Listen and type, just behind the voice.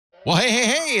Well,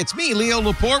 hey, it's me, Leo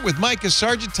Laporte, with Micah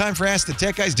Sargent. Time for Ask the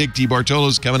Tech Guys. Dick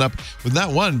DeBartolo's coming up with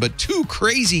not one, but two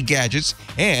crazy gadgets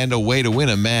and a way to win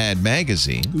a Mad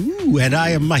magazine. Ooh, and I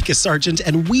am Micah Sargent,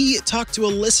 and we talked to a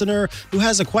listener who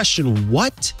has a question.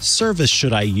 What service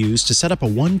should I use to set up a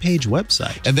one-page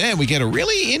website? And then we get a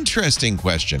really interesting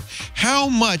question. How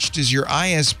much does your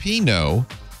ISP know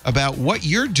about what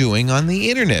you're doing on the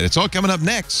internet? It's all coming up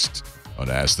next on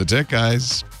Ask the Tech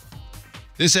Guys.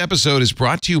 This episode is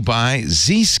brought to you by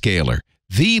Zscaler,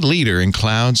 the leader in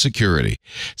cloud security.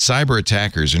 Cyber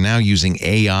attackers are now using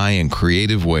AI in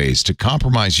creative ways to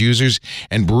compromise users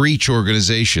and breach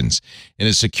organizations. In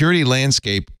a security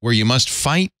landscape where you must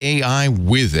fight AI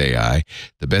with AI,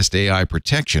 the best AI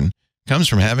protection comes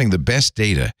from having the best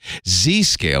data.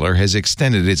 Zscaler has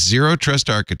extended its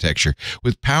zero-trust architecture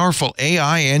with powerful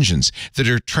AI engines that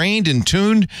are trained and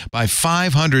tuned by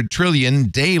 500 trillion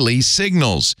daily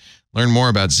signals. Learn more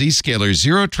about Zscaler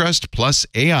Zero Trust Plus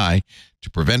AI to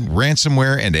prevent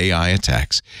ransomware and AI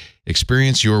attacks.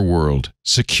 Experience your world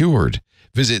secured.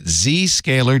 Visit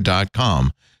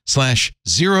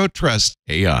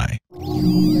zscaler.com/zerotrustai.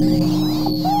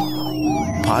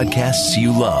 Podcasts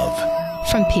you love.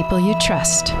 From people you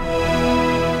trust.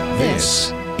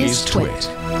 This is Twit.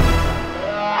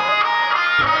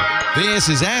 This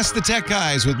is Ask the Tech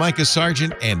Guys with Micah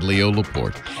Sargent and Leo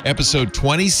Laporte. Episode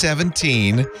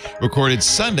 2017, recorded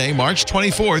Sunday, March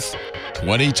 24th,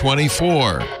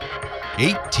 2024.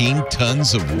 18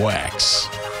 tons of wax.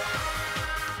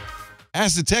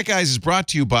 Ask the Tech Guys is brought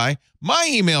to you by my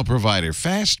email provider,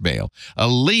 Fastmail, a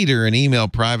leader in email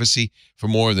privacy for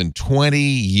more than 20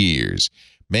 years.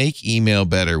 Make email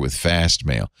better with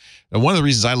Fastmail. And one of the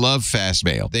reasons I love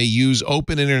Fastmail, they use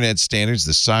open internet standards,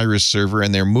 the Cyrus server,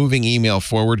 and they're moving email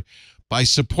forward by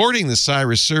supporting the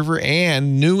Cyrus server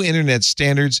and new internet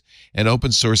standards and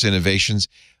open source innovations.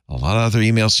 A lot of other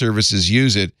email services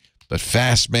use it, but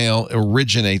Fastmail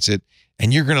originates it,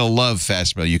 and you're going to love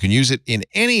Fastmail. You can use it in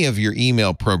any of your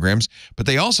email programs, but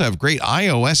they also have great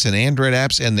iOS and Android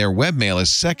apps, and their webmail is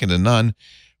second to none.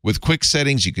 With quick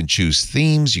settings, you can choose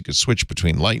themes, you can switch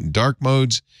between light and dark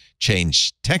modes,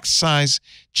 change text size,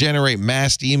 generate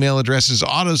masked email addresses,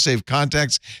 autosave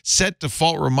contacts, set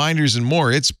default reminders, and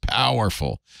more. It's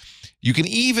powerful. You can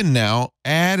even now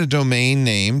add a domain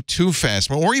name to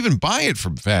Fastmail or even buy it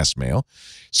from Fastmail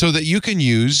so that you can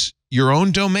use your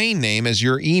own domain name as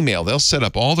your email. They'll set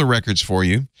up all the records for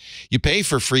you. You pay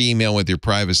for free email with your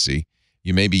privacy.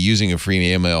 You may be using a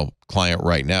free email client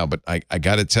right now, but I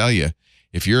got to tell you,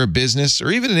 if you're a business or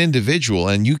even an individual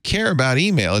and you care about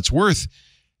email, it's worth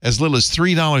as little as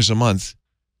 $3 a month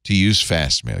to use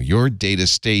Fastmail. Your data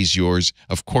stays yours.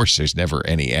 Of course, there's never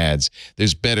any ads.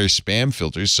 There's better spam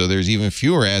filters, so there's even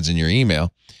fewer ads in your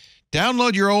email.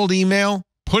 Download your old email,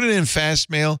 put it in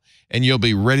Fastmail, and you'll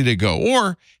be ready to go.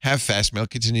 Or have Fastmail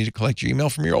continue to collect your email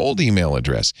from your old email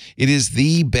address. It is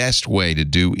the best way to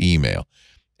do email.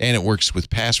 And it works with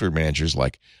password managers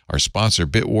like our sponsor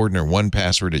Bitwarden or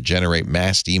 1Password to generate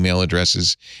masked email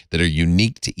addresses that are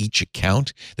unique to each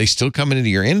account. They still come into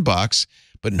your inbox,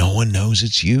 but no one knows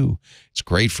it's you. It's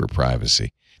great for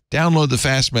privacy. Download the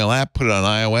Fastmail app, put it on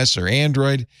iOS or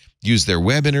Android, use their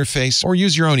web interface, or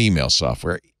use your own email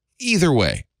software. Either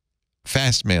way,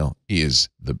 Fastmail is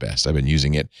the best. I've been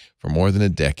using it for more than a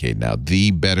decade now.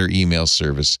 The better email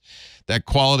service. That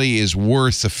quality is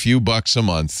worth a few bucks a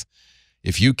month.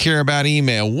 If you care about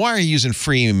email, why are you using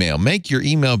free email? Make your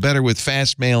email better with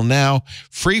Fastmail now.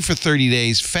 Free for 30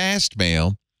 days.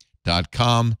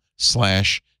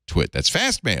 Fastmail.com/twit. That's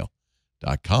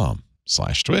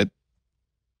fastmail.com/twit.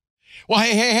 Well,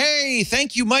 hey.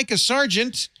 Thank you, Micah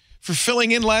Sargent, for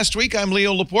filling in last week. I'm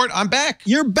Leo Laporte. I'm back.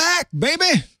 You're back,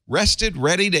 baby. Rested,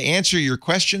 ready to answer your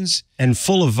questions. And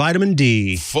full of vitamin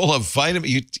D. Full of vitamin.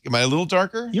 Am I a little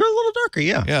darker? You're a little darker,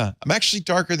 yeah. Yeah. I'm actually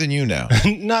darker than you now.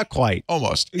 Not quite.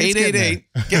 Almost. It's 888.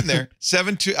 Getting there.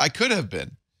 72. I could have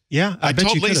been. Yeah, I bet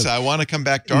told you Lisa could've. I want to come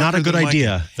back darker. Not a good than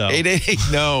idea, though. 888.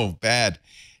 No, bad.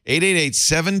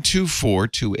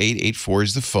 888-724-2884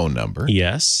 is the phone number.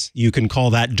 Yes. You can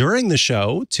call that during the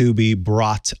show to be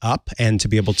brought up and to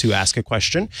be able to ask a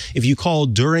question. If you call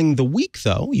during the week,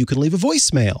 though, you can leave a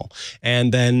voicemail,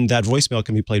 and then that voicemail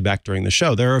can be played back during the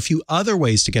show. There are a few other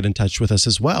ways to get in touch with us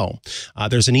as well.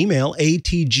 There's an email,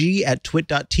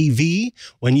 atg@twit.tv.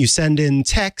 When you send in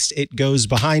text, it goes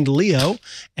behind Leo.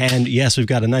 And yes, we've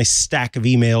got a nice stack of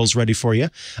emails ready for you.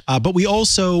 But we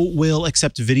also will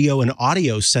accept video and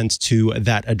audio sent to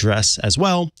that address as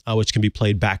well, which can be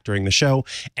played back during the show.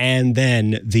 And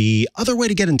then the other way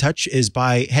to get in touch is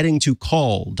by heading to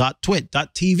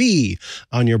call.twit.tv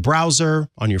on your browser,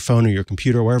 on your phone or your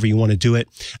computer, wherever you want to do it,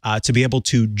 to be able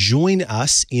to join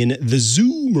us in the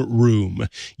Zoom room.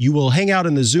 You will hang out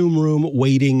in the Zoom room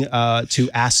waiting to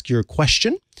ask your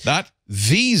question. Not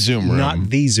the Zoom room. Not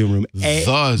the Zoom room.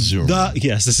 The Zoom room.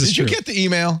 Yes, this is true. Did you get the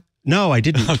email? No, I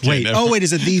didn't. Okay, wait. never. Oh, wait.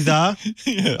 Is it the?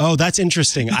 Yeah. Oh, that's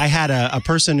interesting. I had a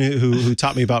person who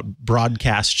taught me about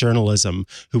broadcast journalism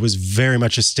who was very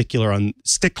much a stickler on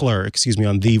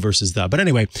the versus the. But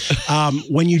anyway,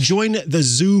 when you join the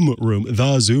Zoom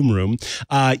room,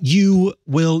 you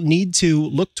will need to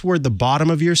look toward the bottom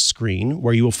of your screen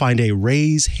where you will find a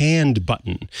raise hand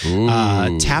button.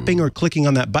 Tapping or clicking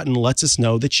on that button lets us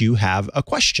know that you have a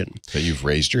question. That you've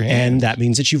raised your hand. And that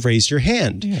means that you've raised your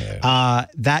hand. Yeah.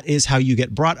 That is how you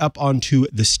get brought up onto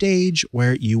the stage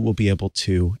where you will be able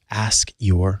to ask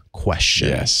your question.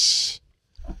 Yes.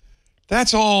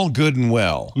 That's all good and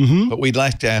well, but we'd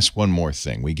like to ask one more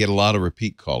thing. We get a lot of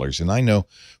repeat callers, and I know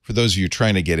for those of you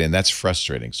trying to get in, that's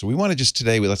frustrating. So we want to just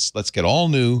today, let's get all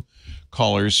new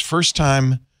callers, first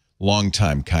time, long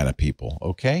time kind of people,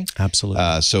 okay?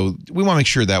 Absolutely. So we want to make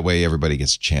sure that way everybody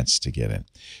gets a chance to get in.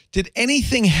 Did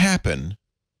anything happen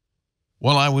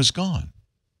while I was gone?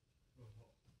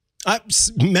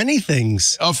 Many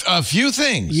things. A few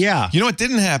things. Yeah. You know what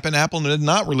didn't happen? Apple did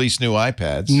not release new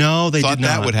iPads. No, they thought did not.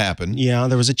 that would happen. Yeah,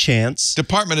 there was a chance.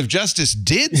 Department of Justice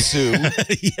did sue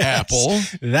Apple.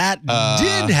 That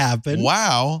did happen.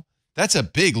 Wow. That's a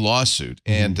big lawsuit.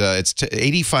 And it's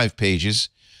 85 pages.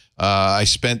 I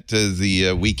spent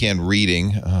the weekend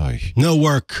reading. No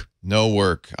work. No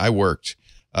work. I worked.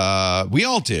 We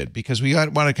all did because we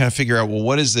want to kind of figure out, well,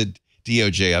 what is the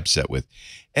DOJ upset with?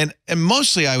 And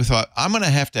mostly I thought, I'm going to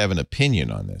have an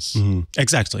opinion on this.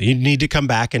 Exactly. You need to come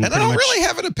back and I don't really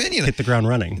have an opinion. Hit the ground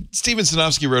running. Steven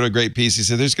Sinofsky wrote a great piece. He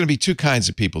said there's going to be two kinds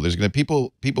of people. There's going to be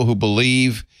people who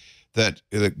believe that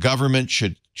the government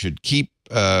should keep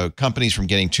companies from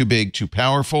getting too big, too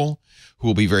powerful, who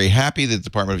will be very happy that the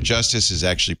Department of Justice has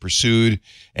actually pursued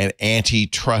an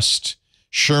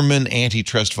Sherman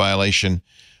antitrust violation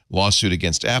lawsuit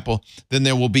against Apple. Then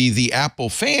there will be the Apple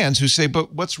fans who say,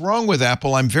 but what's wrong with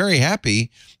Apple? I'm very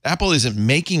happy. Apple isn't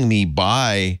making me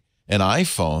buy an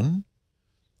iPhone.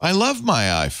 I love my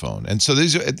iPhone. And so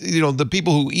these are, the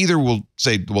people who either will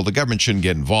say, well, the government shouldn't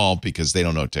get involved because they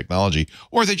don't know technology,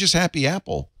 or they're just happy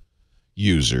Apple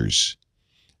users.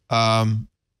 And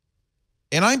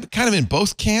I'm kind of in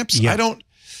both camps. Yeah.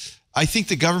 I think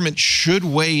the government should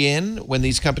weigh in when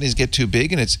these companies get too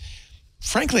big, and it's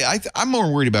frankly, I'm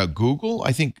more worried about Google.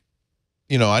 I think,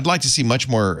 I'd like to see much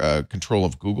more control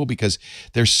of Google because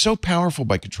they're so powerful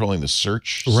by controlling the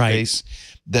search space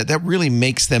that really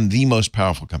makes them the most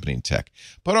powerful company in tech.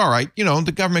 But all right,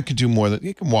 the government can do more.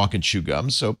 They can walk and chew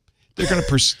gum, so they're going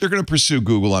to pursue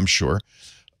Google, I'm sure,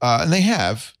 and they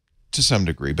have to some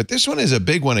degree. But this one is a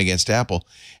big one against Apple,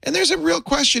 and there's a real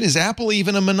question: is Apple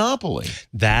even a monopoly?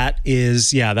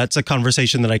 That's a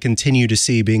conversation that I continue to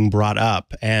see being brought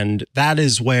up, and that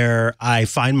is where I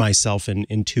find myself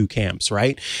in two camps.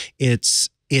 Right? It's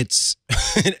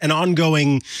an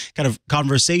ongoing kind of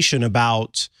conversation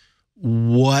about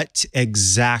what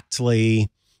exactly,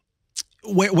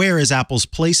 where is Apple's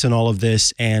place in all of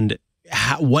this, and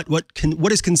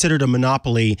what is considered a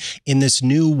monopoly in this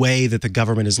new way that the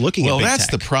government is looking at big that's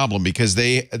tech? the problem, because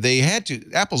they had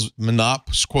to. Apple's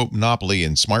quote monopoly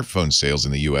in smartphone sales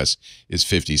in the U.S. is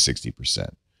 50-60%.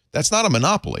 That's not a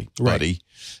monopoly, buddy.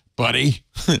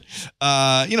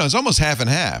 It's almost half and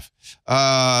half.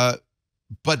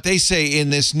 But they say in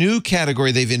this new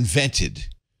category they've invented,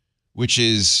 which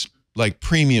is like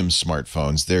premium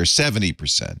smartphones, they're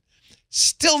 70%.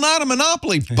 Still not a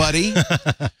monopoly, buddy.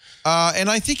 And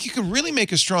I think you could really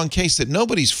make a strong case that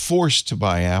nobody's forced to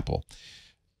buy Apple.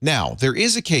 Now, there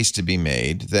is a case to be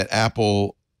made that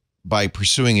Apple, by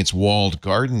pursuing its walled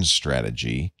garden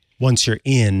strategy, once you're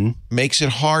in, makes it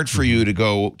hard for you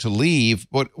to leave,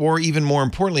 or even more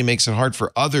importantly, makes it hard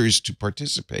for others to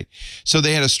participate. So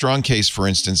they had a strong case, for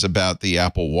instance, about the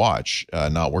Apple Watch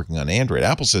not working on Android.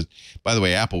 Apple said, by the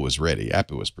way, Apple was ready.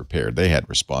 Apple was prepared. They had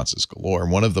responses galore.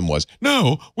 And one of them was,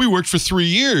 no, we worked for 3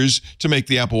 years to make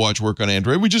the Apple Watch work on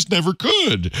Android. We just never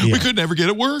could. Yeah. We could never get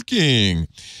it working.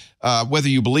 Whether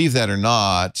you believe that or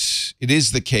not, it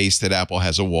is the case that Apple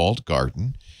has a walled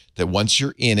garden, that once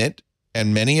you're in it,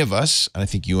 and many of us, and I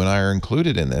think you and I are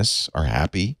included in this, are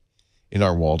happy in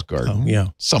our walled garden. Oh, yeah.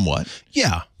 Somewhat.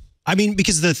 Yeah. I mean,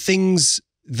 because the things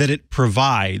that it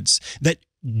provides, that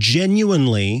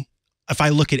genuinely, if I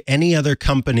look at any other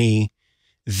company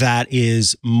that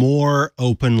is more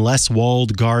open, less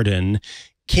walled garden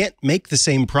can't make the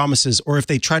same promises, or if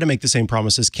they try to make the same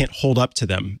promises, can't hold up to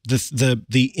them.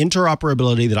 The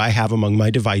interoperability that I have among my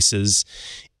devices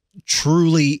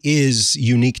truly is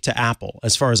unique to Apple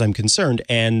as far as I'm concerned.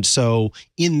 And so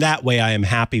in that way, I am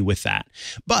happy with that.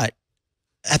 But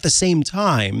at the same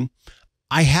time,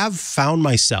 I have found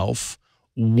myself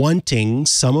wanting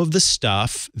some of the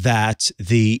stuff that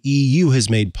the EU has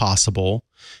made possible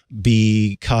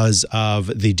because of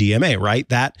the DMA, right?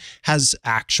 That has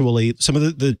actually some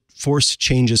of the forced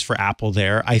changes for Apple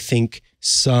there. I think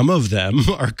some of them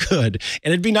are good,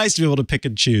 and it'd be nice to be able to pick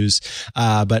and choose.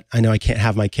 But I know I can't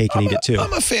have my cake and eat it too.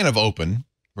 I'm a fan of open,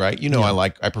 right? You know,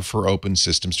 I prefer open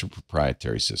systems to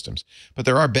proprietary systems, but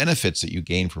there are benefits that you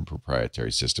gain from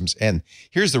proprietary systems. And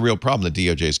here's the real problem the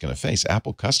DOJ is going to face.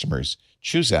 Apple customers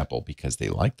choose Apple because they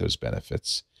like those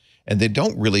benefits. And they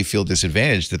don't really feel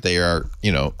disadvantaged that they are,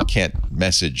 can't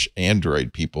message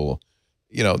Android people.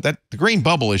 That the green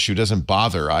bubble issue doesn't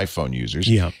bother iPhone users.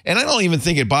 Yeah. And I don't even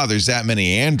think it bothers that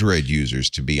many Android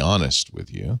users, to be honest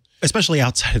with you. Especially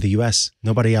outside of the U.S.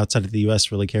 Nobody outside of the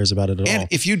U.S. really cares about it at all. And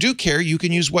if you do care, you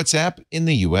can use WhatsApp in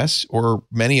the U.S. or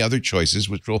many other choices,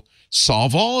 which will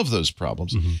solve all of those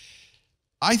problems. Mm-hmm.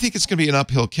 I think it's going to be an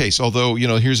uphill case. Although,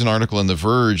 here's an article in The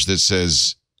Verge that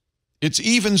says, it's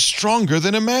even stronger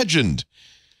than imagined.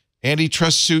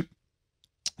 Antitrust suit.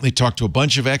 They talk to a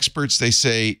bunch of experts. They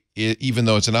say, even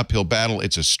though it's an uphill battle,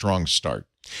 it's a strong start.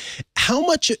 How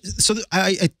much? So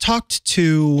I talked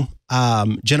to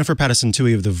Jennifer Patterson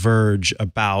Toohey of The Verge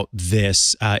about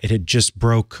this. It had just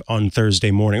broke on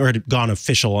Thursday morning, or it had gone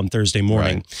official on Thursday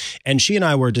morning. Right. And she and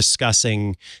I were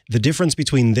discussing the difference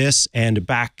between this and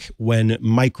back when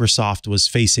Microsoft was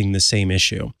facing the same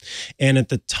issue. And at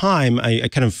the time, I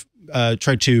kind of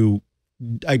tried to,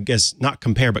 I guess, not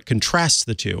compare, but contrast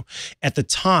the two. At the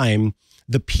time,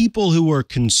 the people who were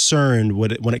concerned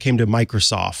when it came to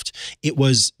Microsoft, it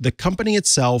was the company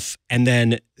itself. And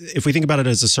then if we think about it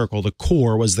as a circle, the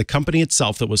core was the company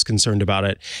itself that was concerned about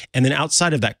it. And then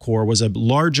outside of that core was a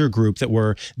larger group that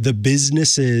were the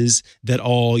businesses that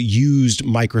all used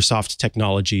Microsoft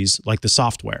technologies, like the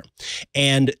software.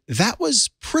 And that was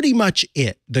pretty much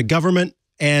it. The government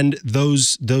and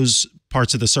those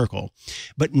parts of the circle.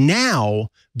 But now,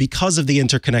 because of the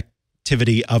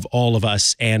interconnectivity of all of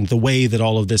us and the way that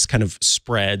all of this kind of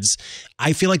spreads,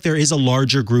 I feel like there is a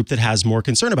larger group that has more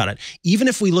concern about it. Even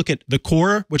if we look at the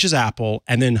core, which is Apple,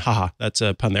 and then, that's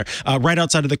a pun there, right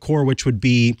outside of the core, which would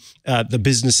be the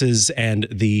businesses and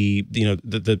the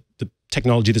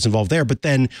technology that's involved there. But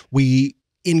then we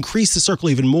increase the circle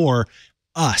even more.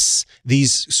 Us,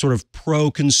 these sort of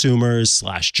pro-consumers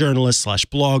 / journalists /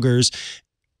 bloggers,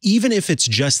 even if it's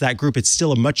just that group, it's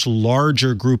still a much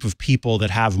larger group of people that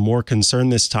have more concern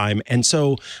this time. And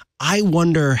so I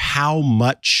wonder how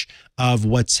much of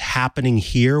what's happening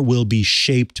here will be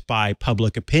shaped by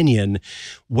public opinion,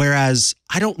 whereas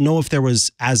I don't know if there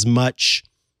was as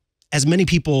many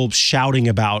people shouting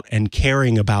about and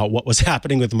caring about what was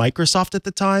happening with Microsoft at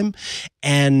the time.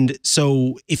 And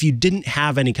so if you didn't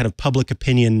have any kind of public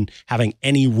opinion having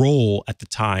any role at the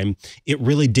time, it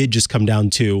really did just come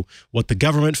down to what the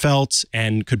government felt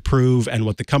and could prove and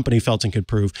what the company felt and could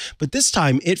prove. But this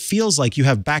time it feels like you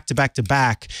have back to back to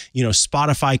back,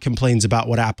 Spotify complains about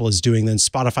what Apple is doing. Then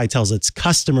Spotify tells its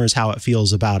customers how it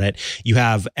feels about it. You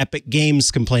have Epic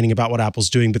Games complaining about what Apple's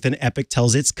doing, but then Epic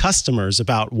tells its customers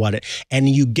about what it, and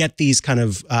you get these kind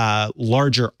of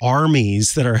larger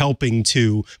armies that are helping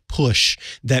to push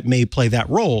that may play that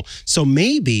role. So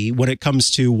maybe when it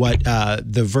comes to what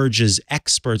the Verge's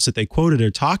experts that they quoted are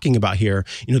talking about here,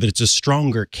 that it's a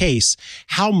stronger case,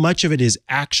 how much of it is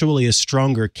actually a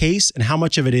stronger case and how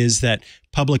much of it is that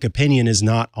public opinion is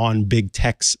not on big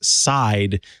tech's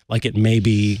side like it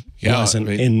maybe wasn't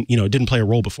didn't play a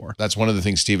role before. That's one of the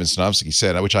things Steven Sinofsky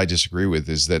said, which I disagree with,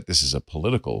 is that this is a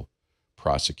political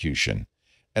prosecution.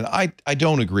 And I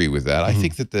don't agree with that. Mm-hmm. I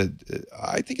think that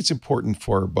I think it's important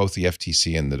for both the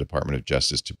FTC and the Department of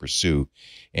Justice to pursue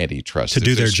antitrust. To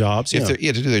do their jobs. To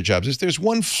do their jobs. If there's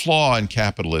one flaw in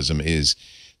capitalism, is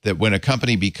that when a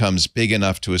company becomes big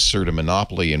enough to assert a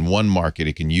monopoly in one market,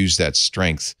 it can use that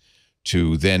strength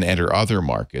to then enter other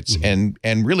markets and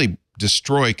really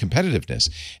destroy competitiveness.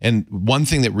 And one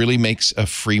thing that really makes a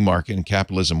free market and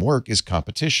capitalism work is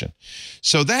competition.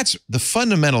 So that's the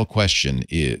fundamental question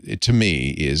to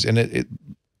me is, and it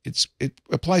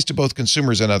applies to both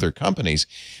consumers and other companies,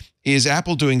 is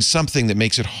Apple doing something that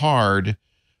makes it hard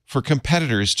for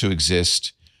competitors to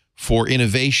exist, for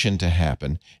innovation to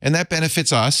happen, and that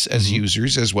benefits us as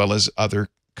users as well as other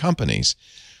companies.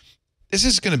 this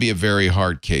is going to be a very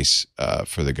hard case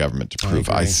for the government to prove,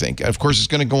 I think. Of course, it's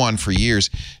going to go on for years.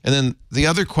 And then the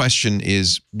other question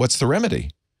is, what's the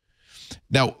remedy?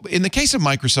 Now, in the case of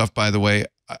Microsoft, by the way,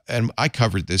 and I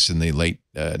covered this in the late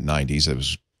 90s. It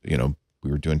was, you know,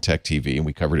 we were doing Tech TV and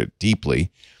we covered it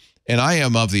deeply. And I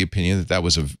am of the opinion that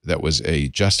that was a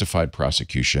justified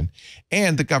prosecution,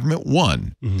 and the government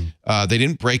won. They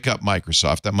didn't break up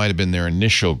Microsoft. That might have been their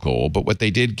initial goal, but what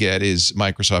they did get is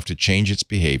Microsoft to change its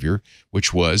behavior,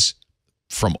 which was,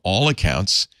 from all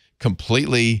accounts,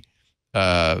 completely,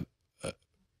 you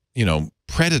know,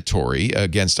 predatory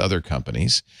against other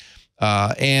companies.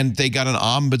 And they got an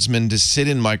ombudsman to sit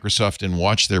in Microsoft and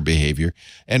watch their behavior.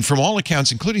 And from all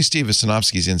accounts, including Steve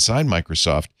Vasanovsky's inside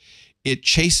Microsoft, it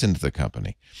chastened the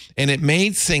company, and it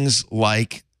made things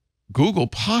like Google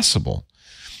possible.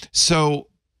 So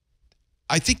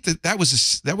I think that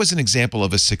was an example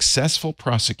of a successful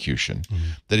prosecution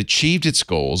that achieved its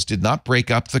goals, did not break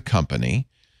up the company,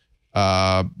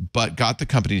 but got the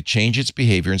company to change its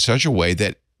behavior in such a way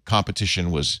that competition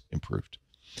was improved.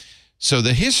 So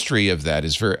the history of that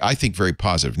is I think, very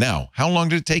positive. Now, how long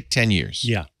did it take? 10 years.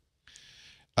 Yeah.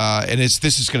 And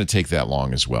this is going to take that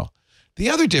long as well. The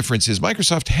other difference is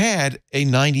Microsoft had a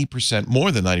 90%,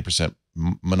 more than 90%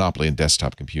 monopoly in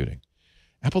desktop computing.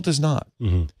 Apple does not.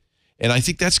 And I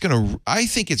think I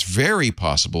think it's very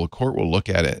possible a court will look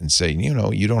at it and say, you know,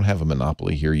 you don't have a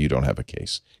monopoly here. You don't have a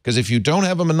case. Because if you don't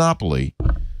have a monopoly,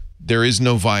 there is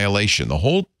no violation. The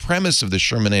whole premise of the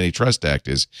Sherman Antitrust Act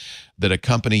is that a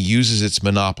company uses its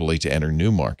monopoly to enter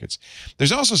new markets.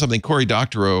 There's also something Cory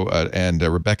Doctorow and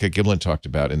Rebecca Giblin talked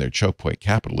about in their Choke Point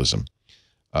Capitalism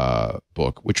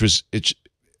book, which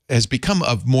has become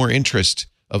of more interest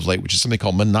of late, which is something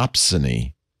called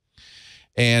monopsony.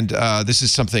 And this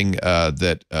is something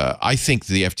that I think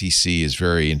the FTC is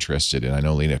very interested in. I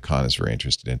know Lena Khan is very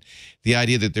interested in. The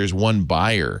idea that there's one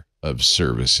buyer of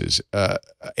services.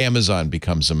 Amazon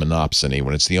becomes a monopsony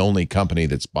when it's the only company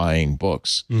that's buying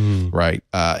books, right?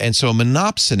 And so a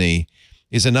monopsony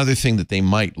is another thing that they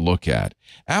might look at.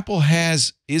 Apple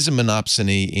is a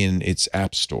monopsony in its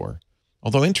App Store.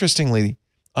 Although, interestingly,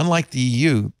 unlike the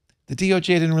EU, the DOJ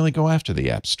didn't really go after the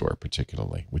App Store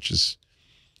particularly, which is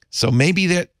so maybe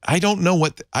that I don't know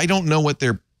what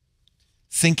their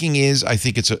thinking is. I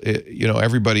think it's you know,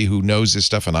 everybody who knows this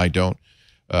stuff, and I don't.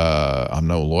 I'm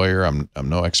no lawyer. I'm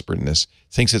no expert in this.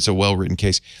 Thinks it's a well-written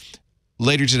case.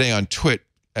 Later today on Twit,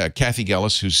 Kathy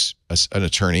Gellis, who's an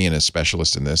attorney and a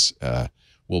specialist in this,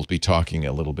 will be talking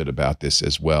a little bit about this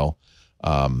as well.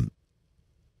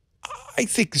 I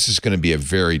think this is going to be a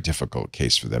very difficult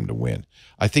case for them to win.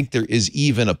 I think there is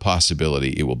even a possibility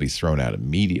it will be thrown out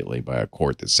immediately by a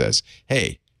court that says,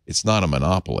 hey, it's not a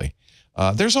monopoly.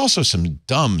 There's also some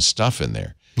dumb stuff in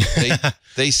there.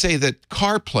 They say that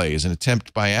CarPlay is an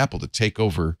attempt by Apple to take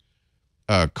over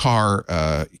car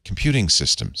computing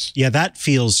systems. Yeah, that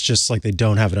feels just like they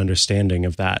don't have an understanding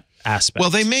of that aspect. Well,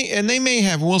 they may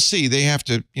have. We'll see. They have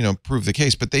to, you know, prove the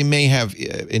case, but they may have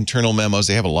internal memos.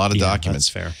 They have a lot of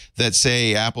documents that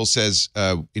say Apple says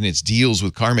in its deals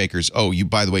with car makers, oh,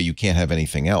 by the way, you can't have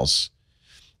anything else.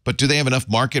 But do they have enough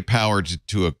market power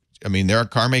I mean, there are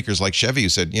car makers like Chevy who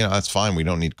said, you know, that's fine. We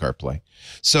don't need CarPlay.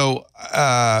 So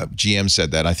GM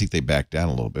said that. I think they backed down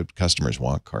a little bit. Customers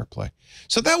want CarPlay.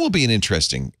 So that will be an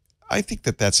interesting. I think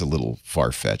that's a little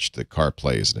far-fetched, that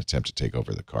CarPlay is an attempt to take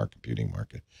over the car computing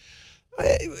market.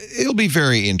 It'll be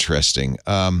very interesting.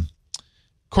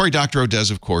 Cory Doctorow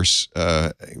does, of course,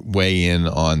 weigh in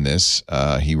on this.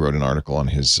 He wrote an article on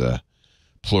his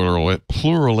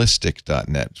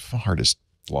pluralistic.net, hardest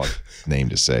blog name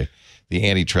to say, the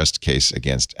antitrust case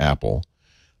against Apple.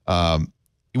 One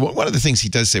of the things he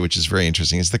does say, which is very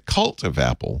interesting, is the cult of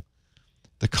Apple,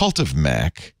 the cult of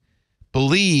Mac,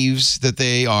 believes that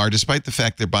they are, despite the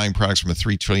fact they're buying products from a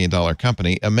 $3 trillion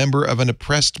company, a member of an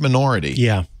oppressed minority.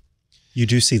 Yeah, you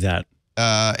do see that.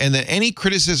 And that any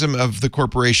criticism of the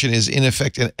corporation is, in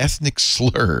effect, an ethnic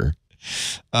slur.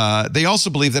 They also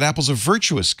believe that Apple's a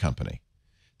virtuous company,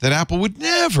 that Apple would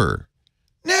never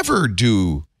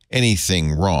do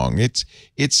anything wrong. It's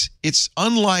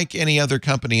unlike any other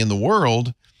company in the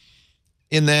world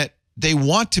in that they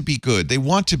want to be good. They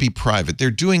want to be private.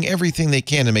 They're doing everything they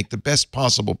can to make the best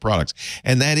possible products.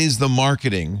 And that is the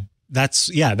marketing. That's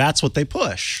what they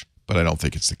push. But I don't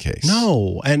think it's the case.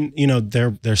 No. And, you know,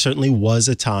 there certainly was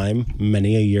a time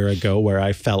many a year ago where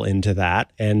I fell into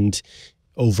that. And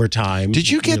over time. Did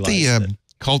you get the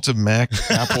Cult of Mac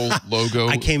Apple logo?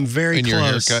 I came very in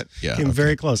close. Your haircut? Yeah, came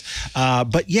very close.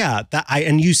 But yeah,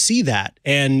 and you see that.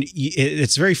 And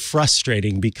it's very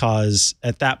frustrating because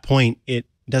at that point, it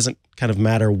doesn't kind of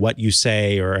matter what you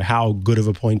say or how good of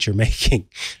a point you're making.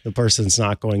 The person's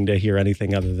not going to hear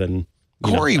anything other than.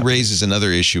 Corey raises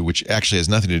another issue, which actually has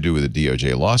nothing to do with the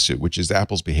DOJ lawsuit, which is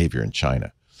Apple's behavior in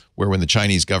China, where when the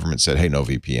Chinese government said, "Hey, no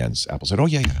VPNs," Apple said, "Oh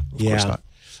yeah, of course not."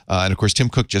 And of course, Tim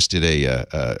Cook just did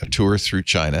a tour through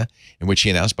China, in which he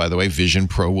announced, by the way, Vision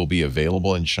Pro will be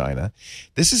available in China.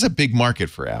 This is a big market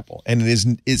for Apple, and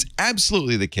it is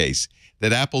absolutely the case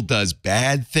that Apple does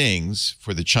bad things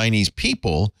for the Chinese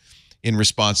people in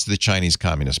response to the Chinese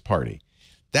Communist Party.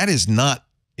 That is not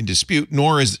in dispute,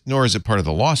 nor is it part of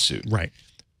the lawsuit. Right.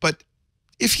 But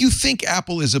if you think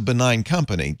Apple is a benign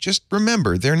company, just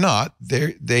remember they're not.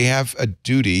 They have a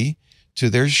duty to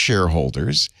their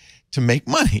shareholders to make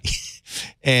money.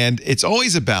 And it's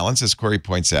always a balance, as Corey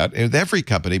points out, with every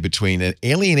company between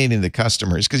alienating the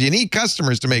customers, because you need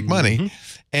customers to make money,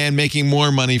 and making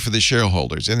more money for the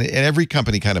shareholders. And every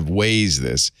company kind of weighs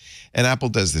this. And Apple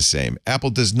does the same. Apple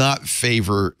does not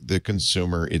favor the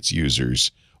consumer, its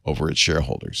users, over its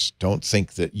shareholders. Don't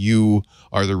think that you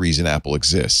are the reason Apple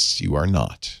exists. You are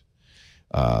not.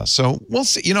 So we'll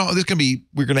see.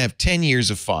 We're going to have 10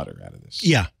 years of fodder out of this.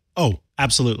 Yeah. Oh,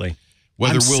 absolutely.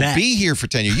 Whether we'll be here for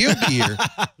 10 years, you'll be here.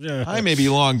 I may be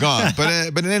long gone,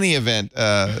 but in any event,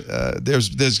 there's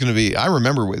going to be. I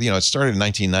remember, it started in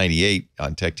 1998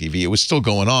 on Tech TV. It was still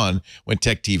going on when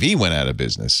Tech TV went out of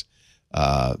business.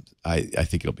 I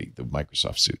think it'll be the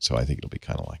Microsoft suit, so I think it'll be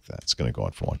kind of like that. It's going to go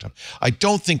on for a long time. I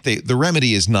don't think the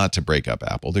remedy is not to break up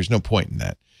Apple. There's no point in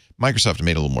that. Microsoft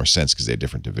made a little more sense because they have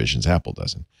different divisions. Apple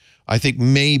doesn't. I think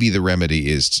maybe the remedy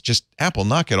is to just Apple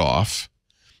knock it off.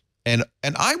 And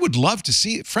I would love to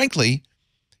see it. Frankly,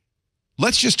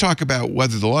 let's just talk about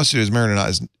whether the lawsuit is merited or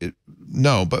not.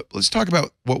 No, but let's talk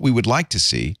about what we would like to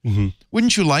see.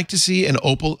 Wouldn't you like to see an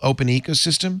open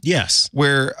ecosystem? Yes.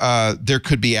 Where there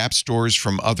could be app stores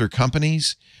from other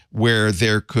companies, where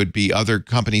there could be other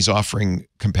companies offering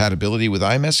compatibility with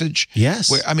iMessage. Yes.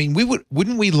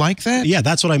 Wouldn't we like that? Yeah,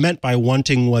 that's what I meant by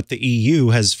wanting what the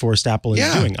EU has forced Apple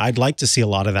into doing. I'd like to see a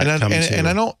lot of that come too.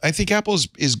 And I think Apple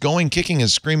is going kicking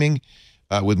and screaming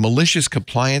with malicious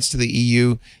compliance to the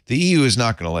EU. The EU is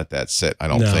not going to let that sit. I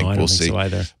don't think. We'll see. So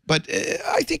either. But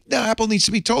I think now Apple needs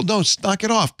to be told, no, knock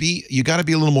it off. You got to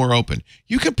be a little more open.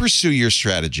 You can pursue your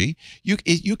strategy. You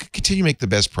can continue to make the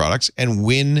best products and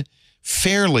win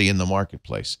fairly in the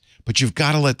marketplace, but you've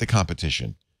got to let the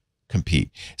competition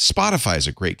compete. Spotify is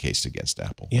a great case against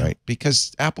Apple, right?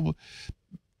 Because Apple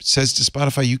says to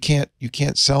Spotify, you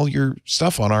can't sell your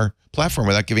stuff on our platform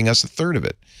without giving us a third of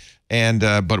it. And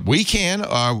but we can,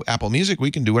 Apple Music,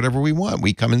 we can do whatever we want.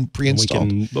 We come in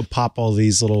pre-installed. We can pop all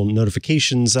these little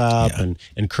notifications up and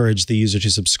encourage the user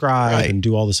to subscribe and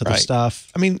do all this other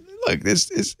stuff. I mean, look,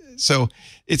 so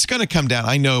it's going to come down.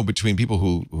 I know between people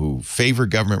who favor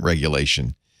government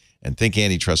regulation and think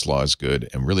antitrust law is good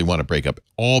and really want to break up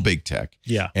all big tech.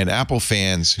 And Apple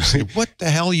fans who say, what the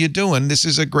hell are you doing? This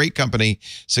is a great company,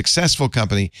 successful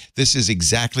company. This is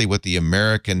exactly what the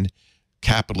American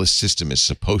capitalist system is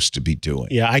supposed to be doing.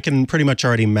 Yeah, I can pretty much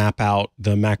already map out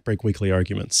the MacBreak Weekly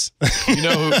arguments. You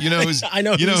know who's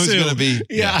going to be.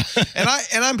 Yeah. And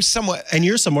I'm somewhat. And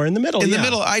you're somewhere in the middle. In the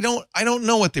middle. I don't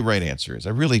know what the right answer is.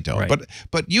 I really don't. Right.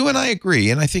 But you and I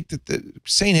agree, and I think that the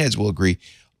sane heads will agree.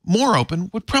 More open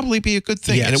would probably be a good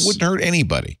thing, and it wouldn't hurt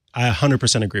anybody. I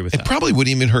 100% agree with that. It probably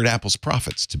wouldn't even hurt Apple's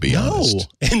profits, to be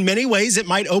honest. In many ways, it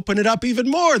might open it up even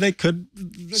more. They could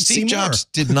Steve Jobs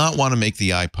did not want to make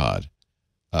the iPod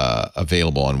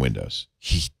available on Windows.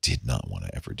 He did not want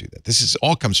to ever do that. This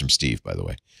all comes from Steve, by the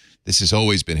way. This has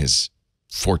always been his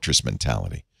fortress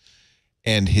mentality.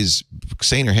 And his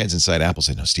saner heads inside Apple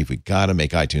said, no, Steve, we got to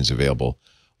make iTunes available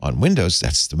on Windows.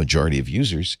 That's the majority of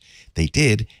users. They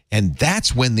did. And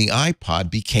that's when the iPod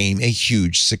became a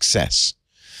huge success.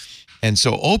 And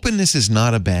so openness is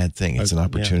not a bad thing. It's an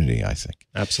opportunity, I think.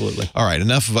 Absolutely. All right.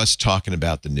 Enough of us talking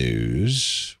about the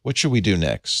news. What should we do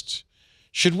next?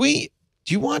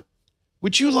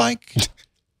 Would you like,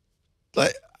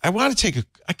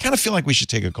 I kind of feel like we should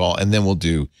take a call and then we'll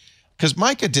do, because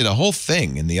Micah did a whole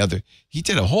thing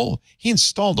he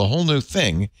installed a whole new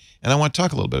thing. And I want to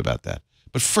talk a little bit about that.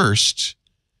 But first,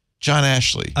 John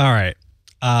Ashley. All right.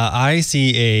 I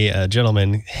see a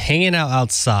gentleman hanging out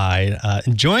outside,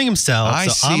 enjoying himself. I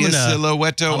see a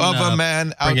silhouette of a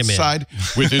man outside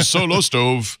with his solo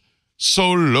stove.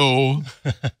 Solo.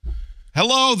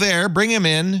 Hello there. Bring him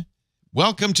in.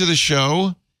 Welcome to the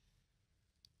show.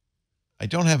 I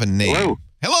don't have a name.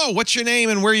 Hello. What's your name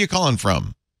and where are you calling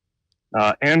from?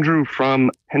 Andrew from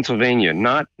Pennsylvania.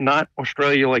 Not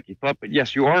Australia like you thought, but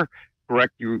yes, you are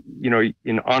correct. You know,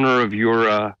 in honor of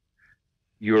your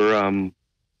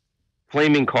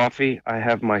flaming coffee. I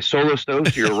have my Solo Stove,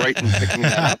 so you're right in picking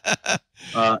that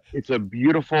up. It's a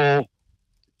beautiful,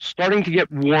 starting to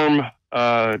get warm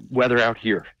weather out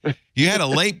here. You had a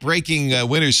late breaking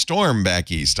winter storm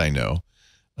back east, I know.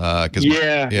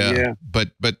 Yeah.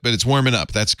 But it's warming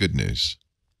up. That's good news.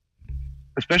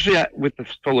 Especially with the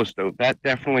Solo Stove, that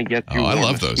definitely gets you. Oh, I warm.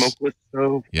 love those. Smokeless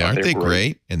stove. Yeah, aren't they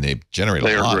great? And they generate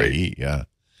a lot of heat. Yeah.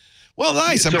 Well,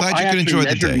 nice. I'm glad you could enjoy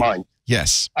the day. Mine.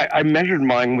 Yes. I measured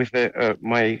mine with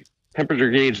my temperature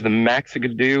gauge. The max it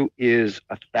could do is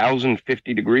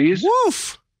 1,050 degrees.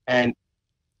 Woof. And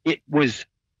it was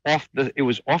off the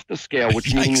scale,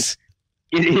 which means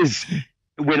it is,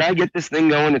 when I get this thing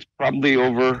going, it's probably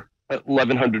over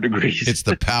 1,100 degrees. It's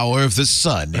the power of the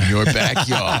sun in your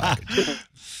backyard.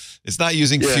 It's not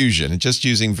using fusion. It's just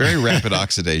using very rapid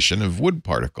oxidation of wood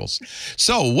particles.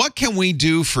 So what can we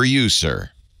do for you, sir?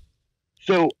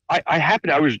 So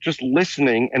I was just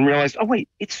listening and realized, oh, wait,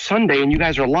 it's Sunday and you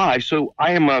guys are live. So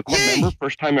I am a club member,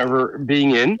 first time ever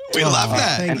being in. We love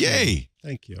that. Yay.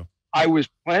 Thank you. I was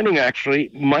planning, actually,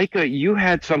 Micah, you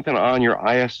had something on your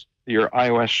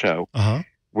iOS show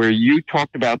where you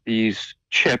talked about these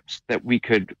chips that we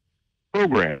could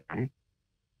program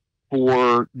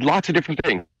for lots of different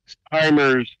things.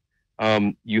 Timers.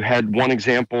 You had one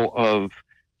example of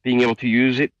being able to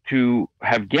use it to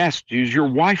have guests use your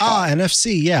Wi-Fi.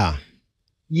 NFC, yeah.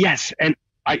 Yes, and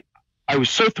I was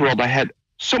so thrilled. I had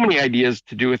so many ideas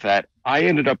to do with that. I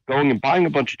ended up going and buying a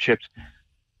bunch of chips.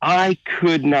 I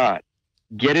could not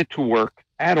get it to work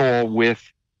at all with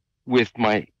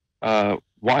my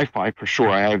Wi-Fi, for sure.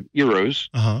 I have Eros,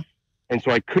 and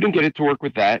so I couldn't get it to work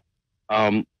with that.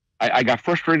 I got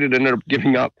frustrated and ended up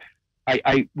giving up.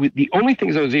 The only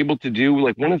things I was able to do,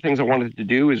 like one of the things I wanted to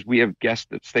do is we have guests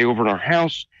that stay over in our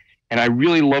house, and I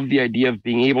really love the idea of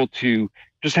being able to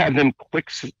just have them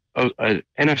click an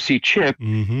NFC chip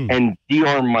and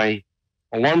de-arm my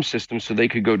alarm system so they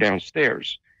could go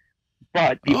downstairs.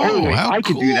 But the only way I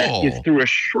could do that is through a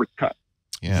shortcut.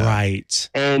 Yeah. Right.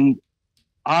 And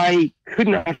I could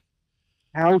not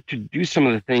how to do some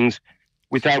of the things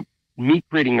without me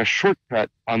creating a shortcut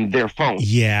on their phone.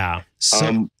 Yeah.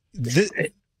 So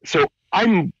so I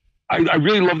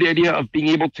really love the idea of being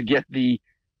able to get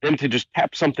them to just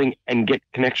tap something and get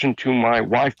connection to my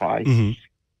Wi-Fi.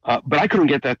 But I couldn't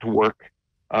get that to work.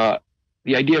 The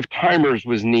idea of timers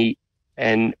was neat.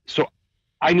 And so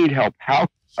I need help. How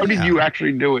did you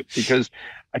actually do it? Because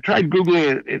I tried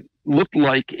Googling it. It looked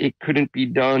like it couldn't be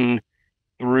done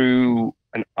through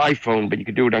an iPhone, but you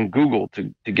could do it on Google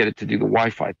to get it to do the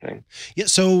Wi-Fi thing. Yeah,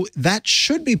 so that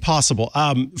should be possible.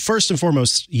 First and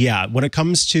foremost, when it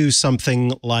comes to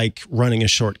something like running a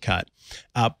shortcut,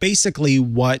 basically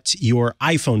what your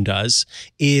iPhone does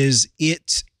is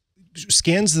it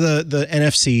scans the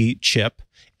NFC chip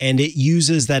and it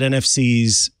uses that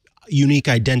NFC's unique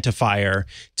identifier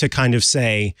to kind of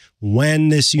say when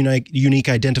this unique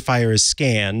identifier is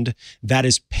scanned, that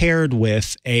is paired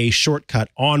with a shortcut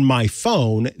on my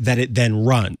phone that it then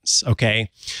runs. Okay.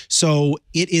 So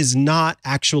it is not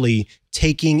actually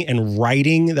taking and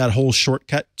writing that whole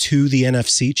shortcut to the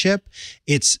NFC chip.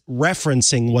 It's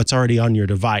referencing what's already on your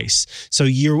device. So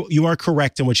you are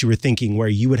correct in what you were thinking, where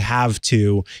you would have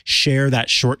to share that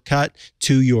shortcut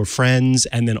to your friends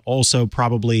and then also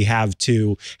probably have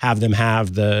to have them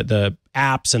have the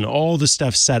apps and all the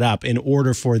stuff set up in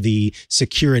order for the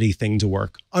security thing to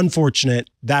work. Unfortunate,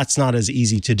 that's not as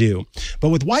easy to do. But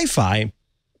with Wi-Fi,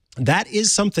 that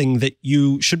is something that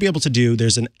you should be able to do.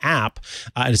 There's an app,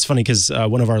 and it's funny because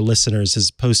one of our listeners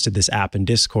has posted this app in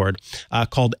Discord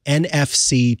called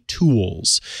NFC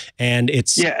Tools, and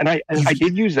it's and I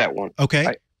did use that one.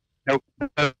 Okay,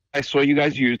 I saw you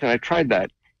guys used, and I tried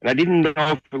that, and I didn't know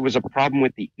if it was a problem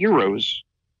with the Eros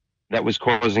that was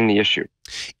causing the issue.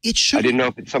 I didn't know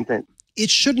if it's something. It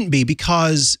shouldn't be,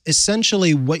 because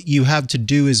essentially what you have to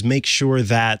do is make sure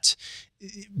that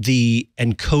the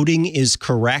encoding is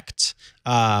correct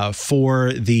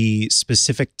for the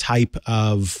specific type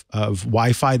of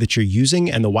Wi-Fi that you're using,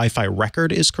 and the Wi-Fi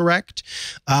record is correct.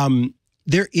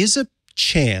 There is a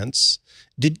chance.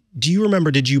 Do you remember,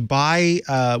 did you buy,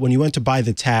 when you went to buy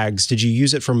the tags, did you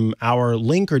use it from our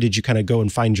link or did you kind of go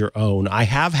and find your own? I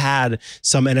have had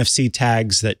some NFC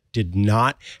tags that did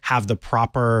not have the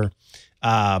proper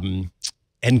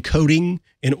encoding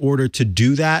in order to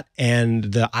do that, and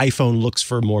the iPhone looks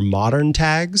for more modern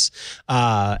tags,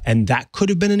 and that could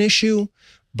have been an issue.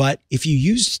 But if you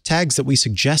used tags that we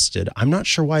suggested, I'm not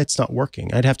sure why it's not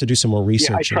working. I'd have to do some more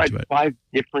research into it. I tried 5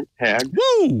 different tags.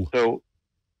 Woo! So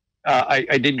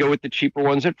I did go with the cheaper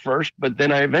ones at first, but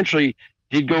then I eventually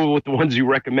did go with the ones you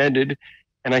recommended,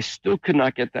 and I still could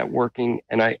not get that working.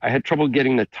 And I had trouble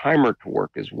getting the timer to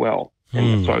work as well.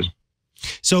 And so I was.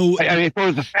 So I mean, it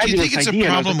was a Do fabulous you think it's a idea,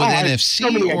 and I was problem like, with I have NFC,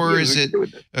 so many or ideas is we it could do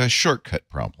with this. a shortcut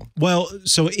problem? Well,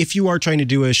 so if you are trying to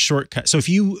do a shortcut, so if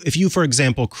you, for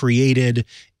example, created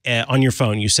on your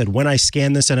phone, you said, when I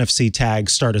scan this NFC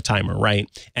tag, start a timer, right?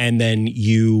 And then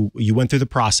you went through the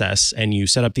process and you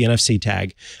set up the NFC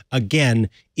tag. Again,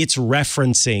 it's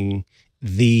referencing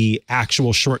the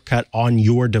actual shortcut on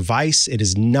your device. It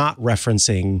is not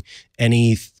referencing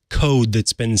any code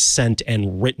that's been sent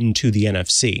and written to the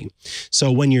NFC.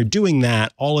 So when you're doing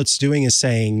that, all it's doing is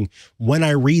saying, when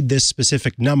I read this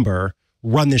specific number,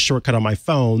 run this shortcut on my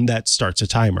phone that starts a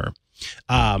timer.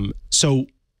 So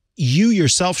you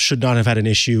yourself should not have had an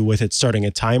issue with it starting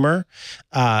a timer.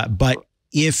 But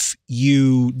if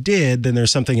you did, then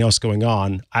there's something else going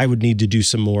on. I would need to do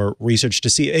some more research to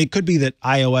see. It could be that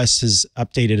iOS has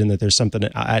updated and that there's something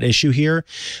at issue here.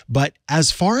 But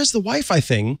as far as the Wi-Fi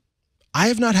thing, I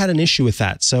have not had an issue with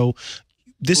that. So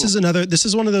this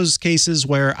is one of those cases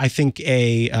where I think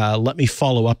let me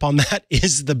follow up on that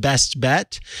is the best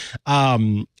bet.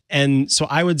 And so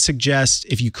I would suggest,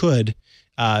 if you could,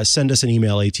 send us an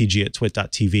email,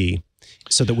 atg@twit.tv,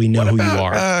 so that we know who you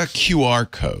are. A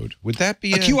QR code. Would that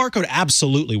be a QR code?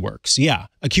 Absolutely works. Yeah.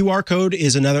 A QR code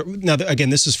is another. Now,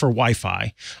 again, this is for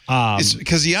Wi-Fi.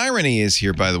 Because the irony is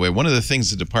here, by the way, one of the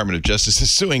things the Department of Justice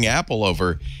is suing Apple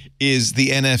over is the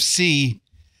NFC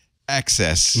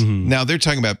access. Now they're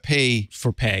talking about pay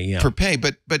for pay, yeah. For pay,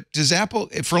 but does Apple,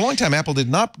 for a long time, Apple did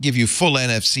not give you full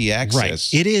NFC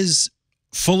access. Right. It is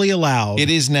fully allowed.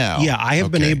 It is now. Yeah, I have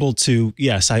been able to.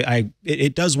 Yes,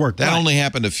 it does work. That only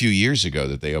happened a few years ago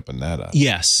that they opened that up.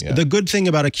 Yes. Yeah. The good thing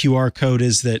about a QR code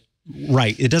is that,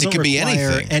 right, it doesn't could require,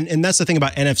 be anything. And that's the thing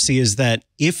about NFC is that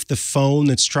if the phone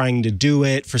that's trying to do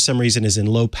it for some reason is in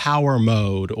low power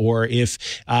mode, or if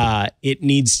it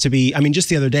needs to be, I mean, just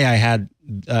the other day I had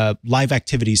live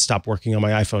activities stop working on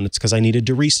my iPhone. It's because I needed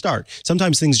to restart.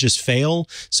 Sometimes things just fail.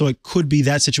 So it could be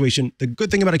that situation. The good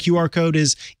thing about a QR code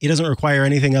is it doesn't require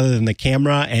anything other than the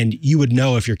camera, and you would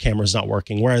know if your camera's not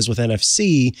working. Whereas with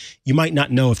NFC, you might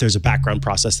not know if there's a background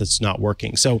process that's not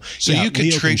working. So yeah, you could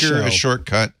Leo trigger a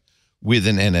shortcut with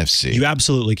an NFC. You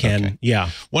absolutely can. Okay.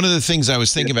 Yeah. One of the things I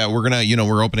was thinking about,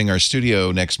 we're opening our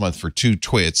studio next month for 2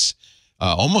 Twits.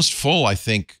 Almost full, I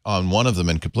think, on one of them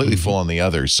and completely full on the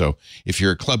other. So if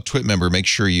you're a Club Twit member, make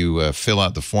sure you fill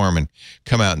out the form and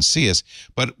come out and see us.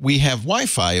 But we have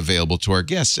Wi-Fi available to our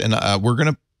guests, and we're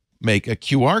going to make a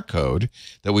QR code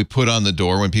that we put on the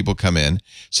door when people come in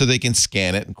so they can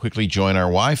scan it and quickly join our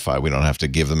Wi-Fi. We don't have to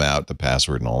give them out the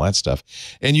password and all that stuff.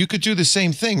 And you could do the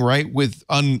same thing, right, with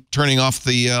turning off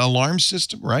the alarm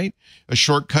system, right? A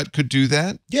shortcut could do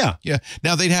that. Yeah. Yeah.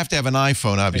 Now, they'd have to have an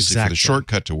iPhone, obviously, for the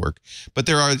shortcut to work. But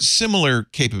there are similar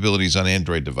capabilities on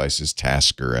Android devices,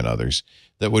 Tasker and others,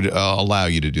 that would allow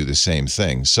you to do the same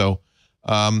thing. So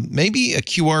maybe a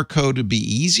QR code would be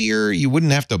easier. You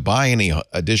wouldn't have to buy any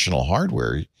additional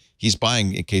hardware. He's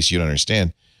buying, in case you don't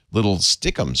understand, little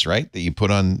stickums, right, that you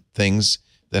put on things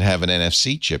that have an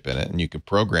NFC chip in it, and you could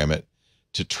program it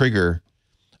to trigger.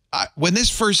 When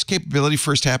this capability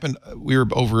first happened, we were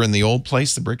over in the old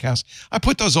place, the brick house. I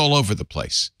put those all over the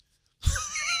place.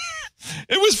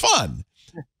 It was fun,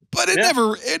 but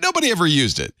nobody ever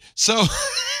used it. So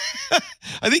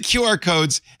I think QR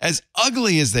codes, as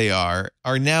ugly as they are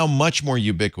now much more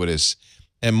ubiquitous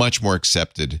and much more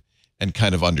accepted and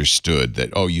kind of understood that,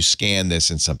 oh, you scan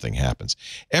this and something happens.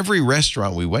 Every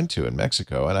restaurant we went to in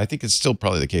Mexico, and I think it's still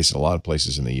probably the case in a lot of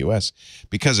places in the U.S.,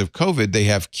 because of COVID, they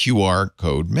have QR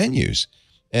code menus.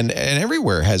 And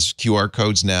everywhere has QR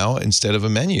codes now instead of a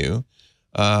menu,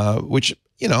 which,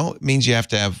 means you have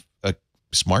to have a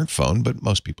smartphone, but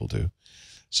most people do.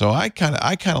 So I kind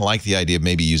of like the idea of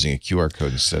maybe using a QR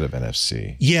code instead of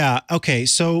NFC. Yeah. Okay.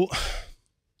 So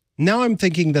now I'm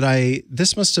thinking that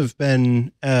this must have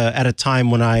been at a time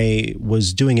when I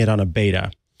was doing it on a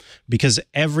beta, because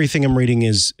everything I'm reading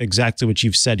is exactly what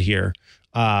you've said here,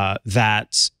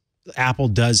 that Apple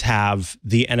does have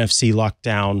the NFC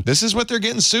lockdown. This is what they're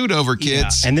getting sued over,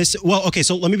 kids. Yeah. And okay,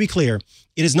 so let me be clear.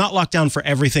 It is not locked down for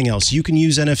everything else. You can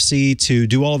use NFC to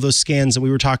do all of those scans that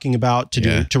we were talking about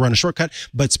to run a shortcut,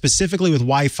 but specifically with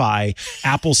Wi-Fi,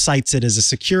 Apple cites it as a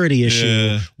security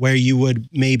issue where you would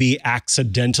maybe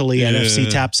accidentally NFC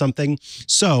tap something.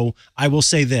 So I will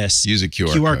say this: use a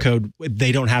QR code.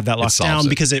 They don't have that locked down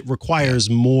because it requires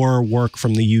more work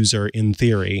from the user in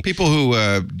theory. People who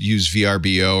use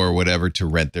VRBO or whatever to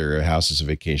rent their house as a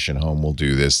vacation home will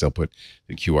do this. They'll put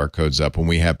the QR codes up. When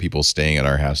we have people staying at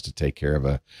our house to take care of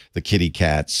the kitty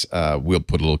cats, we'll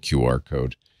put a little QR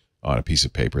code on a piece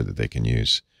of paper that they can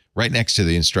use. right next to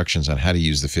the instructions on how to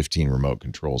use the 15 remote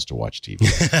controls to watch TV.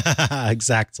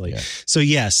 Exactly. Yeah. So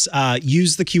yes,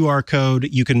 use the QR code.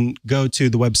 You can go to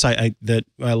the website that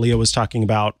Leo was talking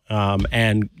about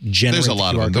and generate. There's a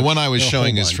lot of them. The one I was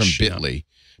showing is from Bitly. Yeah.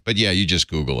 But yeah, you just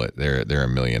Google it. There are a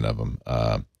million of them.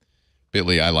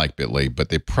 Bitly, I like Bitly, but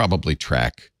they probably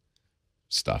track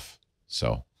stuff.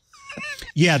 So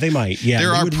yeah, they might. Yeah,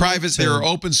 there are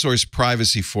open source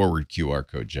privacy forward QR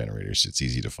code generators. It's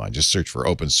easy to find. Just search for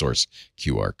open source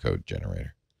QR code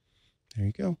generator. There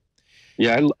you go.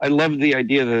 Yeah, I love the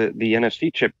idea of the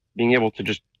NFC chip being able to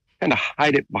just kind of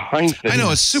hide it behind things. I know,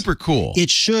 it's super cool. It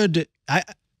should. I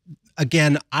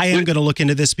am going to look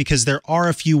into this because there are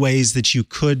a few ways that you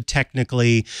could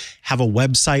technically have a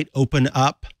website open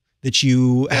up that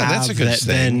you have that's a good that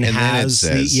thing. then And has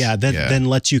then it says, then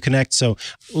lets you connect. So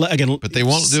again, but they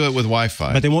won't do it with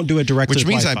Wi-Fi. But they won't do it directly. Which with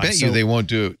means Wi-Fi. I bet you they won't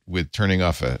do it with turning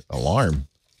off an alarm.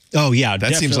 Oh yeah,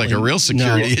 that seems like a real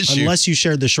security issue. Unless you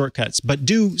shared the shortcuts. But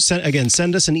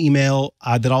send us an email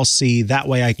that I'll see. That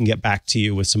way I can get back to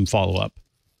you with some follow up.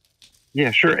 Yeah,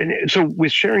 sure. And so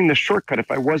with sharing the shortcut, if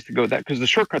I was to go that, because the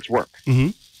shortcuts work,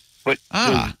 but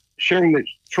sharing the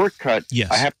shortcut,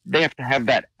 yes, they have to have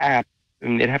that app,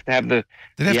 and they'd have to have They'd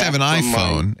have to have an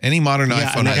iPhone. Any modern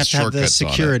iPhone has shortcuts on it. Have the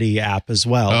security app as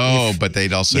well. Oh, but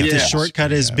they'd also if the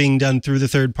shortcut is being done through the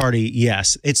third party.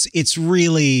 Yes,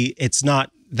 it's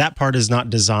not. That part is not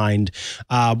designed.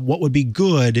 What would be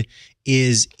good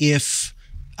is if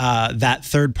that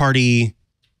third party,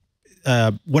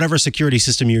 whatever security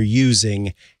system you're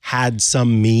using, had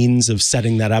some means of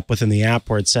setting that up within the app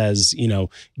where it says,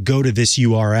 go to this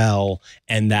URL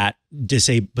and that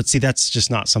disable. But see, that's just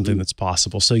not something that's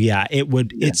possible. So yeah,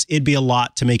 it'd be a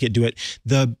lot to make it do it.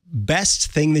 The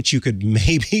best thing that you could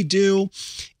maybe do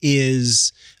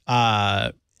is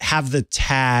have the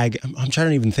tag. I'm trying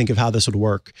to even think of how this would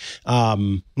work. I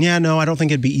don't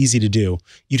think it'd be easy to do.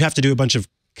 You'd have to do a bunch of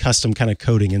custom kind of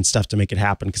coding and stuff to make it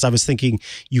happen. Because I was thinking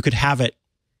you could have it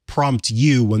prompt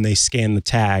you when they scan the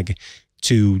tag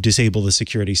to disable the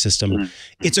security system.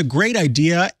 It's a great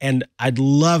idea, and I'd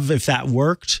love if that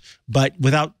worked, but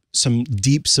without some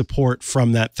deep support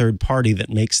from that third party that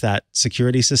makes that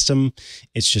security system,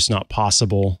 it's just not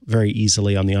possible very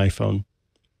easily on the iPhone.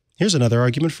 Here's another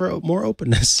argument for more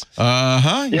openness.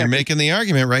 You're making the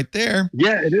argument right there.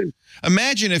 Yeah, it is.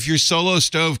 Imagine if your Solo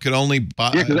stove could only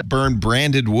burn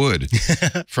branded wood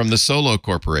from the Solo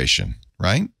Corporation,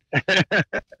 right?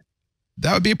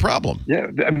 That would be a problem. Yeah,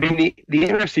 I mean, the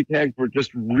NFC tags were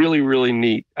just really, really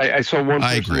neat. I saw one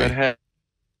person that had...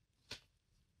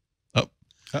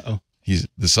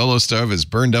 The Solo stove has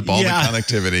burned up all the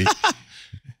connectivity.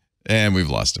 And we've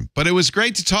lost him. But it was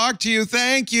great to talk to you.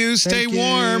 Thank you. Stay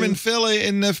warm in Philly,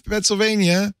 in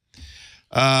Pennsylvania.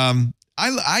 I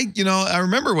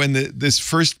remember when this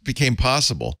first became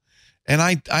possible, and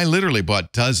I literally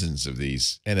bought dozens of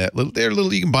these. And they're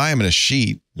little. You can buy them in a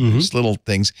sheet, just little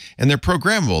things, and they're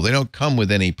programmable. They don't come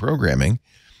with any programming,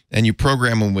 and you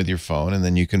program them with your phone, and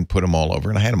then you can put them all over.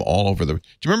 And I had them all over the. Do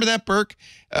you remember that, Burke?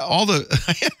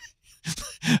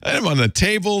 I had them on the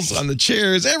tables, on the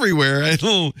chairs, everywhere. I had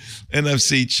little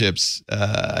NFC chips.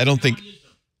 I don't think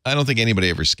anybody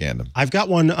ever scanned them. I've got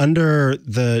one under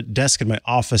the desk in my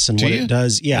office, and it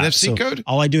does, NFC code?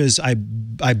 All I do is I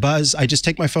buzz. I just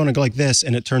take my phone and go like this,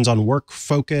 and it turns on work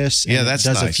focus. And that's it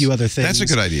does nice. A few other things. That's a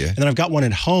good idea. And then I've got one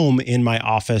at home in my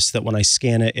office that when I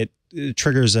scan it, it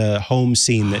triggers a home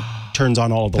scene that turns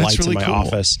on all of the lights really in my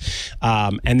office.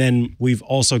 And then we've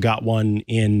also got one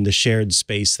in the shared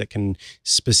space that can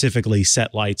specifically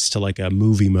set lights to like a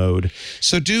movie mode.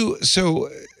 So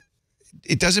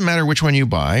it doesn't matter which one you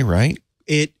buy, right?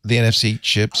 The NFC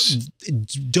chips?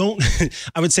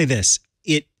 I would say this.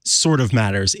 It sort of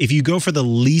matters. If you go for the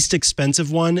least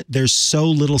expensive one, there's so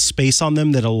little space on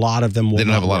them that a lot of them will. They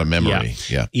don't have a lot of memory.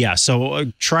 Yeah. So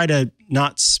try to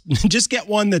not just get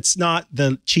one that's not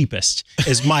the cheapest.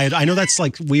 I know that's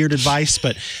like weird advice,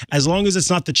 but as long as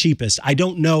it's not the cheapest, I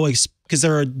don't know because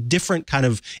there are different kind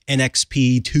of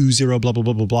NXP 20 blah blah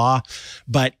blah blah blah.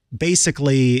 But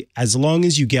basically, as long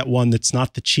as you get one that's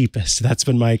not the cheapest, that's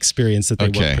been my experience that they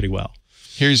work pretty well.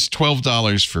 Here's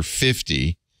 $12 for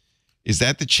 50. Is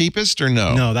that the cheapest or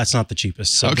no? No, that's not the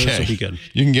cheapest. So those would be good.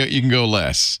 You can go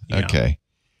less. Yeah. Okay.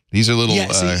 These are little. Yeah,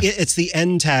 it's the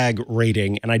NTAG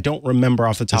rating, and I don't remember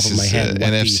off the top of my head.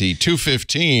 NFC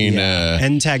 215.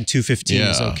 NTAG 215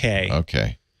 is okay.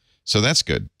 Okay. So that's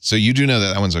good. So you do know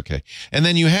that one's okay. And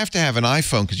then you have to have an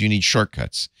iPhone because you need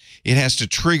shortcuts. It has to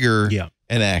trigger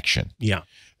an action. Yeah.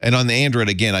 And on the Android,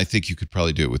 again, I think you could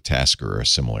probably do it with Tasker or a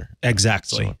similar.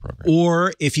 Exactly. Similar program.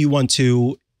 Or if you want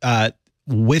to,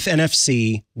 with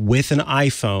NFC, with an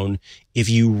iPhone, if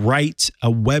you write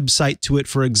a website to it,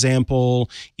 for example,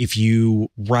 if you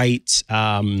write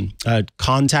a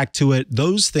contact to it,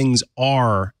 those things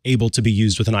are able to be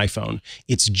used with an iPhone.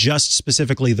 It's just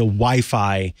specifically the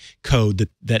Wi-Fi code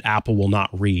that Apple will not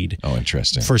read. Oh,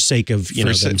 interesting. For sake of,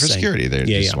 for security.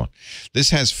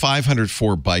 This has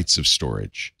 504 bytes of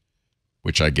storage,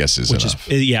 which I guess is enough.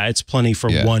 It's plenty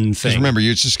for one thing. Remember,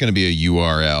 it's just going to be a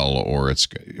URL, or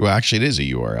actually it is a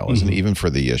URL, isn't it? Even for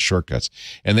the shortcuts.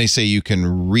 And they say you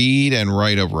can read and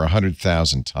write over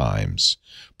 100,000 times,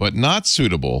 but not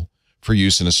suitable for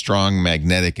use in a strong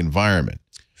magnetic environment.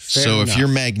 Fair so enough. If you're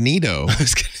Magneto,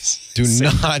 do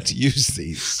not use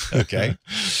these. Okay.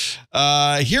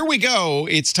 Here we go.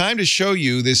 It's time to show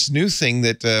you this new thing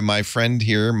that my friend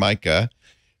here, Micah,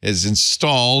 has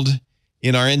installed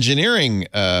in our engineering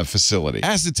facility.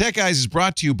 Ask the Tech Guys is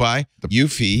brought to you by the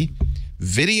YubiKey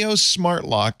Video Smart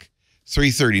Lock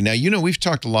 330. Now, we've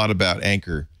talked a lot about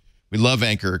Anker. We love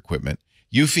Anker equipment.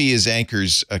 YubiKey is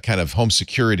Anker's kind of home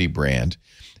security brand.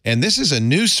 And this is a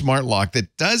new smart lock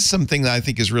that does something that I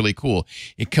think is really cool.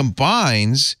 It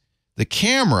combines the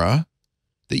camera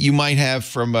that you might have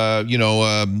from a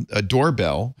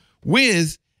doorbell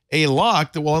with a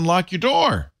lock that will unlock your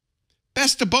door.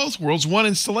 Best of both worlds, one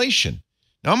installation.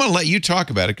 Now, I'm going to let you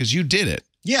talk about it because you did it.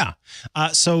 Yeah.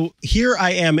 So here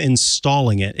I am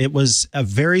installing it. It was a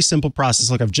very simple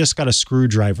process. Like, I've just got a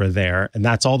screwdriver there, and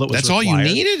that's all that was required. All you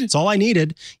needed? It's all I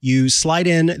needed. You slide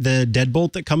in the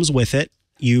deadbolt that comes with it.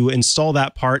 You install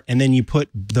that part, and then you put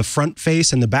the front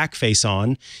face and the back face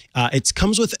on. It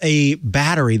comes with a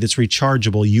battery that's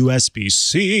rechargeable,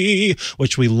 USB-C,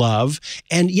 which we love.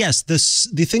 And yes, the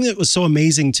thing that was so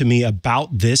amazing to me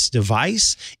about this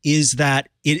device is that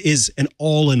it is an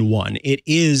all-in-one. It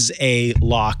is a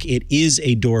lock. It is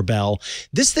a doorbell.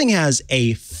 This thing has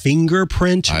a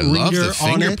fingerprint reader on it. I love the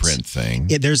fingerprint thing.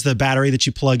 There's the battery that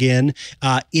you plug in.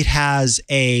 It has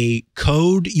a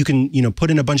code. You can,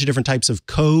 put in a bunch of different types of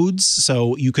codes.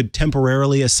 So you could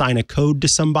temporarily assign a code to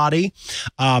somebody.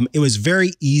 It was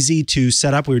very easy to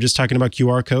set up. We were just talking about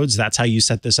QR codes. That's how you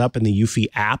set this up in the YubiKey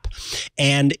app.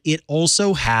 And it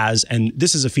also has, and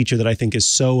this is a feature that I think is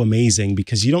so amazing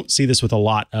because you don't see this with a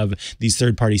lot of these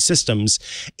third-party systems.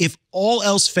 If all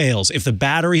else fails, if the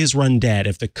battery has run dead,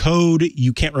 if the code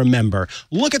you can't remember,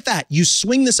 look at that. You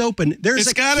swing this open.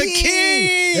 It's got a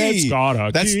key. It's got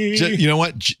a key. You know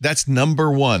what? That's number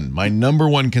one. My number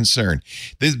one concern.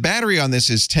 The battery on this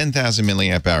is 10,000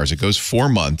 milliamp hours. It goes 4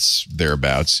 months,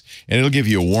 thereabouts, and it'll give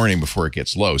you a warning before it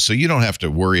gets low. So you don't have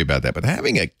to worry about that. But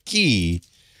having a key...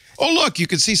 Oh, look, you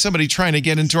can see somebody trying to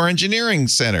get into our engineering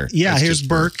center. Yeah, here's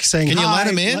Burke saying, can you let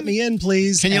him in? Let me in,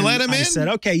 please. Can you let him in? I said,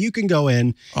 okay, you can go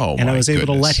in. Oh, and I was able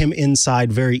to let him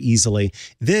inside very easily.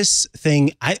 This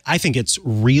thing, I think it's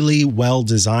really well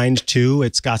designed, too.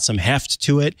 It's got some heft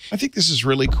to it. I think this is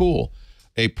really cool.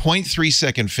 A 0.3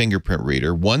 second fingerprint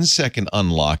reader, 1 second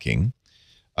unlocking.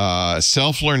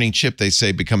 Self-learning chip, they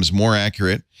say, becomes more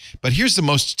accurate. But here's the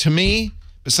most, to me...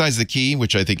 Besides the key,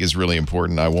 which I think is really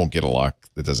important, I won't get a lock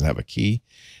that doesn't have a key.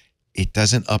 It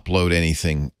doesn't upload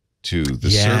anything to the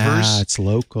servers. Yeah, it's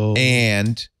local.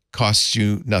 And costs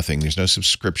you nothing. There's no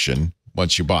subscription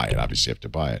once you buy it. Obviously, you have to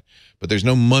buy it. But there's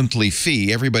no monthly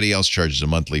fee. Everybody else charges a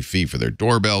monthly fee for their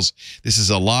doorbells. This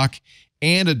is a lock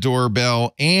and a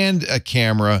doorbell and a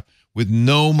camera with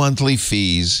no monthly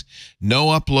fees, no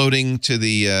uploading to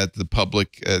the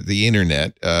public, the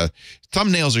internet.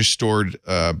 Thumbnails are stored,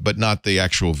 but not the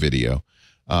actual video.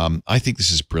 I think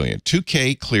this is brilliant.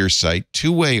 2K clear sight,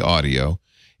 two-way audio,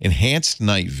 enhanced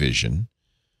night vision.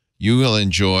 You will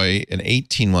enjoy an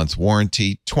 18-month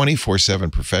warranty, 24/7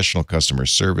 professional customer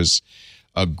service,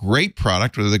 a great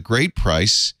product with a great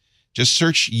price. Just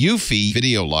search YubiKey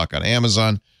Video Lock on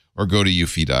Amazon or go to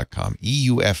eufy.com,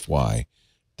 EUFY.com.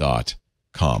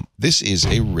 This is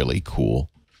a really cool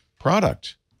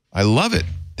product. I love it.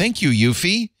 Thank you,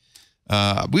 YubiKey.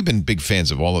 We've been big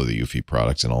fans of all of the YubiKey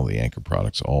products and all the Anker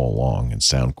products all along, and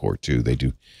Soundcore too. They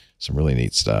do some really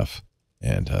neat stuff.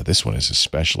 And this one is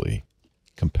especially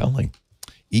compelling.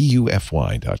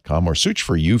 EUFY.com, or search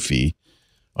for YubiKey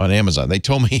on Amazon. They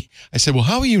told me, I said, well,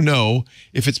 how will you know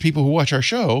if it's people who watch our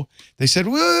show? They said,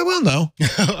 well, we'll know.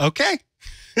 Okay.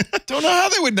 Don't know how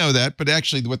they would know that, but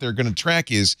actually what they're going to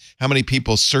track is how many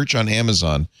people search on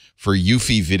Amazon for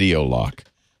YubiKey Video Lock.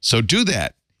 So do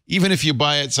that, even if you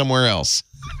buy it somewhere else,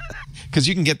 because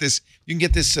you can get this. You can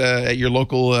get this at your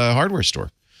local hardware store.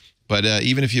 But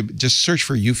even if you just search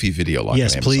for YubiKey Video Lock,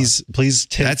 yes, on Amazon, please.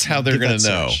 That's how they're going to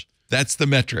know. That's the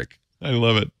metric. I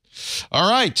love it. All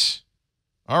right.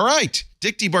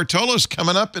 Dick DeBartolo's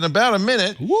coming up in about a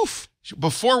minute. Woof.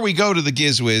 before we go to the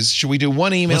GizWiz, should we do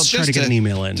one email? Let's try to get an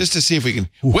email in. Just to see if we can.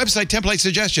 Website template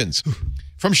suggestions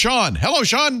from Sean. Hello,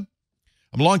 Sean.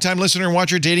 I'm a longtime listener and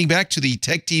watcher dating back to the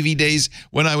Tech TV days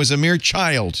when I was a mere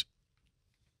child.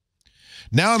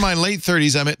 Now in my late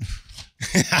 30s,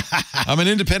 I'm an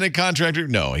independent contractor.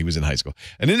 No, he was in high school.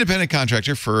 An independent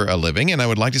contractor for a living, and I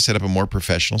would like to set up a more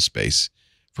professional space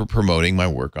for promoting my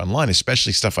work online,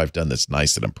 especially stuff I've done that's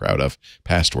nice that I'm proud of,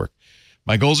 past work.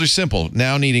 My goals are simple.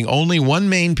 Now needing only one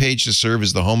main page to serve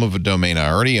as the home of a domain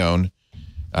I already own.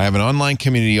 I have an online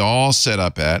community all set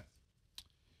up at.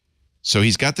 So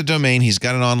he's got the domain. He's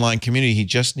got an online community. He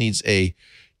just needs a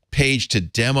page to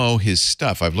demo his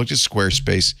stuff. I've looked at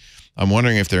Squarespace. I'm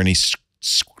wondering if there are any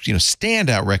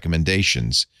standout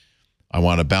recommendations. I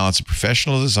want a balance of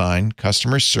professional design,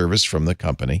 customer service from the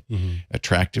company,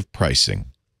 attractive pricing.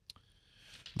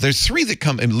 There's three that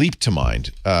come and leap to mind.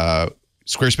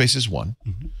 Squarespace is one.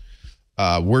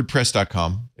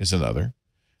 WordPress.com is another.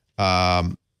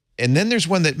 And then there's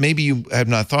one that maybe you have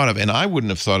not thought of, and I wouldn't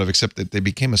have thought of, except that they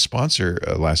became a sponsor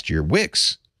last year,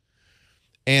 Wix.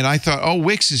 And I thought, oh,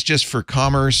 Wix is just for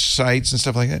commerce sites and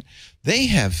stuff like that.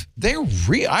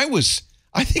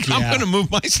 I think I'm going to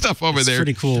move my stuff over there.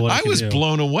 Pretty cool. I was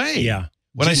blown away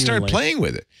when I started playing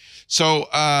with it. So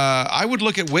I would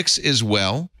look at Wix as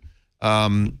well.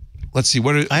 Let's see.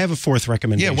 I have a fourth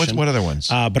recommendation. Yeah, what other ones?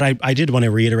 But I did want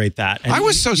to reiterate that. And I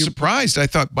was so surprised. I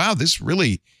thought, wow, this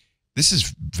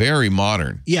is very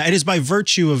modern. Yeah, it is by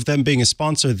virtue of them being a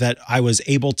sponsor that I was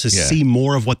able to see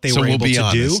more of what they were able to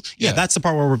do. Yeah, that's the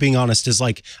part where we're being honest, is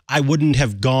like, I wouldn't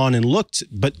have gone and looked,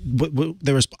 but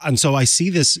there was, and so I see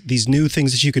these new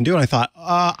things that you can do, and I thought,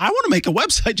 I want to make a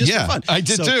website just for fun. I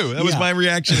did too. That was my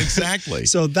reaction exactly.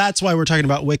 So that's why we're talking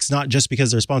about Wix, not just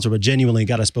because they're a sponsor, but genuinely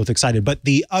got us both excited. But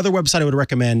the other website I would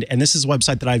recommend, and this is a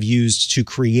website that I've used to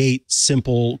create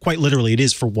simple, quite literally, it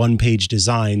is for one-page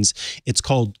designs. It's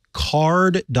called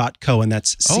carrd.co, and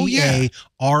that's carrd.co.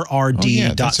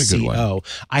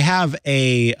 I have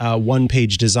a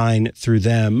one-page design through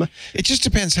them. It just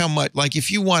depends how much, like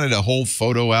if you wanted a whole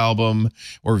photo album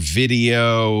or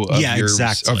video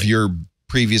of your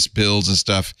previous builds and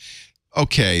stuff,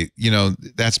 okay,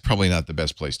 that's probably not the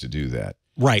best place to do that.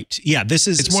 Right. Yeah,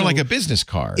 it's more like a business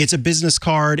card. It's a business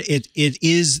card. It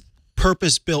is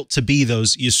purpose-built to be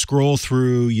those. You scroll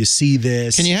through, you see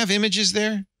this. Can you have images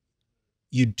there?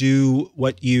 You do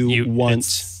what you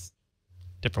want.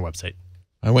 Different website.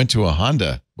 I went to a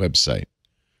Honda website.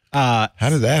 How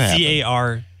did that happen?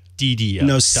 CARDD.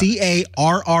 No, CARRD.co.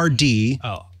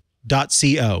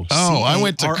 Oh, I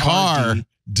went to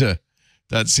car.co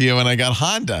and I got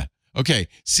Honda. Okay,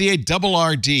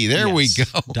 CARRD. There we go.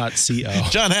 .co.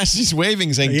 John Ashley's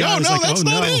waving, saying, that's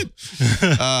not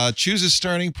it. Choose a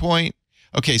starting point.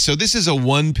 Okay, so this is a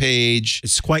one-page.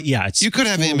 It's quite, you could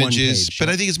have images, but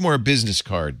I think it's more a business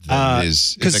card than it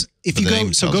is. Because if you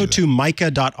go to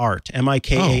Micah.art,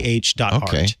 MIKAH.art.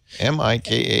 Okay,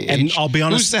 MIKAH. And I'll be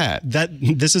honest. Who's that?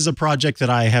 This is a project that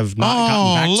I have not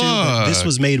gotten back to, but this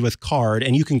was made with Carrd,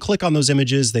 and you can click on those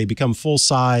images. They become full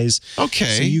size. Okay.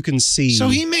 So you can see. So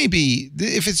he may be,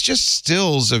 if it's just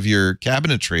stills of your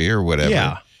cabinetry or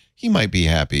whatever, he might be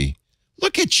happy.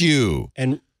 Look at you.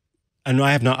 And I know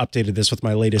I have not updated this with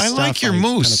my latest stuff. I like your moose.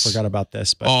 I kind of forgot about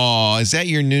this. But oh, is that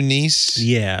your new niece?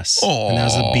 Yes. Oh, and that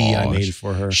was a bee I made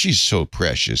for her. She's so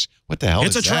precious. What the hell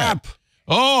is that? It's a trap.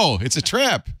 Oh, it's a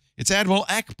trap. It's Admiral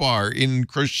Akbar in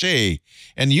crochet.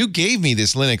 And you gave me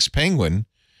this Linux Penguin.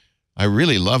 I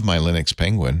really love my Linux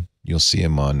Penguin. You'll see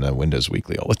him on Windows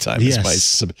Weekly all the time. Yes. It's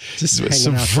my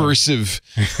subversive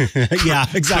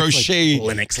exactly. crochet.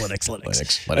 Linux.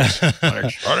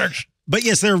 But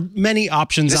yes, there are many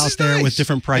options out there with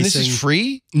different pricing. And this is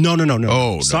free? No.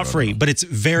 Oh, it's not free, but it's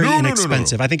very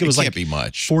inexpensive. I think it was can't be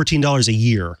much. $14 a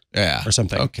year or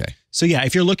something. Okay. So yeah,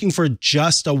 if you're looking for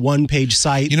just a one-page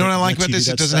site. You know what I like about this?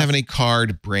 It doesn't have any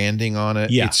card branding on it.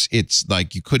 Yeah. It's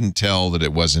like you couldn't tell that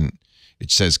it wasn't,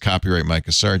 it says copyright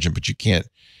Micah Sargent, but you can't,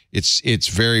 it's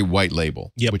very white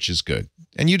label, which is good.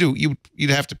 And you'd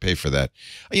have to pay for that.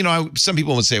 Some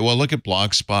people would say, well, look at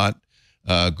Blogspot.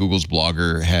 Google's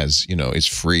Blogger has, is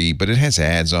free, but it has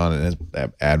ads on it.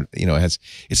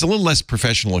 It's a little less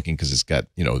professional looking because it's got,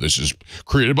 this is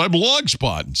created by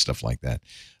Blogspot and stuff like that.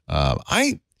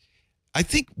 I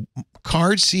think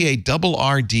carrd.co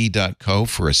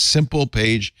for a simple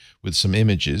page with some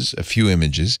images, a few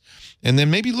images, and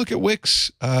then maybe look at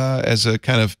Wix as a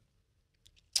kind of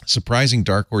surprising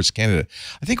dark horse candidate.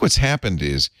 I think what's happened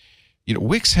is,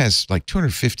 Wix has like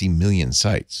 250 million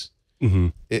sites. Mm-hmm.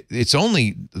 It's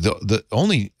only the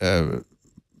only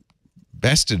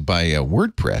bested by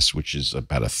WordPress, which is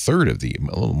about a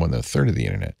little more than a third of the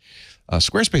internet.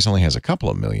 Squarespace only has a couple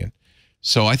of million.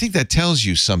 So I think that tells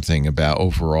you something about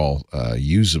overall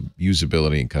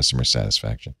usability and customer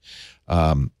satisfaction.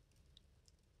 I'm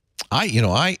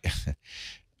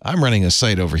running a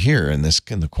site over here in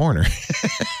the corner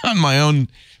on my own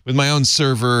with my own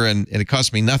server, and it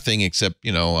costs me nothing except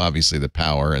obviously the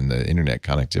power and the internet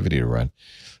connectivity to run,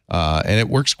 and it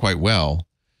works quite well.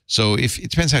 So it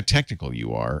depends how technical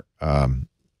you are,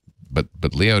 but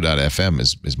Leo.fm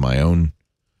is my own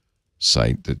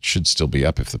site that should still be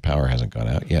up if the power hasn't gone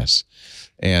out. Yes,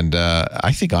 and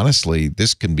I think honestly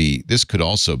this could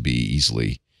also be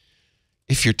easily,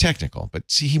 if you're technical, but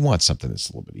see, he wants something that's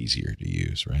a little bit easier to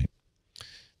use, right?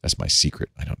 That's my secret.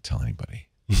 I don't tell anybody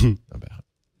about.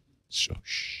 So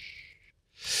shh.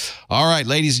 All right,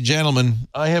 ladies and gentlemen,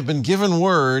 I have been given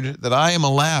word that I am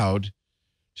allowed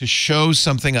to show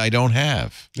something I don't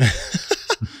have,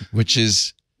 which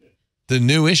is the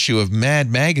new issue of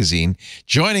Mad Magazine.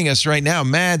 Joining us right now,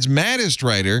 Mad's maddest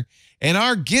writer and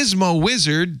our gizmo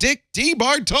wizard, Dick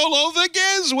DeBartolo, the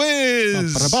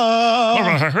Gizwiz.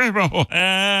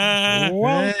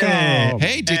 Welcome.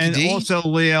 Hey, Dickie And D. also,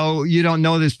 Leo, you don't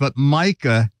know this, but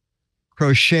Micah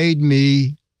crocheted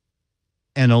me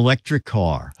an electric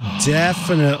car.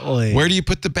 Definitely. Where do you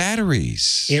put the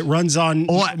batteries? It runs on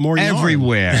more yarn.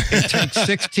 Everywhere. It takes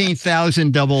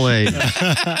 16,000 AA.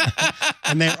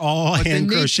 And they're all But the hand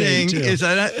neat crocheted thing too. is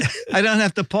I don't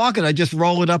have to pocket. I just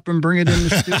roll it up and bring it in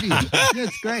the studio. Yeah,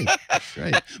 it's great.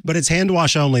 Great. But it's hand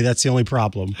wash only. That's the only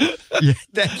problem. Yeah,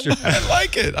 that's right. I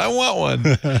like it. I want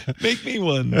one. Make me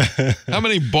one. How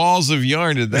many balls of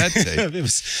yarn did that take? It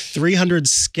was 300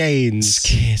 skeins.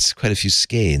 It's quite a few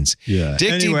skeins. Yeah.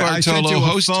 Dick Anyway, I sent DeBartolo, you a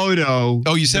host. photo.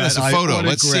 Oh, you sent us a that I photo.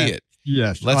 Let's see autographed. it.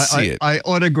 Yes. Let's see it. I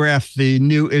autographed the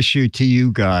new issue to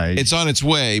you guys. It's on its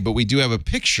way, but we do have a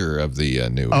picture of the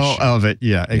new Oh, issue. of it.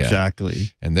 Yeah,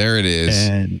 exactly. And there it is.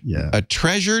 And yeah. A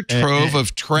treasure trove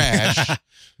of trash,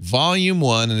 volume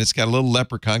 1, and it's got a little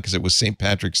leprechaun because it was St.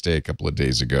 Patrick's Day a couple of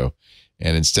days ago.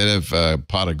 And instead of a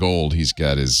pot of gold, he's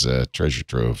got his treasure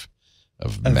trove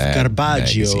of Mad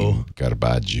Caravaggio.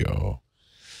 Caravaggio.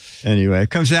 Anyway, it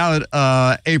comes out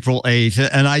April 8th,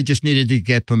 and I just needed to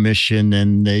get permission,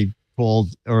 and they called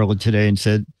early today and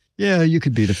said, yeah, you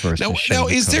could be the first. Now,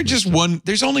 is there just one?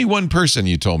 There's only one person,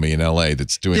 you told me, in L.A.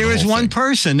 that's doing There the is whole one thing.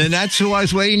 person, and that's who I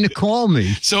was waiting to call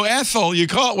me. So Ethel, you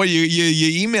call well,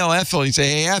 you email Ethel and you say,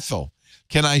 hey, Ethel,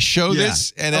 can I show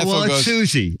this? And Ethel well, goes, it's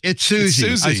Susie. It's Susie.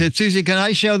 I said, Susie, can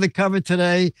I show the cover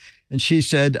today? And she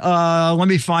said, let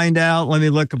me find out. Let me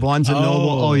look at Barnes &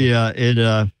 Noble. Oh,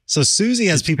 yeah. So Susie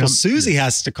has people Susie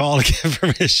has to call to get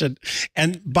permission.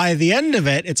 And by the end of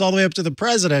it, it's all the way up to the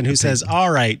president who says, all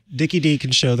right, Dickie D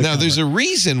can show the cover. Now, there's a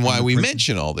reason why we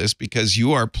mention all this, because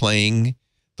you are playing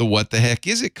the What the Heck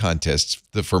Is It contest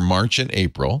for March and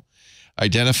April.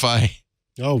 Identify.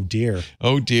 Oh, dear.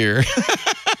 Oh, dear.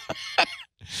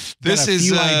 This Got a is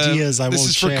few ideas I this won't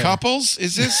is for share. couples.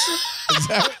 Is this?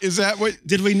 Is that what?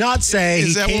 Did we not say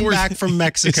he came back from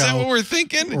Mexico? Is that what we're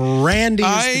thinking? Randy.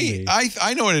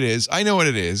 I know what it is. I know what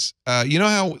it is. You know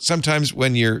how sometimes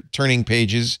when you're turning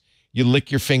pages, you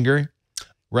lick your finger,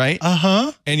 right?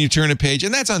 And you turn a page,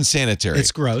 and that's unsanitary.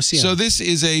 It's gross. Yeah. So this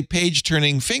is a page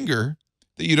turning finger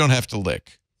that you don't have to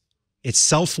lick. It's You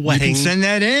self-wetting. can send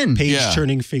that in. Page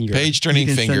turning finger. Page turning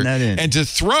You can finger. send that in. And to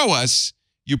throw us,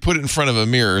 you put it in front of a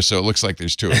mirror so it looks like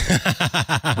there's two of them.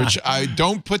 Which I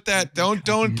don't put that. Don't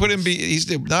put him. He's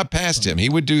not past him. He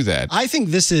would do that. I think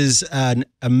this is a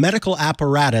medical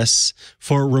apparatus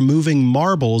for removing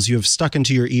marbles you have stuck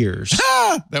into your ears.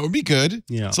 That would be good.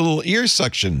 Yeah. It's a little ear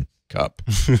suction cup.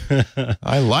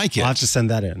 I like it. I'll have to send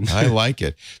that in. I like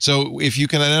it. So if you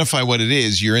can identify what it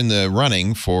is, you're in the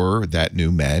running for that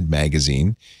new Mad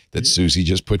magazine that Susie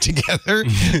just put together.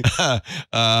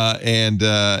 And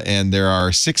there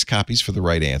are 6 copies for the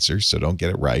right answer, so don't get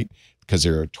it right, because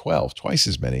there are 12, twice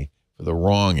as many for the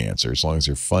wrong answer, as long as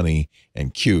they're funny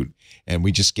and cute. And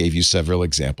we just gave you several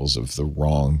examples of the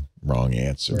wrong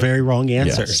answer. Very wrong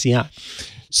answers. Yes. Yeah.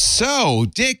 So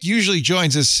Dick usually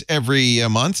joins us every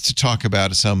month to talk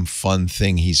about some fun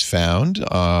thing he's found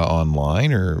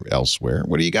online or elsewhere.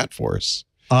 What do you got for us?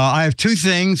 I have 2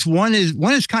 things. One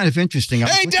is kind of interesting.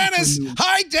 Hey, Dennis.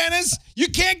 Hi, Dennis. You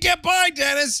can't get by,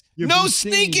 Dennis. No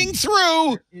sneaking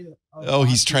through. Oh,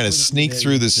 he's trying to sneak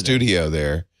through the studio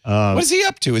there. What is he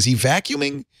up to? Is he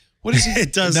vacuuming? What is he?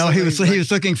 It does. No, he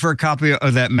was looking for a copy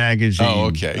of that magazine. Oh,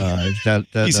 okay.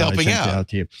 He's helping out.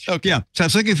 To you. Okay. Yeah. So I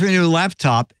was looking for a new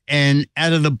laptop, and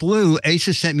out of the blue,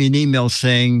 ASUS sent me an email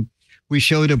saying we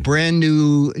showed a brand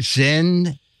new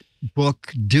Zenbook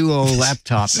Duo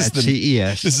laptop at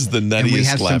CES. This is the nuttiest and we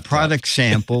have some laptop. product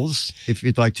samples if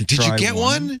you'd like to Did try you get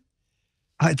one?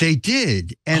 They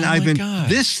did. And Oh, I've my been, God.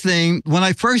 this thing, when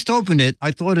I first opened it,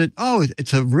 I thought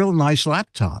it's a real nice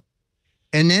laptop.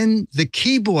 And then the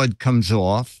keyboard comes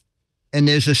off and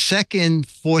there's a second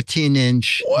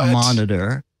 14-inch What?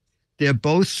 monitor. They're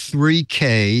both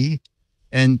 3K.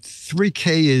 And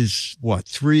 3K is what?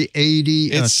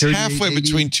 380? It's halfway 3880?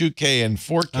 between 2K and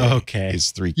 4K. Okay.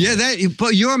 Is 3K. Yeah,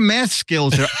 but your math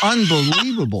skills are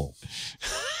unbelievable.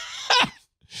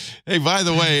 Hey, by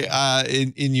the way,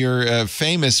 in your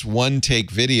famous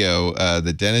one-take video,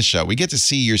 the dentist shot, we get to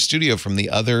see your studio from the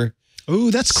other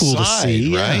Ooh, that's cool to side,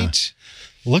 see. Yeah. right?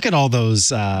 Look at all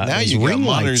those. Now those you got ring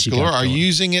monitors lights you galore. got Are you going.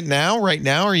 using it now? Right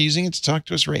now? Are you using it to talk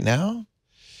to us right now?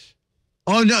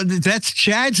 Oh, no, that's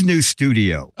Chad's new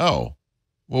studio. Oh,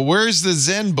 well, where's the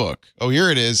Zenbook? Oh, here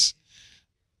it is.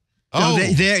 Oh,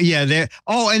 Oh, they're.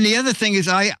 Oh, and the other thing is,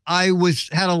 I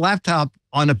had a laptop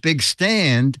on a big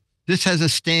stand. This has a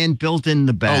stand built in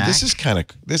the back. oh, this is kind of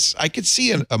this. I could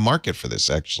see a market for this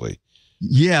actually.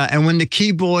 Yeah, and when the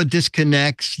keyboard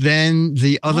disconnects, then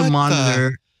the other What the-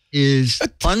 monitor is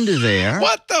under there.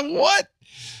 What the what?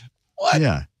 What?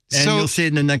 Yeah, and So you'll see it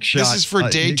in the next shot. This is for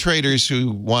day you- traders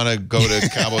who want to go to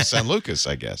Cabo San Lucas,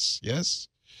 I guess. Yes.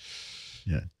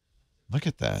 Yeah. Look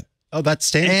at that. Oh, that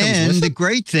stand comes And with the it?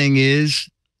 great thing is,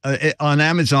 on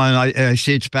Amazon, I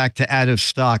see it's back to out of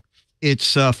stock.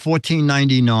 It's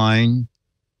 $14.99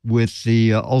 with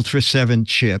the Ultra 7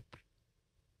 chip,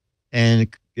 and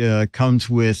it comes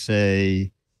with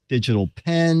a digital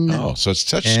pen Oh, so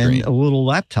it's and touchscreen. a little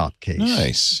laptop case.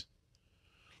 Nice.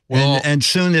 Well, And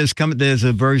soon there's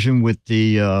a version with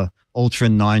the Ultra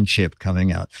 9 chip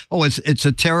coming out. Oh, it's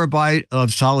a terabyte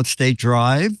of solid state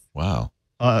drive. wow.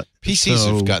 Uh, PCs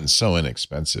so- have gotten so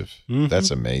inexpensive. Mhm. That's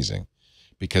amazing.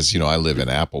 Because, I live in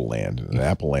Apple land. And in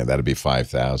Apple land, that'd be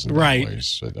 $5,000. Right.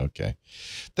 So, okay.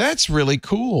 That's really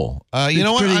cool. You It's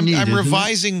know what? pretty neat, I'm isn't it?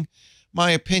 revising my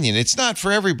opinion. It's not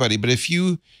for everybody, but if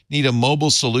you need a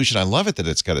mobile solution, I love it that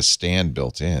it's got a stand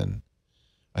built in.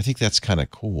 I think that's kind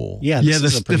of cool. Yeah, this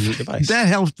is a pretty neat device. that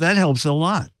helps a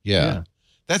lot. Yeah.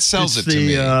 That sells It's it to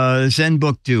me. the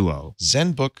Zenbook Duo.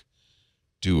 Zenbook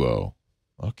Duo.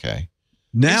 Okay.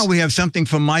 Now we have something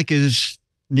for Micah's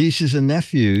nieces and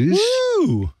nephews,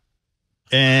 Woo!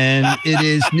 and it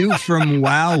is new from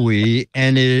Wowie,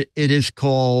 and it is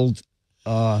called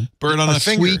Bird on a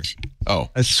finger.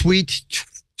 a sweet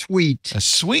tweet. A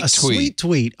sweet A tweet. sweet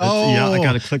tweet. Oh, Yeah, I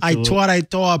gotta click the I little- thought I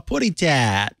saw a putty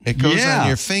tat. It goes Yeah. on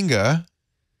your finger.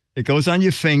 It goes on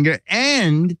your finger,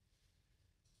 and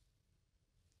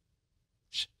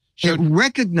Show- it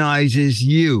recognizes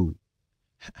you.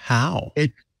 How?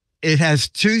 It has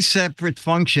two separate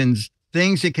functions: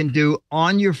 things it can do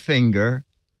on your finger,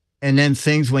 and then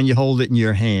things when you hold it in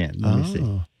your hand. Let me see.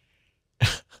 Oh.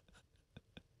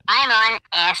 I'm on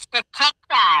Ask the Tech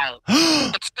Guy.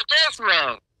 It's the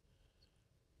gizmo.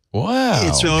 Wow.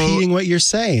 It's So- repeating what you're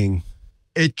saying.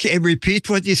 It repeats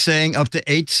what you're saying up to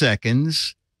 8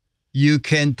 seconds. You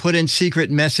can put in secret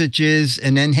messages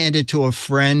and then hand it to a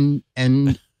friend,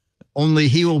 and only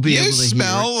he will be you able to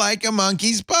smell like a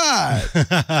monkey's butt.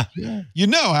 hear it. You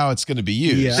know how it's going to be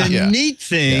used. Yeah. The Yeah. neat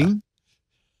thing,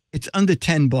 it's under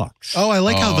 $10. Oh, I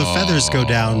like how the feathers go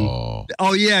down. Oh.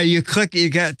 Oh yeah, you click, you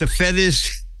got the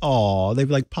feathers. Oh, they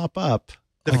like pop up.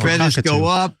 The Like a feathers cockatoo. go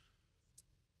up,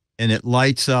 and it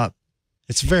lights up.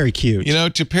 It's very cute.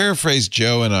 To paraphrase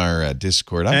Joe in our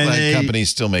Discord, I'm And glad companies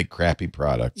still make crappy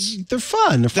products. They're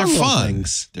fun. They're little fun.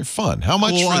 Things. They're fun. How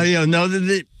much? Well, for, no,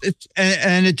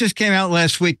 and it just came out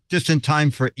last week, just in time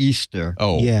for Easter.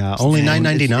 oh, Yeah, only Man,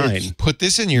 $9.99. put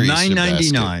this in your Easter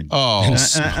 $9.99. basket.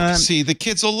 Oh, Uh, see, the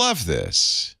kids will love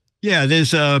this. Yeah,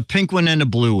 there's a pink one and a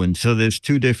blue one, so there's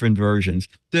two different versions.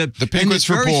 The pink and one's it's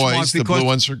for boys, boys, the blue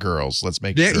one's for girls. Let's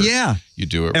make sure Yeah, you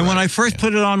do it and when right. I first Yeah.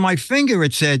 put it on my finger,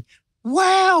 it said,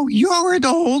 "Wow, you're an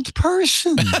old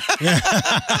person."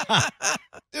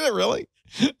 Did it really?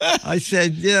 I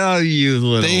said, "Yeah, you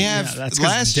little." They Yeah, have that's 'cause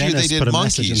last year they Dennis did put a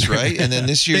message monkeys, in there. right? And then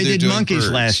this year They they're did doing monkeys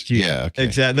birds. last year. Yeah, okay.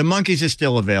 Exactly. The monkeys are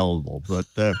still available, but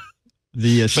the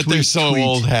But sweet they're so tweet.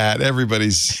 old hat.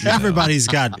 Everybody's Everybody's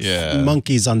got Yeah.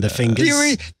 monkeys on the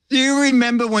fingers. Do you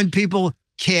remember when people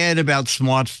cared about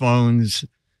smartphones,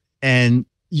 and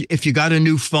if you got a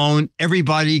new phone,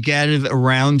 everybody gathered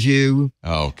around you?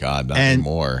 Oh God, not And-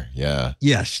 anymore. Yeah.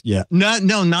 Yes, yeah.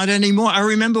 No, not anymore. I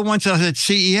remember once I was at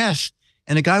CES,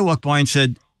 and a guy walked by and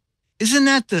said, "Isn't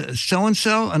that the so and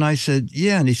so?" And I said,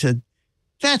 "Yeah," and he said,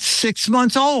 "That's 6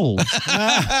 months old."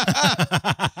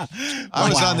 I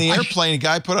was on the airplane. A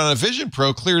guy put on a Vision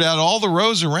Pro, cleared out all the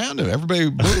rows around him. Everybody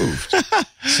moved.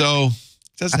 So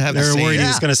it doesn't have They the were same, worried he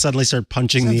was going to suddenly start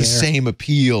punching doesn't the have air. the same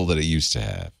appeal that it used to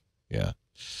have. Yeah.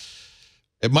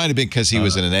 It might have been because he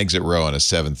was in an exit row on a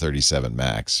 737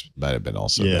 MAX. Might have been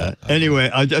also that. Anyway,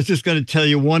 I was just going to tell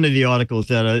you one of the articles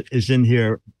that is in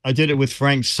here. I did it with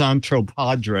Frank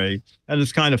Santropadre, and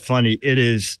it's kind of funny. It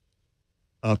is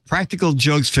practical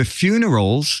jokes for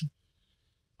funerals,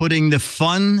 putting the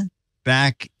fun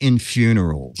back in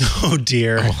funerals. Oh,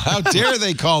 dear. Oh, how dare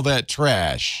they call that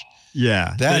trash?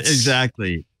 Yeah, That's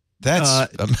exactly. That's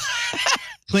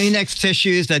Kleenex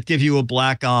tissues that give you a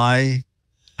black eye.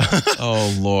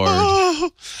 oh Lord.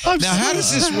 Now, how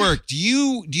does this work? Do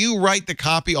you write the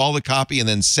copy, all the copy, and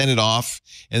then send it off,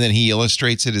 and then he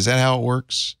illustrates it? Is that how it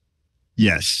works?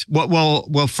 Yes.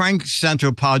 Well, Frank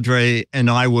Santropadre and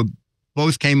I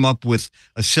both came up with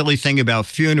a silly thing about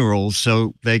funerals,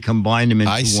 so they combined them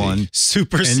into one.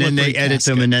 Super and then they edit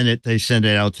them, and then they send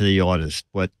it out to the artist.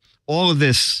 But all of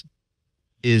this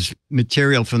is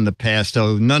material from the past,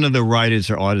 though none of the writers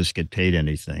or artists get paid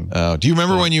anything. Do you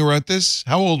remember when you wrote this?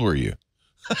 How old were you?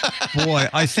 Boy,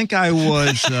 I think I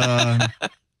was.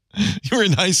 You were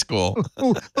in high school.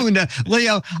 No.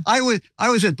 Leo, I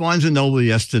was at Barnes & Noble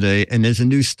yesterday, and there's a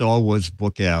new Star Wars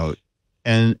book out.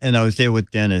 And I was there with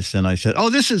Dennis, and I said,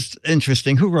 "Oh, this is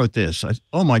interesting. Who wrote this?"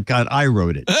 Oh, my God, I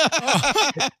wrote it.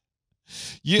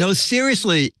 No,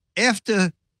 seriously,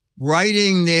 after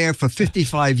writing there for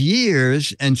 55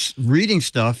 years and reading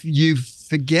stuff, you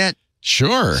forget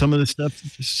some of the stuff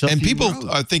and people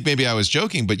wrote. think maybe I was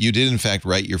joking, but you did, in fact,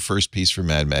 write your first piece for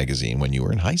Mad Magazine when you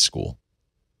were in high school.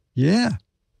 Yeah.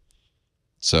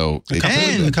 So a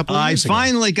couple of years ago.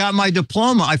 Finally got my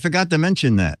diploma. I forgot to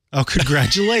mention that. Oh,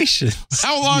 congratulations.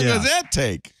 How long does that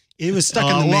take? It was stuck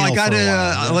in the mail I got for it. a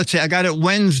while, Let's see. I got it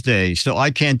Wednesday, so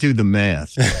I can't do the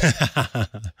math.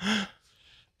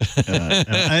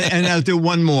 And I'll do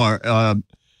one more.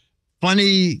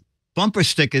 Funny bumper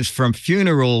stickers from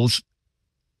funerals,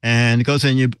 and it goes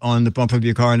on the bumper of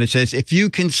your car, and it says, "If you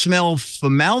can smell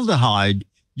formaldehyde,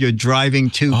 you're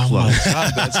driving too close." Oh my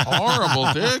God, that's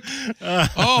horrible, Dick.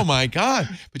 Oh my God.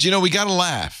 But we got to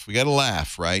laugh. We got to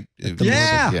laugh, right?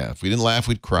 Yeah. If we didn't laugh,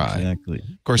 we'd cry. Exactly.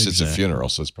 Of course, it's a funeral,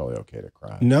 so it's probably okay to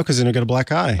cry. No, because then you'll get a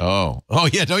black eye. Oh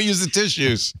yeah, don't use the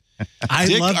tissues. I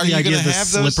Dick, love are the you idea gonna of the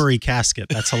have those? slippery casket.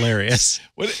 That's hilarious.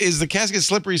 What is the casket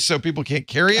slippery so people can't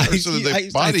carry it, or so that their I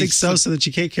bodies? think so that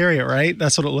you can't carry it, right?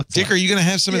 That's what it looks Dick, like. are you going to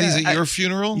have some of these at your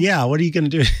funeral? Yeah, what are you going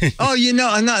to do? Oh,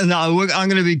 I'm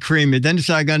going to be cremated. Then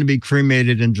I'm going to be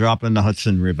cremated and drop in the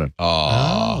Hudson River.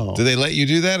 Oh. Do they let you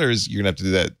do that, or you're going to have to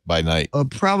do that by night?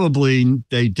 Probably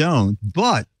they don't.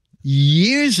 But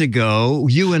years ago,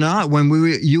 you and I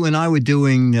were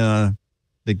doing the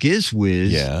Giz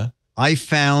Wiz. Yeah. I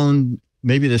found,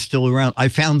 maybe they're still around, I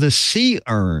found the sea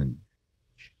urn.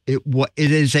 It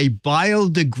is a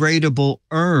biodegradable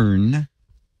urn.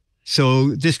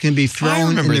 So this can be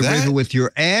thrown in the river with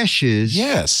your ashes.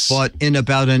 Yes. But in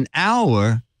about an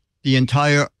hour, the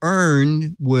entire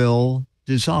urn will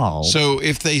dissolve. So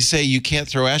if they say you can't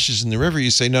throw ashes in the river,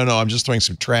 you say, no, I'm just throwing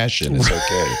some trash in. It's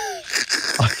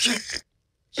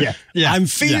okay. Yeah. I'm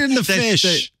feeding the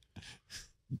fish.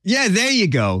 Yeah, there you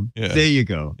go. Yeah. There you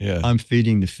go. Yeah. I'm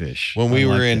feeding the fish. When we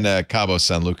were in Cabo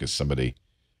San Lucas, somebody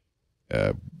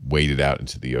waded out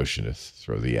into the ocean to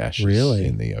throw the ashes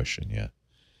in the ocean. Yeah.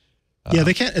 Yeah,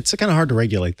 they can't. It's kind of hard to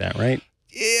regulate that, right?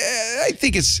 Yeah, I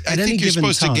think you're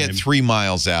supposed to get 3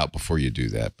 miles out before you do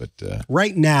that. But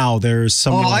right now, there's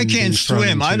someone. Oh, I can't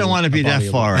swim. I don't want to be that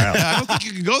far out. I don't think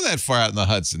you can go that far out in the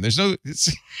Hudson. There's no.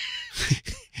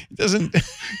 It doesn't.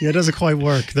 Yeah, it doesn't quite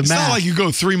work. It's not like you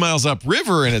go 3 miles up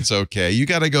river and it's okay. You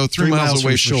got to go 3 miles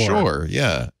away from shore.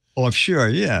 Yeah. Offshore.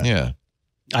 Yeah. Yeah.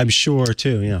 I'm sure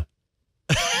too. Yeah.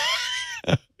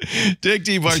 Dick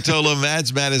DeBartolo,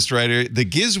 Mad's Maddest Writer, the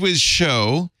Giz Wiz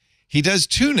Show. He does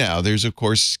 2 now. There's, of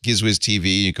course, Giz Wiz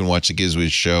TV. You can watch the Giz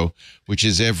Wiz Show, which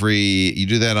is you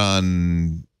do that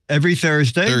on every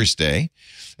Thursday.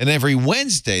 And every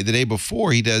Wednesday, the day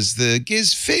before, he does the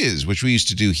Giz Fizz, which we used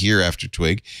to do here after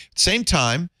Twig. Same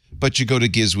time, but you go to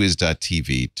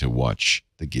gizwiz.tv to watch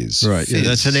the Giz Right. Fizz. Yeah,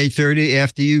 that's at 8:30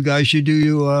 after you guys should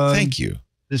do Thank you.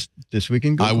 This week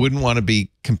in Google. I wouldn't want to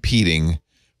be competing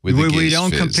with the Giz We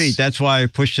don't Fizz. compete. That's why I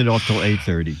pushed it off till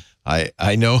 8:30.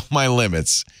 I know my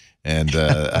limits, and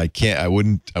I can't. I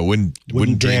wouldn't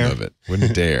dream dare. of it.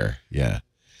 Wouldn't dare. Yeah.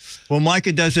 Well,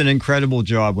 Micah does an incredible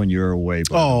job when you're away.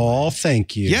 Oh,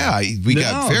 thank you. Yeah, we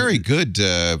got very good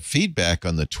feedback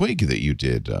on the Twig that you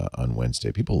did on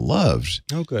Wednesday. People loved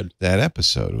that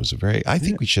episode. It was I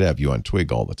think we should have you on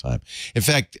Twig all the time. In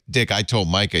fact, Dick, I told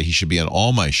Micah he should be on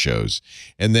all my shows,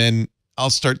 and then I'll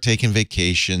start taking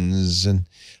vacations, and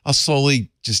I'll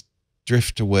slowly just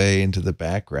drift away into the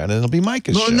background, and it'll be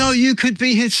Micah's Well, show. no, you could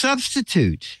be his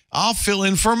substitute. I'll fill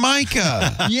in for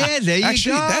Micah. Yeah, there you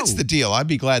Actually, go. that's the deal. I'd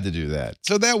be glad to do that.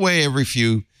 So that way, every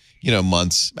few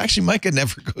months. Actually, Micah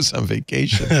never goes on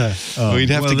vacation.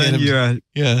 We'd have to get him.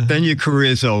 Then your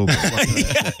career's over.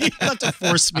 You have to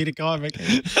force me to go on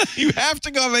vacation. You have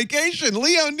to go on vacation.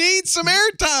 Leo needs some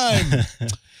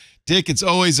airtime. Dick, it's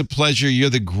always a pleasure. You're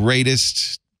the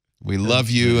greatest. We love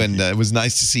you, and it was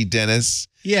nice to see Dennis.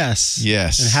 Yes.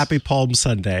 Yes. And happy Palm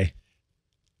Sunday.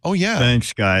 Oh, yeah.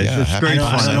 Thanks, guys. Yeah, It's great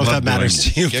I fun. don't know if love that matters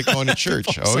doing to you. Get going to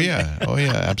church. Oh, yeah. Oh,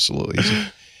 yeah. Absolutely.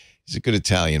 He's a good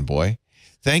Italian boy.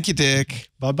 Thank you, Dick.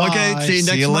 Bye-bye. Okay, see you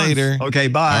next month. later. Okay,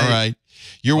 bye. All right.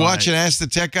 You're Bye. watching Ask the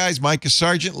Tech Guys. Micah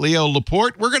Sargent, Leo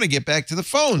Laporte. We're going to get back to the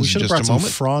phones We should in have just brought a some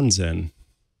moment. fronds in.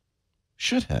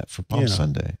 Should have for Palm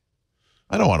Sunday.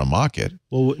 I don't want to mock it.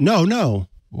 Well, no.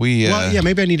 We Well, yeah,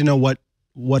 maybe I need to know what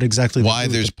exactly. why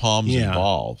there's palms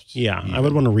involved. Yeah, I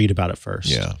would want to read about it first.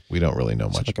 Yeah, we don't really know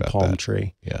much Like about a palm that.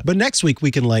 tree. Yeah. But next week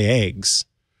we can lay eggs.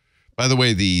 By the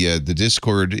way, the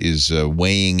Discord is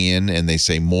weighing in, and they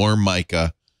say more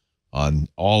Micah on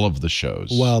all of the shows.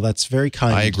 Well, that's very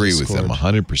kind. I of agree with them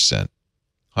Discord. 100%.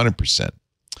 100%.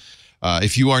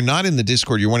 If you are not in the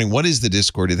Discord, you're wondering, what is the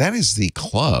Discord? That is the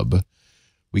club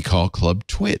we call Club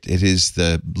Twit. It is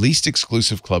the least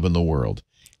exclusive club in the world.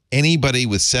 Anybody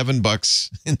with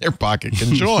 $7 in their pocket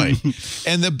can join.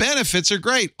 And the benefits are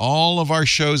great. All of our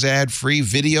shows ad-free,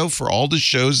 video for all the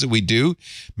shows that we do,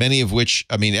 many of which,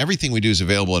 I mean, everything we do is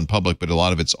available in public, but a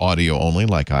lot of it's audio only,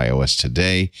 like iOS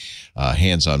Today,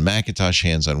 hands on Macintosh,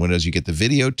 hands on Windows. You get the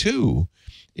video too.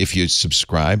 If you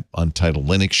subscribe on Title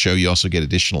Linux Show, you also get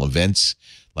additional events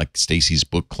like Stacy's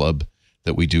Book Club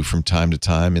that we do from time to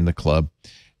time in the club,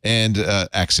 and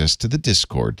access to the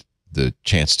Discord, the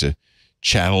chance to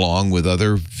chat along with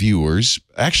other viewers.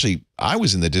 Actually, I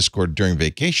was in the Discord during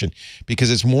vacation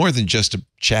because it's more than just a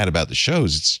chat about the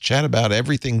shows. It's a chat about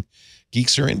everything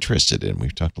geeks are interested in.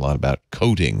 We've talked a lot about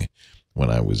coding when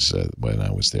I was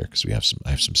there because I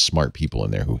have some smart people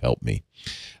in there who help me.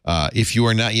 If you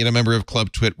are not yet a member of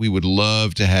Club Twit, we would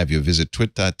love to have you. Visit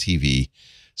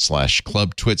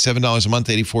twit.tv/Club Twit. $7 a month,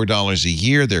 $84 a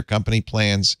year. There are company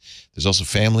plans. There's also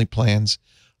family plans.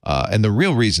 And the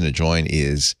real reason to join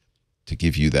is to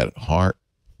give you that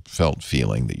heartfelt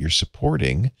feeling that you're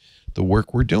supporting the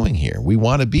work we're doing here. We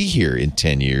want to be here in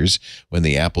 10 years when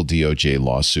the Apple DOJ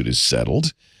lawsuit is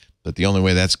settled. But the only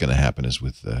way that's going to happen is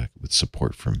with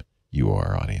support from you,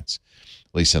 our audience.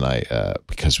 Lisa and I,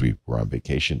 because we were on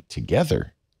vacation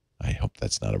together, I hope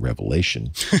that's not a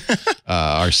revelation.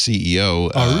 Our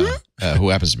CEO, who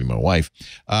happens to be my wife,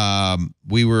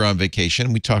 we were on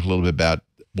vacation. We talked a little bit about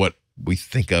what we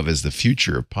think of as the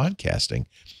future of podcasting.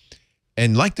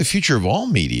 And like the future of all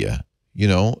media,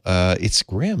 it's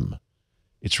grim.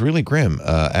 It's really grim.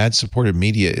 Ad-supported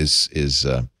media is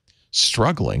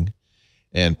struggling,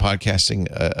 and podcasting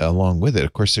along with it.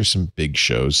 Of course, there's some big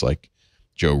shows like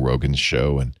Joe Rogan's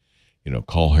show and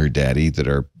Call Her Daddy that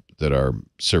are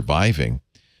surviving.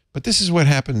 But this is what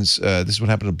happens. This is what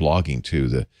happened to blogging too.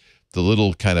 The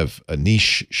little kind of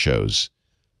niche shows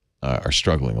are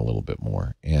struggling a little bit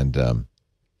more, and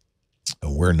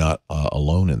we're not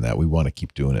alone in that. We want to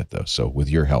keep doing it though. So with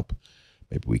your help,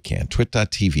 maybe we can.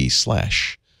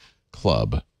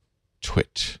 Twit.tv/Club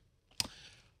Twit.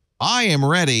 I am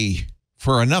ready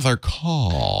for another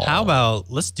call. How about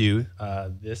let's do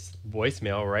this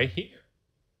voicemail right here.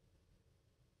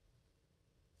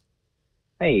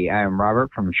 Hey, I'm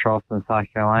Robert from Charleston, South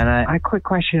Carolina. I have a quick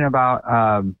question about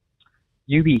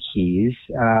YubiKeys.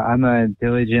 I'm a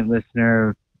diligent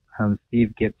listener of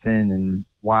Steve Gibson, and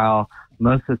while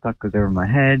most of the stuff goes over my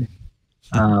head,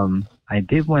 I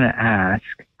did want to ask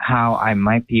how I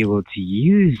might be able to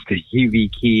use the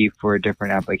YubiKey for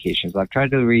different applications. I've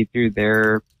tried to read through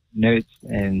their notes,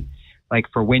 and like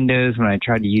for Windows, when I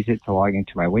tried to use it to log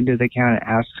into my Windows account, it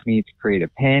asks me to create a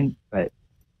PIN, but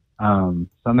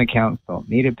some accounts don't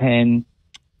need a PIN.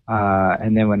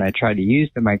 And then when I try to use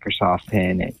the Microsoft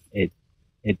PIN, it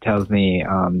tells me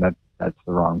that that's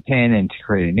the wrong PIN and to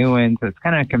create a new one. So it's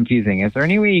kind of confusing. Is there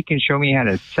any way you can show me how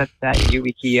to set that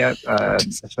YubiKey up,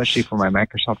 especially for my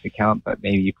Microsoft account, but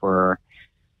maybe for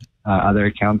other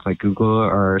accounts like Google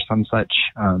or some such?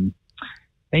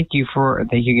 Thank you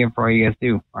again for all you guys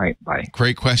do. All right, bye.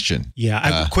 Great question.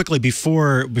 Yeah, quickly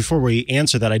before we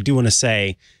answer that, I do want to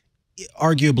say,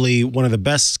 arguably one of the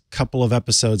best couple of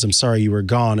episodes, I'm sorry you were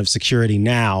gone, of Security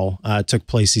Now took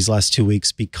place these last 2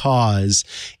 weeks because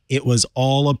it was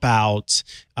all about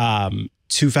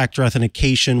two-factor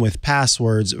authentication with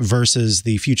passwords versus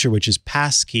the future, which is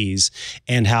passkeys,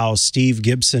 and how Steve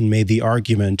Gibson made the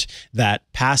argument that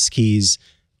passkeys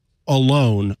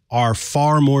alone are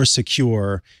far more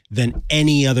secure than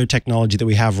any other technology that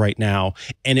we have right now.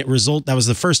 And that was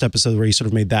the first episode where you sort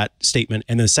of made that statement.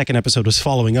 And the second episode was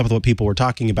following up with what people were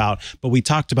talking about. But we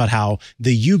talked about how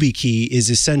the YubiKey is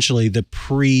essentially the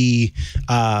precursor.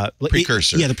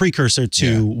 The precursor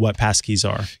to what passkeys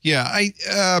are.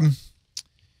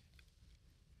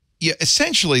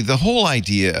 Essentially, the whole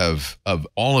idea of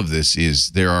all of this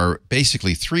is there are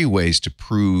basically 3 ways to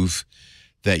prove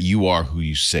that you are who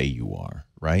you say you are,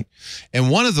 right? And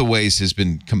one of the ways has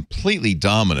been completely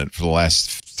dominant for the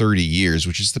last 30 years,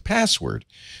 which is the password.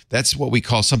 That's what we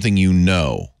call something you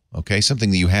know, okay? Something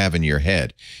that you have in your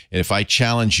head. And if I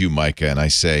challenge you, Micah, and I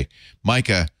say,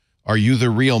 Micah, are you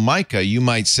the real Micah? You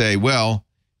might say, well,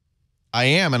 I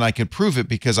am, and I can prove it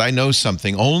because I know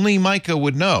something only Micah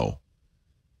would know,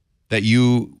 that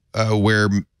you wear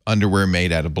underwear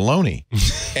made out of bologna.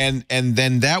 and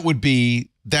then that would be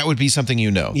something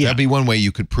you know. Yeah. That'd be one way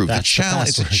you could prove. That's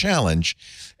It's a challenge.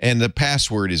 And the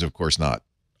password is, of course, not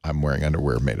I'm wearing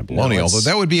underwear made of bologna, although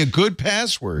that would be a good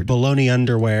password. Bologna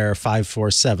underwear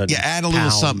 547. Yeah, add a little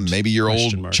something, maybe your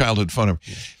old childhood phone number.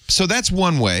 Yeah. So that's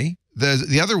one way.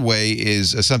 The other way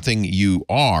is something you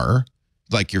are,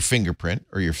 like your fingerprint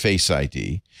or your Face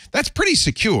ID. That's pretty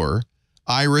secure.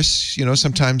 Iris,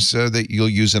 sometimes that you'll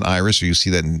use an iris, or you'll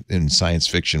see that in science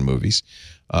fiction movies.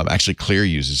 Actually, Clear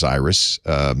uses iris.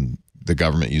 The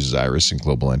government uses iris in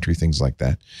global entry, things like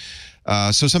that.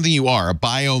 So something you are, a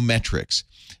biometrics.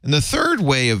 And the third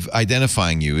way of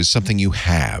identifying you is something you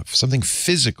have, something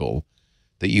physical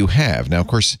that you have. Now, of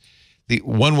course, the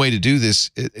one way to do this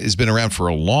has been around for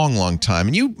a long, long time.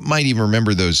 And you might even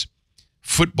remember those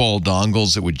football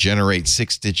dongles that would generate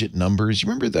 6-digit numbers. You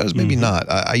remember those? Maybe not.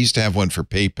 I used to have one for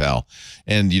PayPal,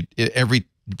 and you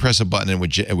press a button and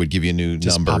it would give you a new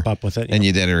number. Pop up with it, and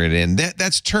you'd enter it in.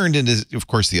 That's turned into, of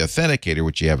course, the authenticator,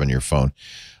 which you have on your phone.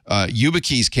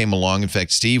 YubiKeys came along. In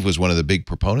fact, Steve was one of the big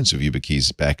proponents of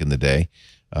YubiKeys back in the day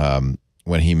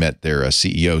when he met their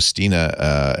CEO, Stina,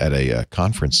 at a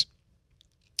conference.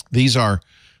 These are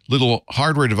little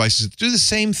hardware devices that do the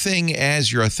same thing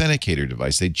as your authenticator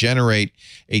device. They generate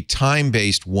a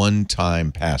time-based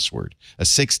one-time password, a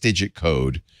 6-digit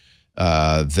code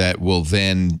that will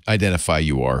then identify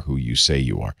you are who you say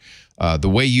you are. The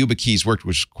way YubiKeys worked,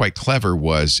 which was quite clever,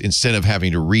 was instead of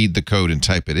having to read the code and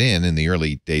type it in the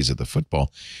early days of the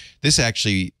football, this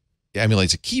actually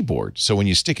emulates a keyboard. So when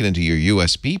you stick it into your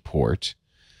USB port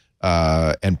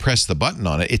and press the button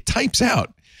on it, it types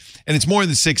out. And it's more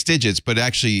than 6 digits, but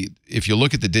actually, if you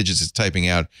look at the digits it's typing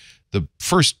out, the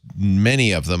first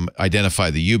many of them identify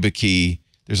the YubiKey.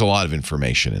 There's a lot of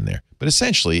information in there. But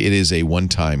essentially, it is a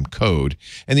one-time code.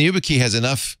 And the YubiKey has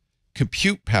enough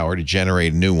compute power to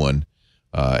generate a new one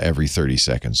every 30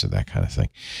 seconds or that kind of thing.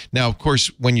 Now, of course,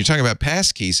 when you're talking about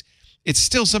passkeys, it's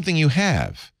still something you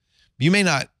have. You may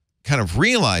not kind of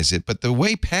realize it, but the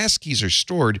way passkeys are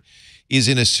stored is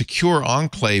in a secure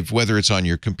enclave, whether it's on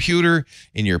your computer,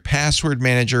 in your password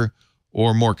manager,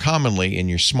 or more commonly in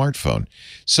your smartphone.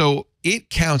 So it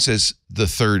counts as the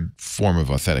third form of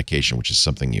authentication, which is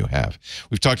something you have.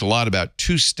 We've talked a lot about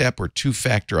two-step or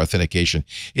two-factor authentication.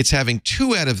 It's having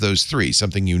 2 out of those 3,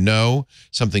 something you know,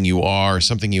 something you are,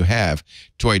 something you have,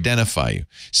 to identify you.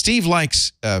 Steve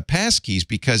likes passkeys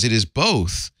because it is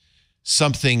both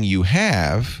something you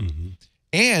have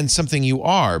and something you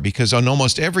are, because on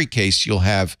almost every case you'll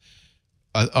have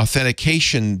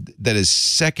authentication that is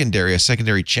secondary, a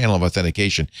secondary channel of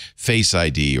authentication, Face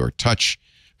ID or touch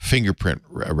fingerprint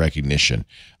recognition,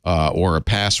 or a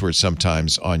password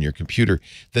sometimes on your computer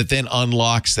that then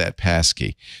unlocks that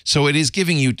passkey. So it is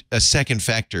giving you a second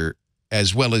factor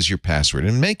as well as your password.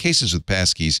 And in many cases with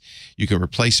passkeys, you can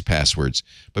replace passwords,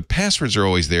 but passwords are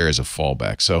always there as a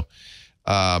fallback. So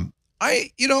I'm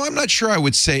not sure I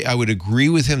would say I would agree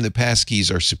with him that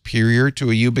passkeys are superior to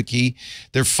a YubiKey.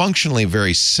 They're functionally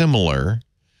very similar.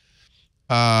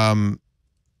 The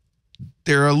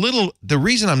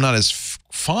reason I'm not as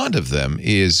fond of them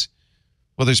is,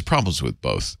 well, there's problems with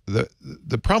both.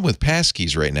 The problem with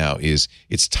passkeys right now is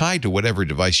it's tied to whatever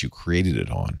device you created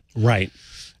it on. Right.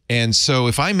 And so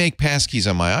if I make passkeys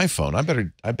on my iPhone,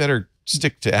 I better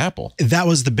stick to Apple. That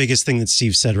was the biggest thing that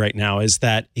Steve said right now, is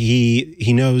that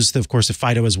he knows that, of course, if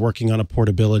FIDO is working on a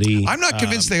portability. I'm not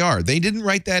convinced they are. They didn't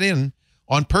write that in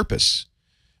on purpose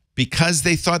because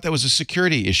they thought that was a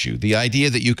security issue. The idea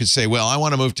that you could say, well, I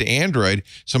want to move to Android,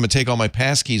 so I'm going to take all my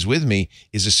passkeys with me,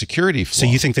 is a security flaw. So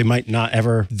you think they might not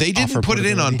ever They didn't put it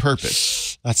in on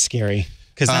purpose. That's scary.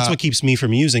 Because that's what keeps me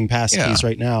from using passkeys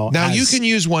right now. Now, you can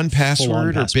use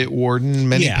 1Password or Bitwarden.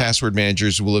 Many password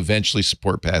managers will eventually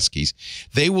support passkeys.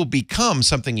 They will become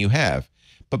something you have.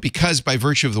 but because by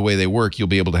virtue of the way they work, you'll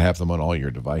be able to have them on all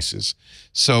your devices.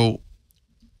 So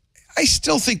I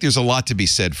still think there's a lot to be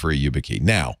said for a YubiKey.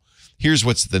 Now, here's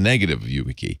what's the negative of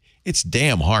YubiKey. It's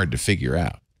damn hard to figure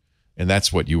out. And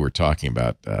that's what you were talking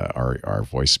about, our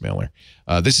voicemailer.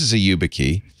 This is a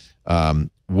YubiKey.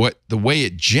 The way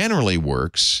it generally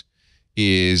works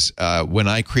is when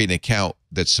I create an account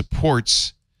that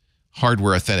supports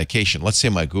hardware authentication. Let's say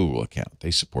my Google account.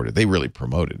 They support it. They really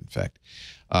promote it, in fact.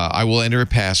 I will enter a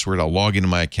password. I'll log into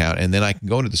my account, and then I can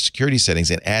go into the security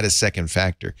settings and add a second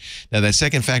factor. Now, that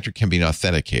second factor can be an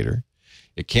authenticator.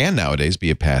 It can nowadays be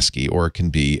a passkey, or it can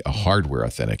be a hardware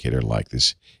authenticator like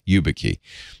this YubiKey.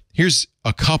 Here's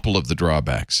a couple of the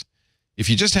drawbacks. If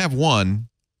you just have one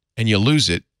and you lose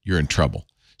it, you're in trouble.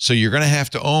 So you're going to have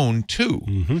to own two,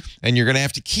 and you're going to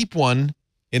have to keep one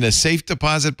in a safe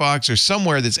deposit box or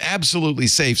somewhere that's absolutely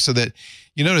safe, so that,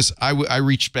 you notice I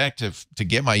reached back to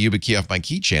get my YubiKey off my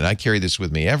keychain. I carry this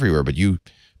with me everywhere, but you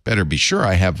better be sure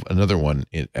I have another one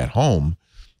at home.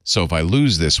 So if I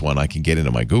lose this one, I can get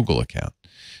into my Google account.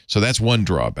 So that's one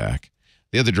drawback.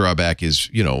 The other drawback is,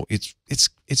 it's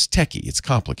techie, it's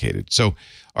complicated. So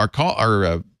our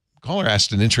caller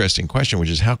asked an interesting question, which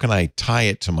is, how can I tie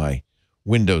it to my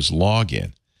Windows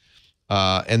login?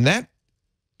 And that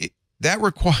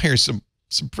requires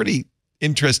some pretty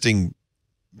interesting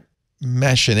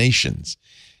machinations.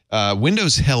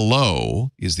 Windows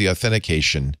Hello is the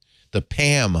authentication, the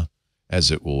PAM, as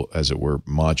it were,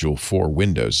 module for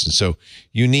Windows. And so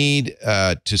you need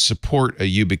to support a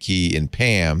YubiKey in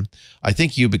PAM. I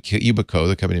think YubiKey,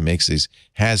 the company that makes these,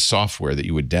 has software that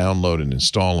you would download and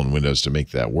install on Windows to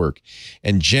make that work.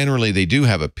 And generally, they do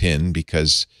have a PIN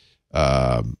because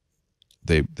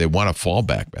they want a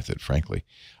fallback method, frankly.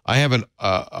 I have an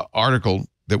article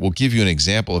that will give you an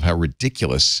example of how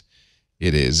ridiculous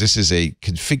it is. This is a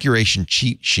configuration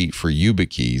cheat sheet for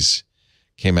YubiKeys.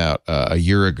 Came out a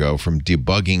year ago from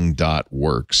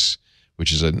debugging.works,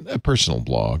 which is a personal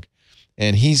blog.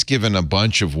 And he's given a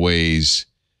bunch of ways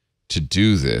to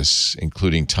do this,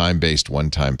 including time-based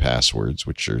one-time passwords,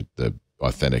 which are the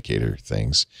authenticator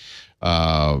things.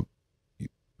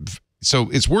 So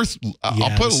it's worth,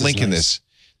 I'll put a link in this.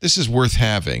 This is worth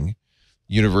having.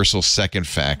 Universal second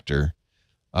factor,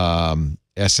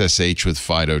 SSH with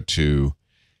FIDO2.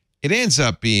 It ends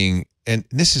up being, and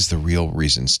this is the real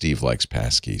reason Steve likes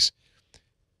passkeys,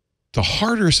 the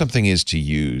harder something is to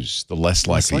use, the less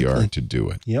likely you are to do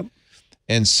it. Yep.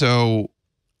 And so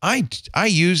I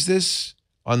use this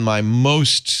on my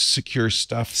most secure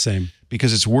stuff. Same.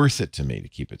 Because it's worth it to me to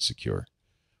keep it secure.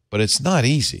 But it's not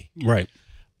easy. Right.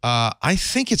 I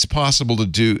think it's possible to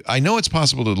do, I know it's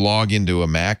possible to log into a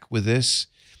Mac with this.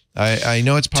 I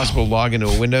know it's possible to log into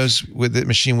a Windows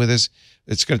machine with this.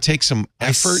 It's going to take some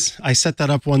effort. I set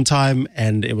that up one time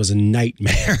and it was a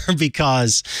nightmare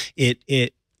because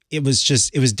it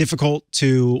was difficult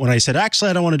to, when I said, actually,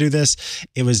 I don't want to do this,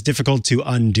 it was difficult to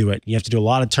undo it. You have to do a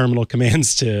lot of terminal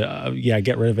commands to,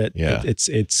 get rid of it. Yeah.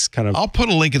 It's kind of, I'll put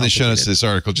a link in the show notes to this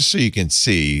article just so you can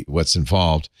see what's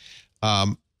involved.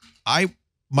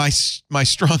 My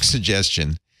strong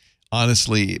suggestion,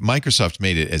 honestly, Microsoft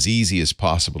made it as easy as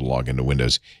possible to log into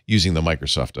Windows using the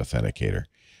Microsoft Authenticator.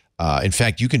 In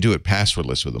fact, you can do it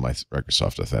passwordless with the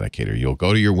Microsoft Authenticator. You'll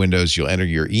go to your Windows, you'll enter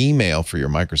your email for your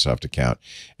Microsoft account,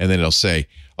 and then it'll say,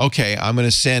 okay, I'm going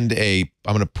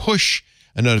to push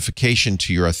a notification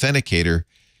to your Authenticator.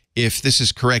 If this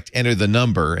is correct, enter the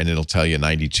number, and it'll tell you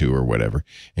 92 or whatever.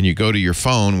 And you go to your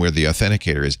phone where the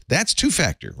Authenticator is. That's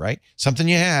two-factor, right? Something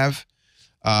you have,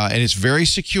 and it's very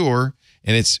secure,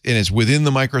 and it's within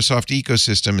the Microsoft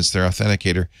ecosystem. It's their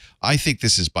Authenticator. I think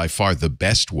this is by far the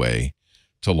best way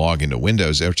to log into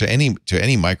Windows or to any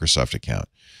Microsoft account.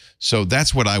 So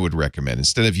that's what I would recommend.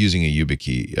 Instead of using a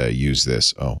YubiKey, use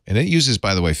this. Oh, and it uses,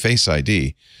 by the way, Face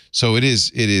ID. So it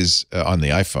is on the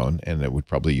iPhone, and it would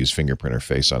probably use fingerprint or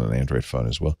face on an Android phone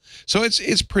as well. So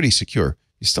it's pretty secure.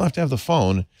 You still have to have the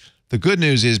phone. The good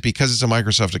news is, because it's a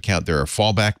Microsoft account, there are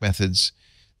fallback methods.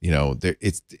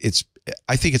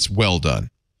 I think it's well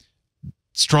done.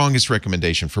 Strongest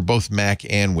recommendation for both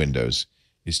Mac and Windows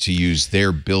is to use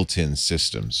their built-in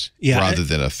systems rather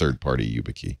than a third-party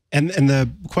YubiKey. And the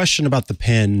question about the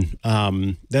PIN,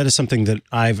 that is something that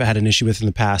I've had an issue with in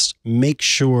the past. Make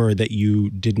sure that you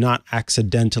did not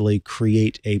accidentally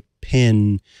create a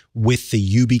PIN with the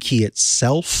YubiKey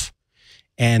itself,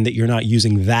 and that you're not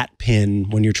using that PIN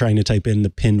when you're trying to type in the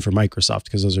PIN for Microsoft,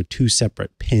 because those are two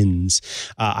separate PINs.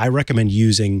 I recommend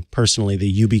using, personally,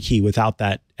 the YubiKey without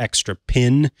that extra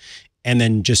PIN. and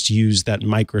then just use that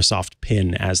Microsoft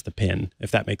PIN as the PIN,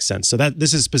 if that makes sense. So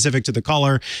this is specific to the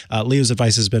caller. Leo's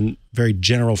advice has been very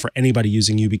general for anybody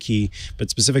using YubiKey, but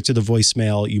specific to the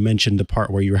voicemail, you mentioned the part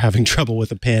where you were having trouble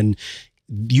with a PIN.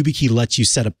 YubiKey lets you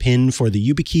set a PIN for the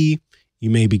YubiKey. You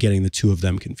may be getting the two of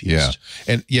them confused.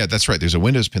 Yeah. And yeah, that's right. There's a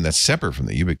Windows PIN that's separate from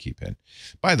the YubiKey PIN.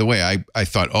 By the way, I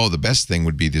thought, oh, the best thing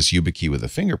would be this YubiKey with a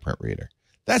fingerprint reader.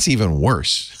 That's even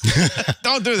worse.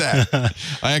 Don't do that.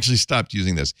 I actually stopped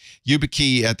using this.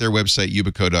 YubiKey at their website,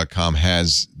 yubico.com,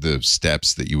 has the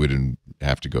steps that you would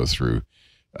have to go through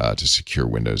to secure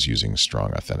Windows using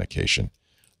strong authentication.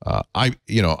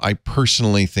 I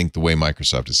personally think the way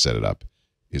Microsoft has set it up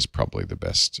is probably the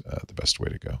best way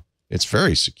to go. It's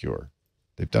very secure.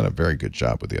 They've done a very good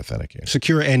job with the authentication.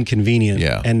 Secure and convenient.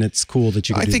 Yeah. And it's cool that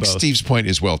you can do both. I think Steve's point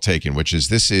is well taken, which is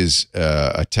this is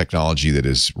a technology that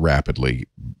is rapidly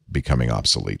becoming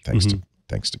obsolete thanks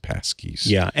to passkeys.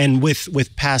 Yeah. And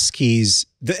with passkeys,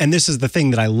 and this is the thing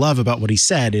that I love about what he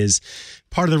said, is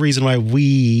part of the reason why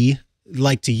we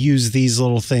like to use these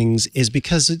little things is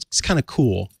because it's kind of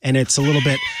cool and it's a little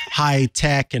bit high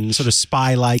tech and sort of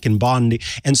spy-like and bondy.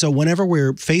 And so whenever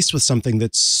we're faced with something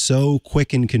that's so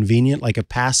quick and convenient, like a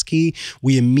passkey,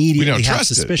 we immediately have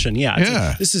suspicion. Yeah.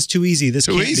 Like, this is too easy. This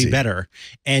can't be better.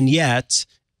 And yet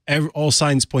all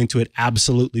signs point to it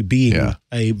absolutely being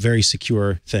a very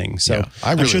secure thing. So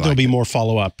I'm sure there'll be more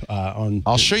follow-up on.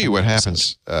 I'll show you what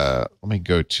happens. Let me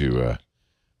go to,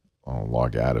 I'll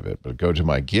log out of it, but go to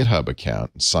my GitHub account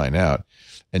and sign out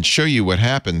and show you what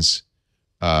happens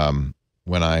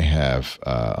when I have,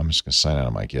 I'm just going to sign out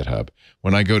of my GitHub.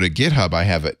 When I go to GitHub, I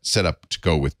have it set up to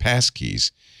go with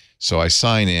passkeys. So I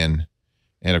sign in,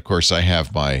 and of course I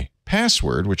have my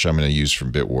password, which I'm going to use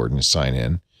from Bitwarden to sign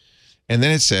in. And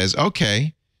then it says,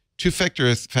 okay, two-factor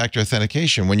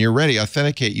authentication. When you're ready,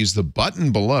 authenticate, use the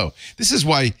button below. This is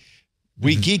why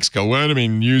we geeks go, what do I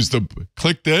mean,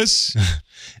 click this?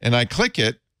 And I click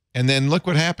it, and then look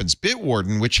what happens.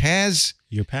 Bitwarden, which has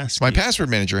your passkey. My password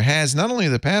manager has not only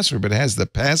the password, but it has the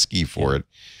passkey for it.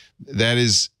 That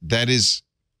is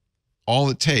all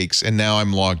it takes, and now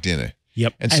I'm logged in it.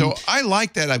 Yep. And so I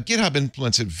like that. GitHub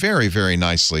implements it very, very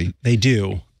nicely. They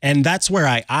do. And that's where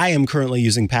I am currently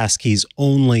using passkeys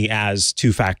only as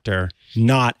two-factor,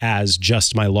 not as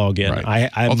just my login.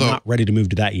 Right. I'm not ready to move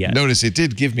to that yet. Notice it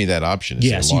did give me that option.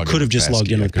 Yes, you could have just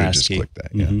logged in with passkey. Just click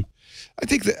that. Yeah. I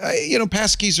think that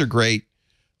passkeys are great.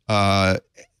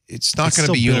 It's not going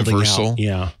to be universal.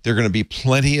 Yeah, there are going to be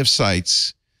plenty of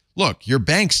sites. Look, your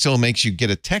bank still makes you get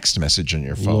a text message on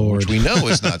your phone, which we know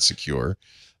is not secure.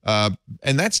 And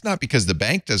that's not because the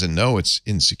bank doesn't know it's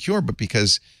insecure, but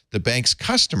because the bank's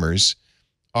customers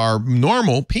are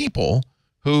normal people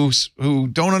who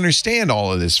don't understand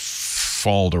all of this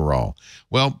falderall.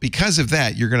 Well, because of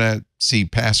that, you're going to see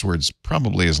passwords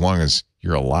probably as long as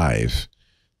you're alive.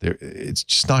 It's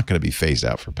just not going to be phased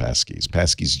out for passkeys.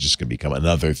 Passkeys are just going to become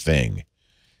another thing.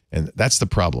 And that's the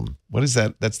problem. What is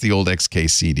that? That's the old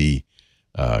XKCD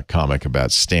comic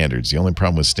about standards. The only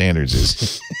problem with standards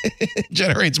is it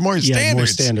generates more standards. Yeah, more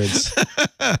standards.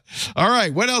 All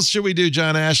right. What else should we do,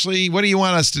 John Ashley? What do you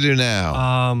want us to do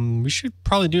now? We should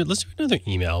probably do it. Let's do another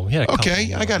email. We had a couple.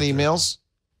 Okay. I got emails.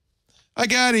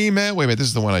 Wait a minute. This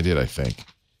is the one I did, I think.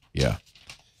 Yeah.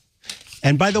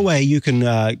 And by the way, you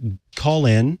can call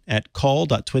in at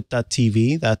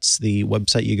call.twit.tv. That's the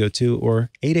website you go to, or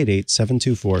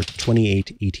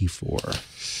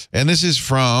 888-724-2884. And this is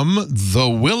from the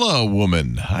Willow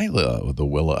Woman. Hi, the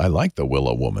Willow. I like the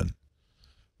Willow Woman.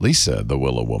 Lisa, the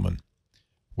Willow Woman.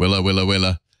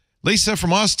 Willa. Lisa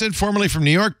from Austin, formerly from New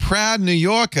York. Proud New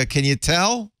Yorker. Can you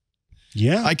tell?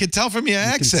 Yeah. I can tell from your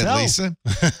accent, Lisa.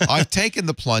 I've taken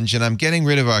the plunge, and I'm getting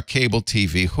rid of our cable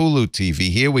TV, Hulu TV.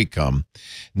 Here we come.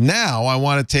 Now I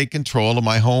want to take control of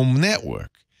my home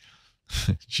network.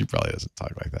 She probably doesn't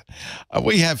talk like that.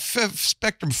 We have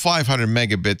Spectrum 500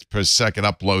 megabits per second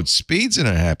upload speeds, and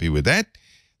are happy with that.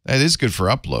 That is good for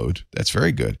upload. That's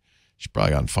very good. She's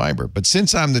probably on fiber. But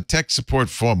since I'm the tech support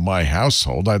for my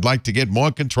household, I'd like to get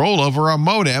more control over our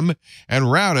modem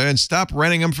and router and stop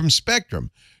renting them from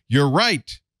Spectrum. You're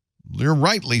right. You're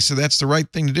right, Lisa. That's the right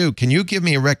thing to do. Can you give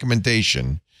me a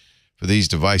recommendation for these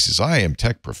devices? I am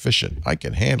tech proficient. I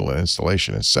can handle an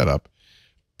installation and setup.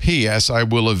 P.S. I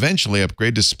will eventually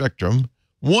upgrade to Spectrum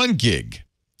 1 gig.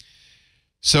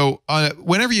 So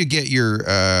whenever you get your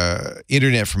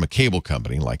internet from a cable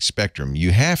company like Spectrum,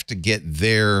 you have to get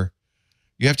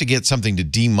something to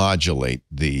demodulate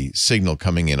the signal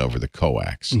coming in over the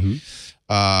coax.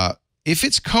 If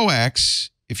it's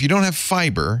coax, if you don't have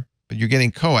fiber, but you're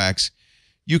getting coax,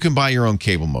 you can buy your own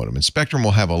cable modem. And Spectrum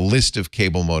will have a list of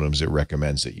cable modems it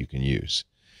recommends that you can use.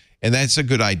 And that's a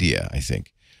good idea, I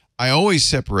think. I always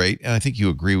separate, and I think you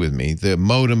agree with me, the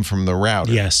modem from the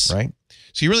router. Yes. Right?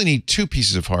 So you really need two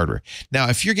pieces of hardware. Now,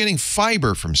 if you're getting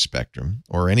fiber from Spectrum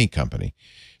or any company,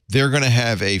 they're going to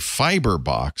have a fiber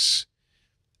box,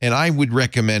 and I would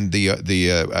recommend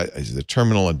the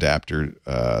terminal adapter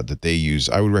that they use.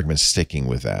 I would recommend sticking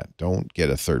with that. Don't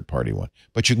get a third-party one,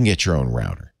 but you can get your own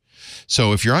router.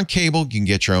 So if you're on cable, you can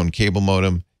get your own cable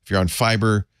modem. If you're on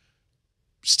fiber,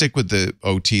 stick with the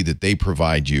OT that they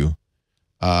provide you.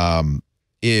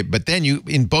 But then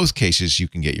in both cases, you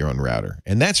can get your own router.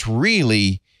 And that's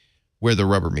really where the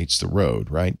rubber meets the road,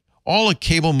 right? All a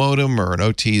cable modem or an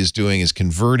OT is doing is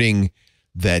converting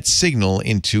that signal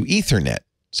into Ethernet,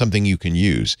 something you can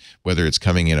use, whether it's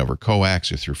coming in over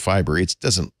coax or through fiber. It's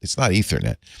not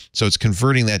Ethernet. So it's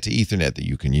converting that to Ethernet that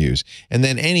you can use. And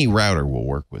then any router will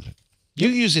work with it. You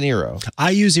use an Eero. I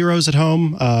use Eeros at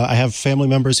home. I have family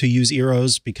members who use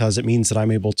Eeros because it means that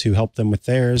I'm able to help them with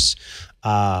theirs.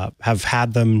 Have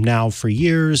had them now for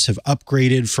years, have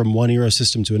upgraded from one Eero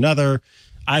system to another.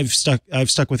 I've stuck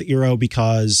with Eero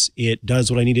because it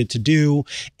does what I need it to do.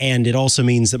 And it also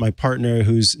means that my partner,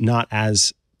 who's not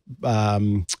as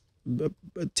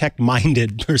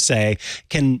tech-minded per se,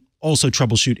 can also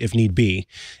troubleshoot if need be.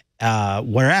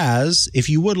 Whereas if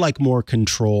you would like more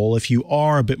control, if you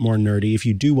are a bit more nerdy, if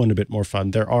you do want a bit more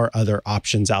fun, there are other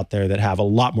options out there that have a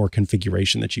lot more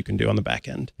configuration that you can do on the back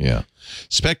end. Yeah.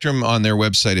 Spectrum on their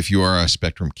website, if you are a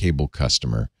Spectrum cable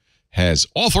customer, has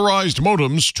authorized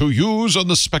modems to use on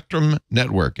the Spectrum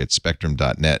network at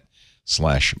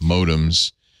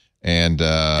spectrum.net/modems. And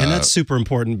that's super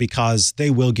important because they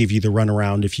will give you the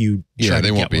runaround if you try they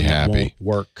to won't get be one happy. that won't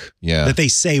work. Yeah. That they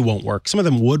say won't work. Some of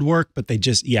them would work, but they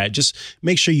just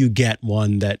make sure you get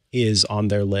one that is on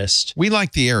their list. We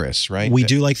like the Aris, right? We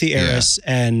do like the Aris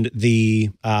and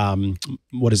the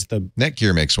what is the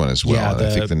Netgear makes one as well. Yeah, I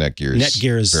think the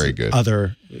Netgear is very good.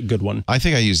 Other good one. I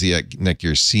think I use the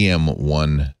Netgear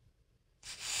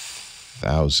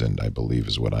CM1000, I believe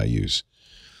is what I use.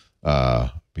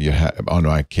 You have on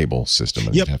my cable system.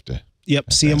 Yep. Have to. Yep.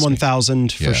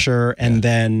 CM1000 for sure. And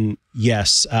then,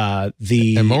 yes, and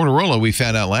Motorola, we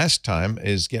found out last time,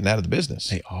 is getting out of the business.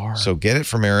 They are. So get it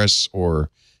from Aris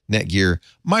or Netgear.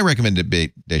 My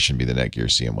recommendation would be the Netgear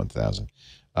CM1000.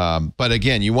 But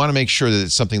again, you want to make sure that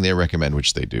it's something they recommend,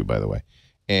 which they do, by the way.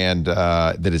 And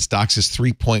that it's DOCSIS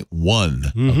 3.1.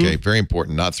 Mm-hmm. Okay. Very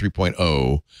important. Not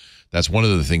 3.0. That's one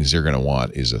of the things they're going to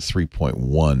want is a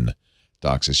 3.1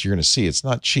 DOCSIS. You're going to see it's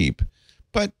not cheap,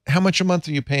 but how much a month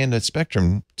are you paying at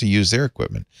Spectrum to use their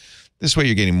equipment? This way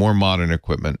you're getting more modern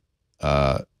equipment.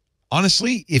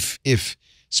 Honestly, if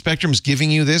Spectrum's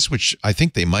giving you this, which I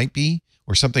think they might be,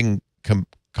 or something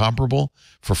comparable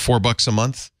for $4 a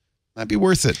month, might be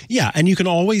worth it. Yeah, and you can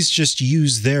always just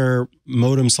use their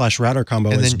modem/router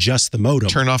combo as just the modem.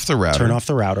 Turn off the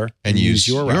router. And use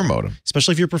your modem.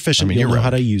 Especially if you're proficient, you'll know how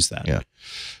to use that. Yeah.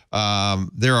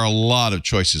 There are a lot of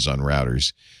choices on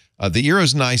routers. The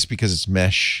Eero's nice because it's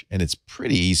mesh and it's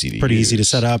pretty easy to use. Easy to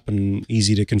set up and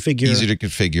easy to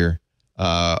configure.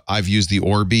 I've used the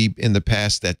Orbi in the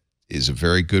past. That is a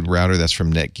very good router. That's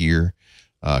from Netgear.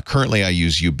 Currently, I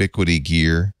use Ubiquiti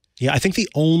Gear. Yeah, I think the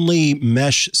only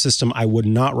mesh system I would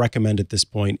not recommend at this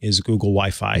point is Google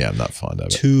Wi-Fi. Yeah, I'm not fond of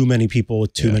it. Too many people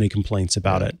with too many complaints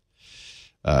about it.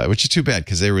 Which is too bad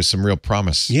because there was some real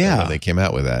promise when they came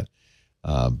out with that.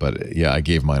 But yeah, I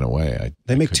gave mine away.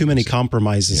 They make too many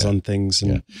compromises on things.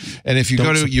 And if you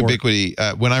go to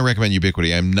Ubiquiti, when I recommend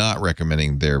Ubiquiti, I'm not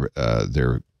recommending their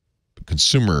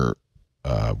consumer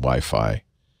Wi-Fi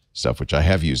stuff, which I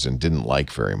have used and didn't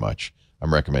like very much.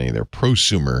 I'm recommending their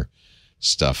prosumer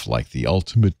stuff like the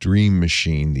Ultimate Dream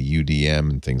Machine, the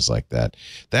UDM, and things like that.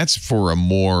 That's for a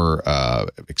more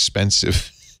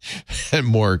expensive and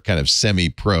more kind of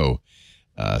semi-pro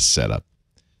setup.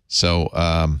 So,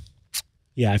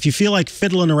 yeah, if you feel like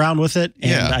fiddling around with it,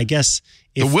 and I guess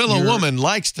the Willow woman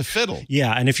likes to fiddle.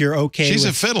 Yeah, and if you're okay She's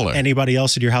with a fiddler. Anybody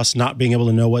else at your house not being able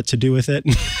to know what to do with it,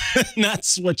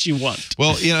 that's what you want.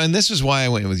 Well, and this is why I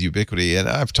went with Ubiquiti, and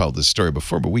I've told this story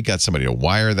before, but we got somebody to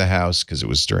wire the house because it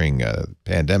was during the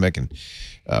pandemic, and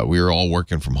we were all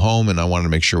working from home, and I wanted to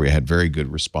make sure we had very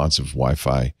good responsive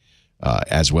Wi-Fi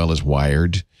as well as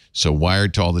wired. So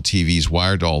wired to all the TVs,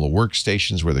 wired to all the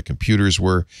workstations where the computers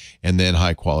were, and then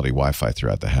high-quality Wi-Fi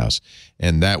throughout the house.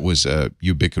 And that was a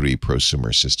Ubiquiti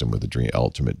prosumer system with a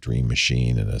Ultimate Dream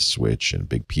Machine and a switch and a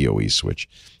big PoE switch.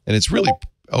 And it's really,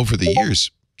 over the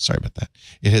years, sorry about that,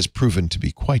 it has proven to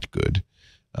be quite good,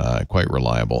 quite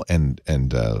reliable, and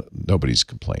nobody's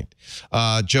complained.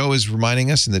 Joe is reminding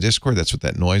us in the Discord, that's what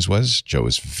that noise was. Joe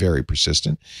is very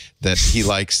persistent, that he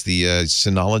likes the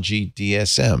Synology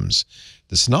DSMs.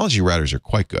 The Synology routers are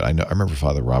quite good. I remember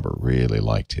Father Robert really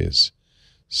liked his.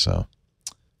 So,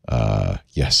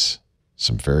 yes,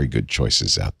 some very good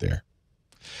choices out there.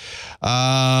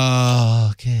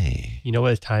 Okay. You know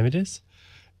what time it is?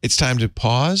 It's time to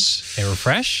pause And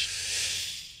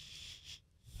refresh.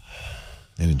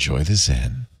 and enjoy the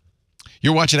Zen.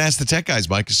 You're watching Ask the Tech Guys,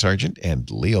 Micah Sargent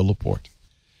and Leo Laporte.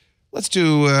 Let's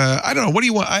do. I don't know. What do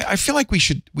you want? I feel like we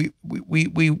should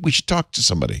talk to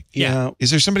somebody. Yeah.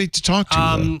 Is there somebody to talk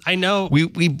to? I know.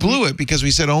 We blew it because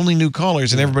we said only new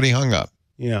callers and everybody hung up.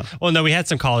 Yeah. Well, no, we had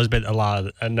some callers, but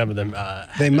a number of them.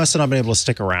 They must have not been able to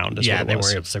stick around. Is Yeah, what it they was.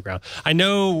 weren't able to stick around. I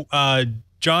know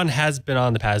John has been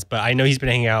on the past, but I know he's been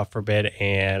hanging out for a bit.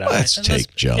 And Let's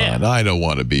take John. Yeah. I don't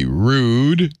want to be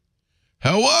rude.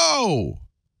 Hello,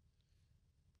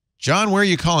 John. Where are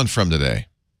you calling from today?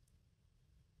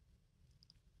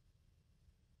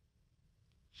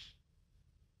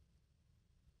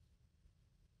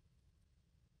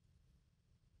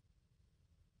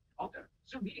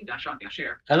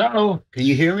 Hello, can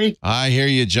you hear me? I hear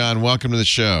you, John. Welcome to the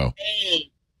show. Hey,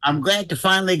 I'm glad to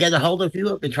finally get a hold of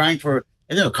you. I've been trying for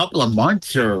a couple of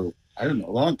months or I don't know,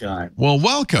 a long time. Well,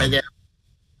 welcome. But,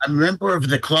 I'm a member of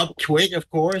the Club Twit, of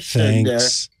course.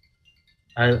 Thanks.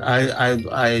 And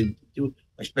I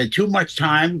spend too much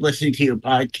time listening to your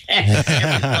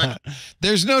podcast.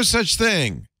 There's no such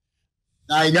thing.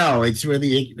 I know it's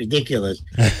really ridiculous.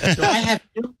 So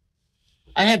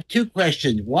I have two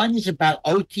questions. One is about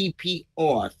OTP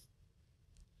auth,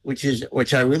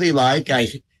 which I really like.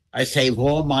 I save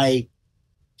all my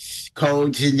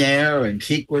codes in there and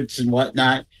secrets and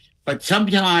whatnot. But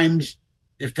sometimes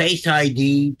the Face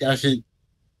ID doesn't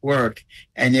work,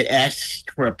 and it asks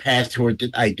for a password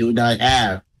that I do not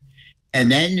have.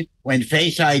 And then when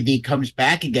Face ID comes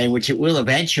back again, which it will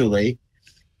eventually,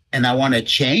 and I want to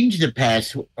change the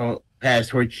password,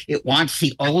 it wants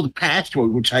the old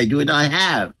password, which I do not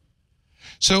have.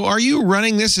 So are you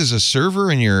running this as a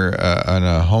server in your on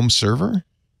a home server?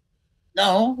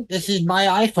 No, this is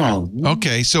my iPhone.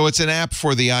 Okay, so it's an app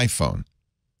for the iPhone.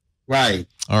 Right.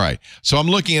 All right. So I'm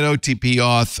looking at OTP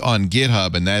auth on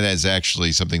GitHub, and that is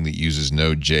actually something that uses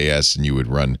Node.js, and you would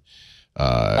run.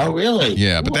 Oh, really?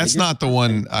 Yeah, but Ooh, that's not the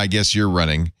one I guess you're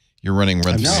running. You're running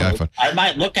through the iPhone. I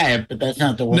might look at it, but that's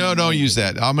not the one. No, don't use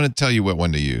that. I'm going to tell you what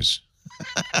one to use.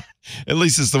 At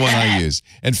least it's the one I use.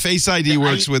 And Face ID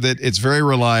works with it. It's very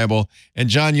reliable. And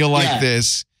John, you'll like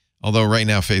this. Although right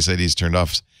now Face ID is turned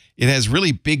off. It has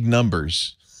really big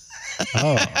numbers.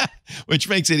 Which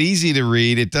makes it easy to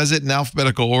read. It does it in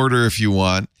alphabetical order if you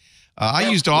want. I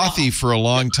used Authy for a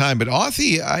long time, but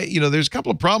Authy, there's a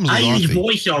couple of problems with Authy. I use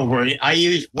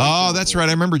VoiceOver. Oh, that's right.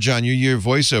 I remember, John, you're a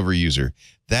VoiceOver user.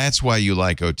 That's why you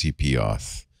like OTP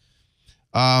auth.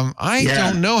 I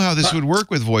don't know how this would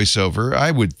work with VoiceOver.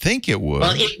 I would think it would.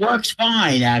 Well, it works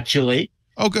fine, actually.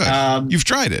 Oh, good. You've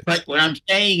tried it. But what I'm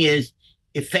saying is,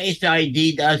 if Face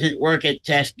ID doesn't work, it's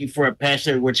asking for a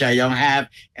password, which I don't have.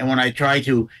 And when I try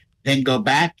to then go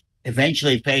back,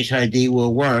 eventually Face ID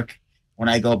will work. When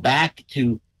I go back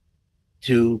to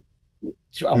I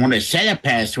want to set a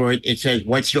password, it says,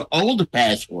 "What's your old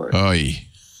password?" Oy.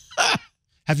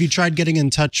 Have you tried getting in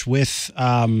touch with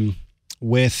let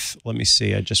me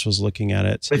see, I just was looking at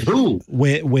it. With who?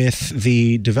 With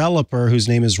the developer whose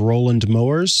name is Roland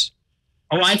Mowers.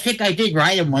 Oh, I think I did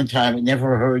write him one time and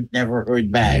never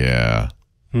heard back. Yeah.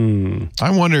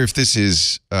 I wonder if this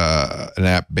is an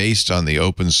app based on the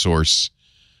open source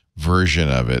version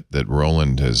of it that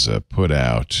Roland has put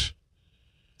out.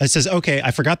 It says, okay,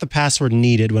 I forgot the password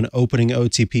needed when opening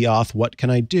OTP auth. What can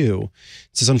I do?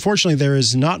 It says, unfortunately, there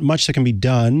is not much that can be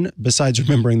done besides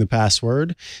remembering the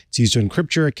password. It's used to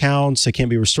encrypt your accounts. It can't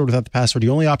be restored without the password. The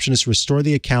only option is to restore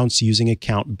the accounts using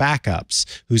account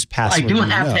backups, whose password I do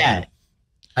have that.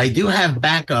 I do have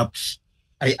backups.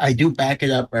 I do back it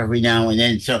up every now and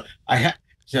then. So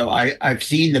I've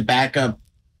seen the backup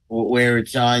where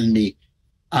it's on my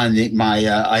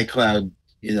iCloud,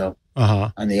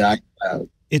 on the iCloud.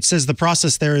 It says the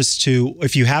process there is to,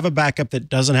 if you have a backup that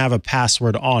doesn't have a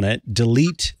password on it,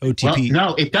 delete OTP. Well,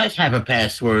 no, it does have a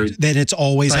password. Then it's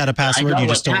always had a password. You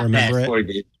just don't remember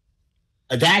it.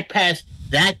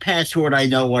 That password, I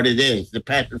know what it is. The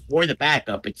password for the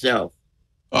backup itself.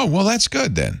 Oh, well, that's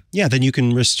good then. Yeah, then you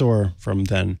can restore from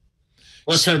then.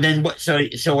 Well, so then what? So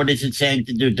what is it saying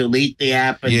to do? Delete the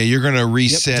app? Yeah, you're going to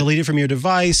reset. Yep, delete it from your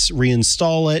device,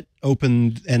 reinstall it,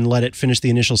 open and let it finish the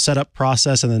initial setup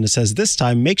process. And then it says this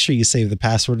time, make sure you save the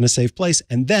password in a safe place.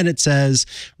 And then it says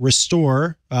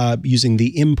restore using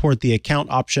the import the account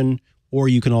option, or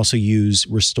you can also use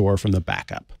restore from the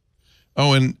backup.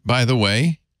 Oh, and by the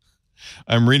way,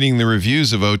 I'm reading the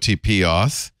reviews of OTP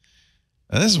auth.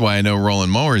 And this is why I know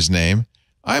Roland Mower's name.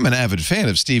 I'm an avid fan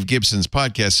of Steve Gibson's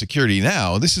podcast, Security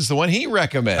Now. This is the one he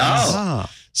recommends. Oh.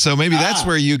 So maybe that's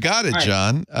where you got it, Right.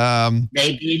 John.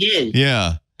 Maybe it is.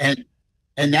 Yeah.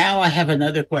 And now I have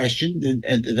another question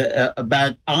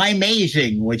about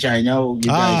iMazing, which I know you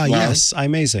guys love. Yes,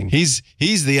 iMazing. He's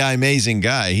the iMazing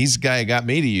guy. He's the guy who got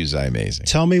me to use iMazing.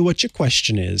 Tell me what your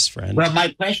question is, friend. Well, my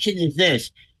question is this.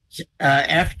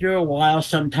 After a while,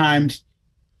 sometimes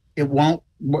it won't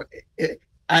work.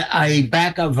 I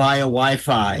back up via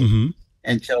Wi-Fi. Mm-hmm.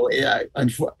 And so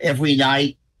every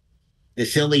night, the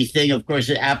silly thing, of course,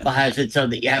 Apple has it so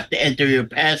that you have to enter your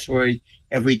password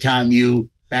every time you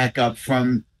back up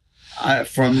from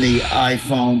the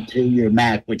iPhone to your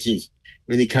Mac, which is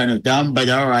really kind of dumb, but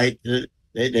all right,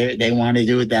 they want to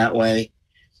do it that way,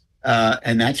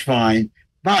 and that's fine.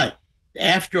 But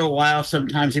after a while,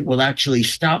 sometimes it will actually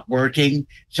stop working.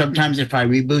 Sometimes if I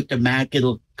reboot the Mac,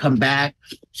 it'll come back.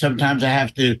 Sometimes I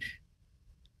have to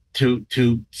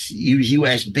use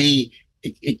USB.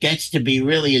 It gets to be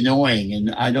really annoying,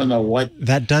 and I don't know what.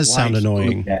 That does sound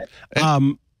annoying.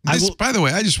 By the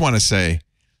way, I just want to say,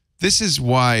 this is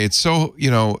why it's so,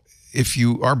 if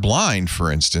you are blind,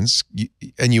 for instance,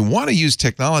 and you want to use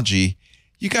technology,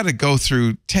 you got to go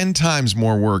through 10 times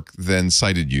more work than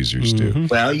sighted users do.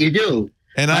 Well, you do.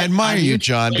 And I admire you,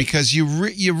 John, because you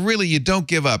really don't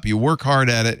give up. You work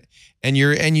hard at it, and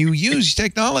you use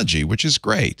technology, which is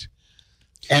great.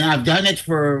 And I've done it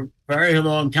for a very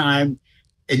long time.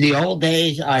 In the old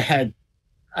days, I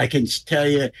can tell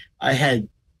you, I had,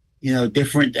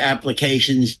 different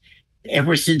applications.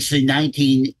 Ever since the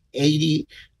 1980,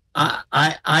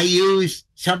 I used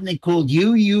something called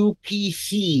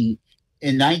UUPC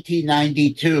in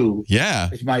 1992. Yeah.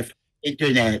 It's my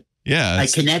internet. Yeah. I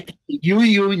connected to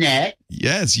UUNet.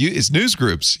 Yeah, it's news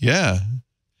groups. Yeah.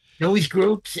 News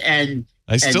groups and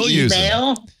I still use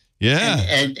email. them.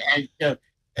 Yeah.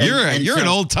 You're an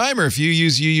old timer if you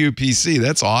use UUPC.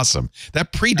 That's awesome.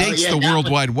 That predates the World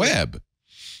Wide Web.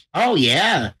 Oh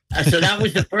yeah. So that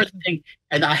was the first thing,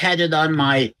 and I had it on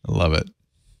my. I love it.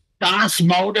 DOS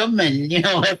modem and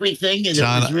everything, and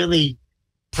John, it was really.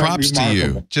 Props to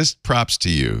you. Just props to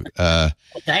you.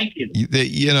 Thank you.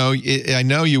 I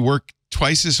know you work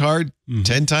twice as hard,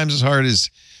 10 times as hard as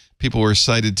people were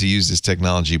excited to use this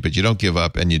technology, but you don't give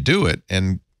up and you do it.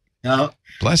 And no,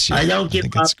 bless you. I don't give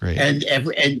up. That's great. And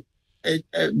I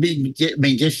mean,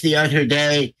 just the other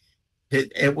day,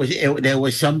 there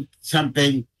was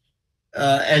something,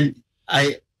 and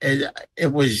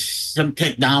it was some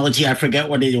technology. I forget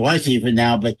what it was even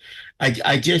now, but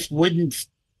I just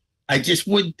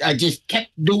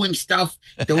kept doing stuff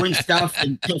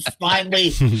until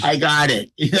finally I got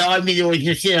it. I mean, it was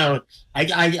just,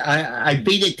 I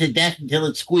beat it to death until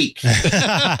it squeaks.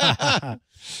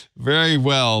 Very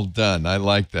well done. I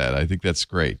like that. I think that's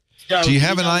great. So, do you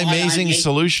have an iMazing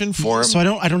solution for him? So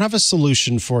I don't have a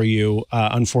solution for you,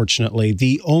 unfortunately.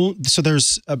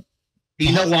 There's a. Do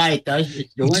you know why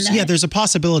it's doing that? Yeah, there's a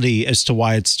possibility as to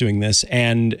why it's doing this,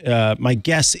 and my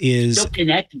guess is still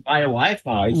connected via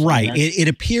Wi-Fi. So right. It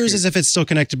appears as if it's still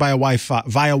connected via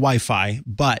Wi-Fi,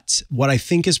 but what I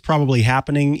think is probably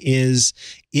happening is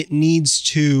it needs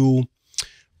to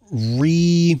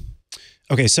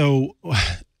Okay, so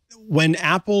when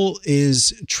Apple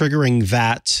is triggering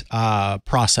that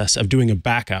process of doing a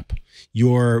backup,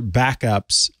 your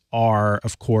backups are,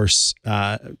 of course,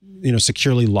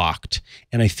 securely locked.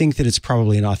 And I think that it's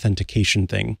probably an authentication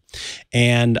thing.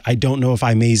 And I don't know if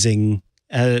iMazing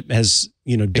has,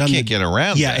 done. It can't get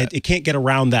around that. It can't get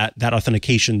around that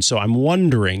authentication. So I'm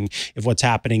wondering if what's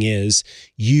happening is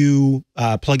you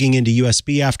plugging into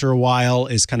USB after a while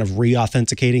is kind of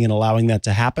re-authenticating and allowing that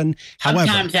to happen.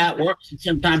 Sometimes that works and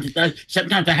sometimes it does.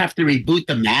 Sometimes I have to reboot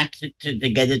the Mac to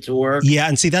get it to work. Yeah,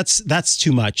 and see, that's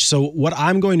too much. So what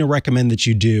I'm going to recommend that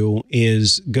you do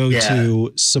is go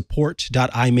to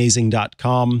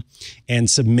support.imazing.com and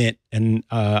submit an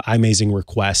iMazing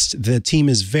request. The team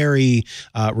is very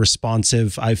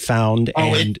responsive, I've found.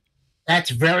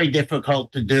 That's very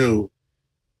difficult to do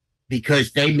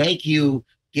because they make you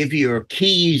give your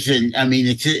keys, and I mean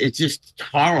it's just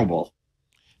horrible.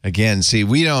 Again, see,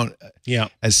 we don't. Yeah,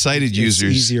 as sighted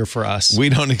users, easier for us. We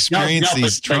don't experience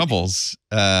these troubles,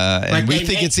 and we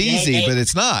think it's easy, but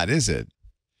it's not, is it?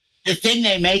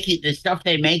 The stuff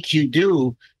they make you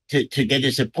do to get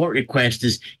a support request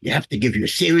is you have to give your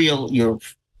serial, your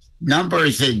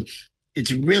numbers, and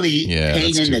it's really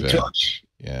pain in the tush.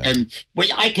 Yeah. And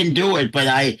I can do it, but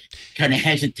I kind of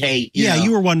hesitate.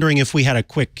 You were wondering if we had a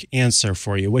quick answer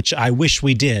for you, which I wish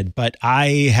we did, but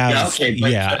I have.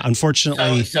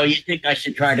 Unfortunately. So you think I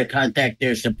should try to contact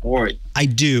their support? I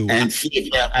do. and see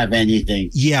if you have anything.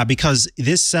 Yeah, because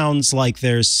this sounds like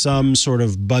there's some sort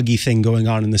of buggy thing going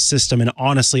on in the system. And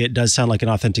honestly, it does sound like an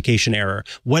authentication error.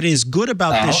 What is good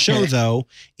about this show, though,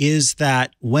 is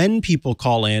that when people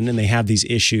call in and they have these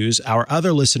issues, our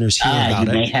other listeners hear about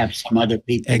it. You may have some other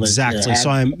people. Exactly.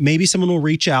 So maybe someone will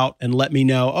reach out and let me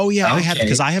know, oh, yeah, I had,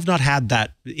 because I have not had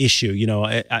that issue. You know,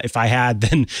 if I had,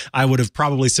 then I would have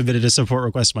probably submitted a support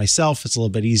request myself. It's a little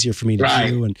bit easier for me to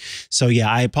do. And so,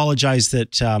 yeah, I apologize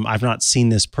that I've not seen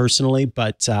this personally,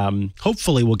 but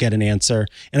hopefully we'll get an answer.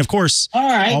 And of course,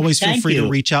 always feel free to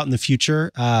reach out in the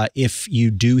future if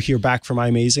you do hear back from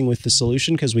iAmazing with the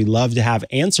solution, because we love to have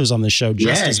answers on the show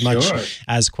just as much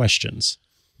as questions.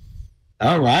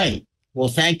 All right. Well,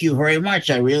 thank you very much.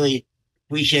 I really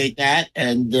appreciate that.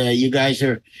 And you guys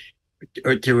are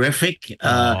terrific.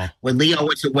 When Leo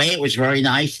was away, it was very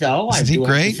nice, though. Isn't he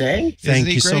great? Thank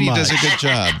you so much. He does a good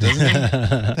job, doesn't he?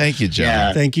 Thank you, John.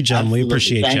 Yeah, thank you, John. Absolutely. We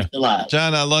appreciate Thanks you. a lot.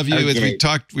 John, I love you. Okay.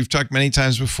 We've talked many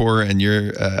times before, and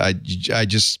you're I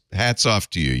just hats off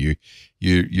to you.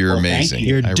 You're amazing.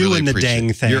 You're I doing the appreciate dang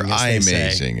it. thing. You're as they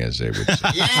amazing, as they would say.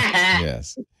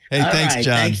 Yes. Hey, All thanks, right,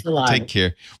 John. thanks a lot. Take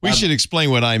care. We should explain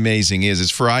what iAmazing is.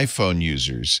 It's for iPhone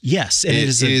users. Yes, it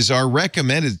is our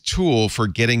recommended tool for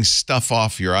getting stuff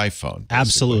off your iPhone. Basically.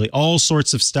 Absolutely. All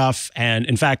sorts of stuff. And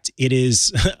in fact, it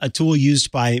is a tool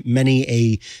used by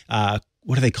many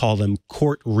what do they call them?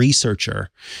 Court researcher.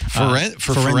 For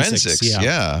forensics.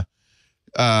 Yeah.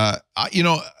 You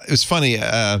know, it was funny.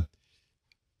 I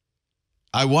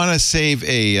want to save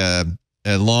a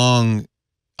long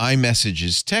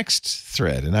iMessages text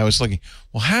thread. And I was looking,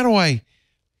 well, how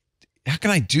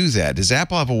can I do that? Does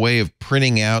Apple have a way of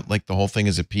printing out like the whole thing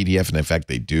as a PDF? And in fact,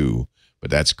 they do, but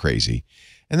that's crazy.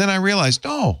 And then I realized,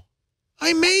 iAmazing.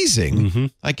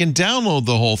 I can download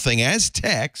the whole thing as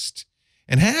text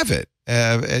and have it,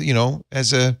 you know,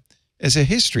 as a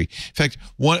history. In fact,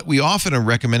 we often are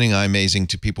recommending iAmazing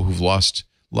to people who've lost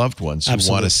loved ones who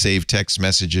want to save text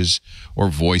messages or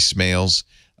voicemails.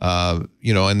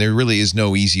 You know, and there really is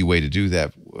no easy way to do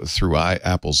that through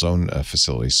Apple's own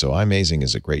facilities. So iAmazing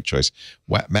is a great choice,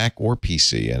 Mac or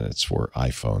PC, and it's for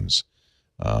iPhones.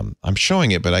 I'm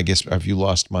showing it, but I guess, have you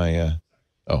lost my,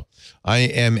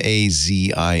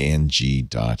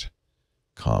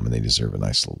 IMAZING.com, and they deserve a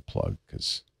nice little plug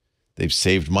because they've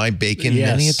saved my bacon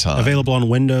many a time. Available on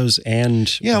Windows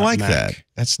and I like Mac. that.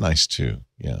 That's nice too.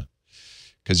 Yeah.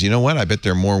 Because you know what? I bet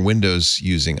there are more Windows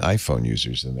using iPhone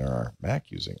users than there are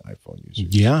Mac using iPhone users.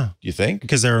 Yeah. Do you think?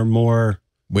 Because there are more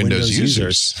Windows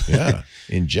users. Yeah,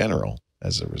 in general,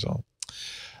 as a result.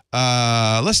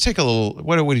 Let's take a little.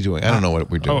 What are we doing? I don't know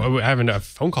what we're doing. Oh, I have a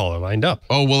phone caller lined up.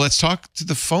 Oh, well, let's talk to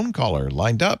the phone caller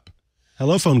lined up.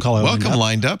 Hello, phone caller. Welcome,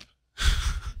 lined up.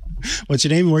 What's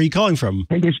your name? Where are you calling from?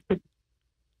 Hey,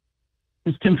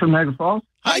 it's Tim from Niagara Falls.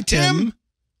 Hi, Tim.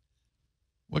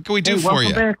 What can we do for you?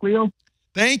 Welcome back, Leo.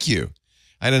 Thank you.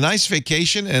 I had a nice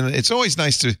vacation, and it's always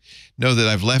nice to know that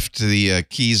I've left the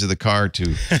keys of the car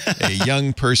to a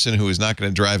young person who is not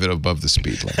going to drive it above the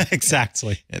speed limit.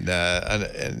 Exactly.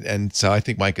 And so I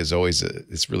think Mike is always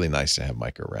it's really nice to have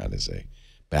Mike around as a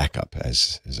backup,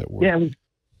 as it were.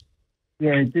 Yeah,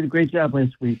 he did a great job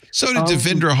last week. So did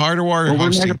Devendra Hardawar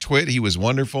hosting Twit. He was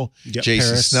wonderful. Yep,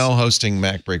 Jason Paris. Snell hosting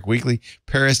MacBreak Weekly.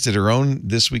 Paris did her own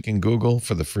This Week in Google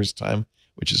for the first time,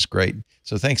 which is great.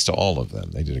 So thanks to all of them.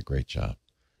 They did a great job.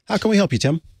 How can we help you,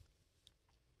 Tim?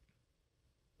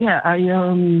 Yeah, I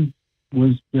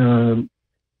was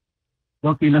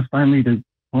lucky enough finally to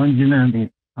plunge in on the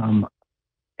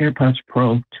AirPods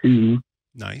Pro 2.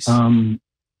 Nice.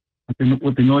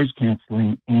 With the noise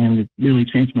canceling, and it really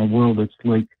changed my world. It's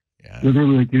like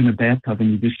literally like you're in a bathtub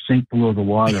and you just sink below the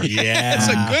water. Yeah, that's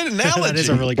a good analogy. That is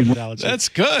a really good analogy. That's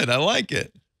good. I like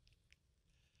it.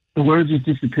 The word just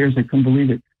disappears. I couldn't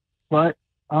believe it. But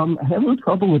I had a little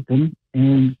trouble with them,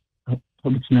 and I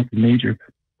hope it's nothing major.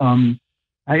 I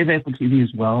have Apple TV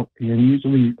as well, and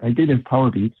usually I did have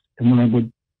Power Beats, and when I would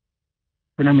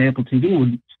turn on my Apple TV, it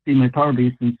would see my Power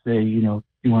Beats and say, you know,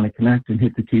 you want to connect and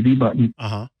hit the TV button.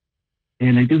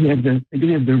 And I do have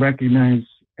the recognized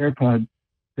AirPod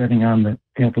setting on the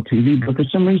Apple TV, but for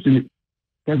some reason it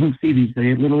doesn't see these.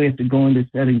 They literally have to go into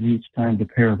settings each time to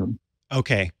pair them.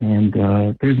 Okay. And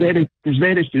there's that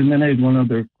issue. And then I had one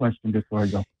other question before I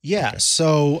go. Yeah. Okay.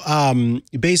 So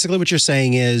basically what you're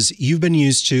saying is you've been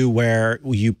used to where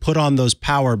you put on those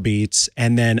Power Beats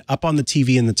and then up on the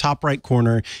TV in the top right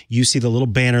corner, you see the little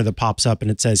banner that pops up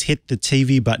and it says, hit the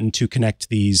TV button to connect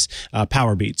these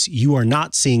Power Beats. You are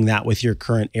not seeing that with your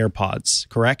current AirPods,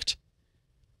 correct?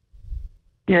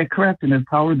 Yeah, correct. And I've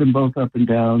powered them both up and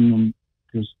down and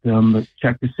Just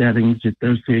check the settings. It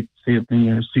does say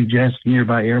something, suggest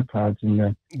nearby AirPods in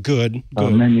the good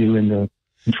menu in the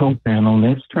control panel, and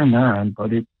that's turned on,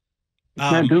 but it's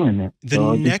not doing it.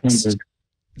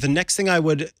 The next thing I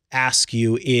would ask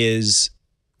you is,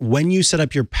 when you set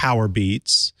up your Power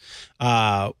Beats,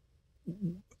 do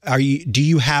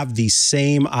you have the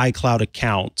same iCloud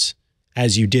account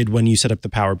as you did when you set up the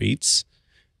Power Beats?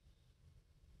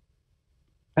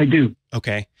 I do.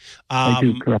 Okay. I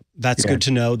do, correct. That's good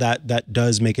to know. That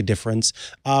does make a difference.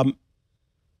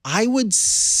 I would,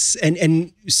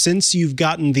 and since you've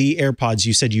gotten the AirPods,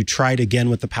 you said you tried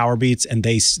again with the Power Beats and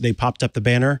they popped up the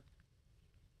banner?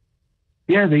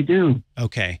 Yeah, they do.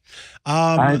 Okay.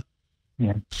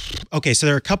 Yeah. Okay, so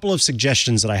there are a couple of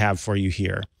suggestions that I have for you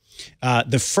here.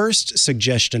 The first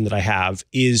suggestion that I have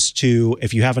is to,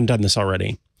 if you haven't done this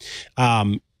already,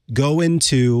 go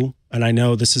into, and I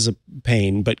know this is a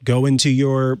pain, but go into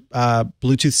your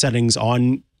Bluetooth settings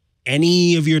on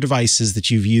any of your devices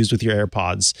that you've used with your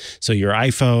AirPods. So your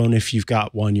iPhone, if you've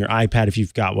got one, your iPad, if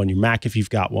you've got one, your Mac, if you've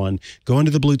got one, go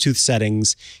into the Bluetooth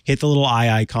settings, hit the little eye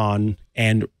icon,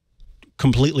 and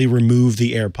completely remove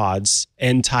the AirPods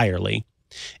entirely.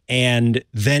 And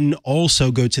then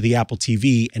also go to the Apple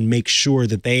TV and make sure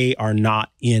that they are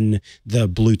not in the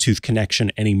Bluetooth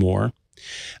connection anymore.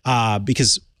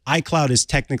 Because iCloud is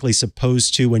technically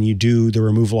supposed to, when you do the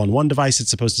removal on one device, it's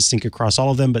supposed to sync across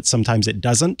all of them, but sometimes it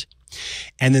doesn't.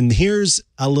 And then here's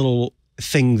a little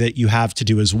thing that you have to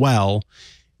do as well.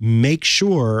 Make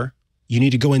sure you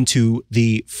need to go into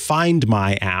the Find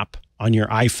My app on your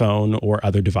iPhone or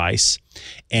other device,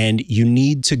 and you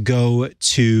need to go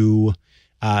to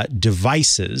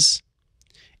devices,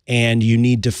 and you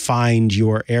need to find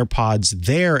your AirPods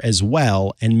there as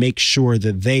well and make sure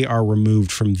that they are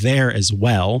removed from there as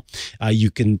well.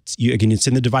 Again, it's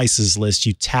in the devices list.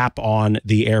 You tap on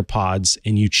the AirPods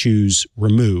and you choose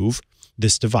remove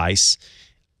this device.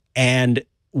 And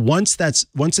once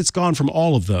it's gone from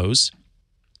all of those,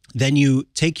 then you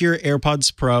take your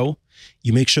AirPods Pro,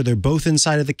 you make sure they're both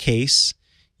inside of the case,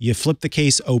 you flip the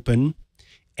case open,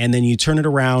 and then you turn it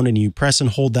around and you press and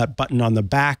hold that button on the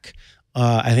back.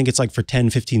 I think it's like for 10,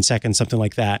 15 seconds, something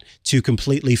like that, to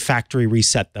completely factory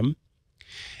reset them.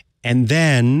 And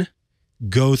then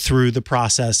go through the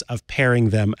process of pairing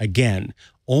them again.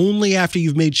 Only after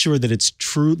you've made sure that it's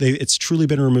truly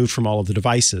been removed from all of the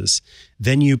devices,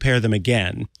 then you pair them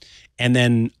again. And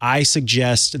then I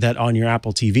suggest that on your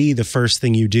Apple TV, the first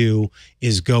thing you do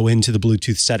is go into the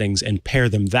Bluetooth settings and pair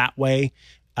them that way.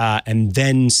 And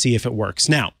then see if it works.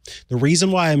 Now, the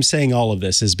reason why I'm saying all of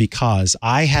this is because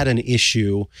I had an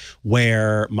issue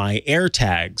where my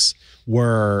AirTags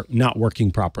were not working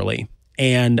properly.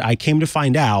 And I came to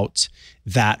find out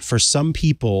that for some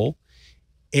people,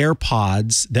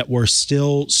 AirPods that were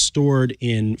still stored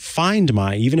in Find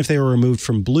My, even if they were removed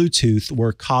from Bluetooth,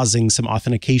 were causing some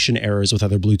authentication errors with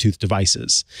other Bluetooth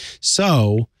devices.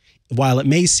 So while it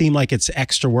may seem like it's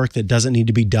extra work that doesn't need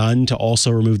to be done to also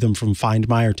remove them from Find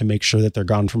My or to make sure that they're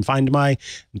gone from Find My,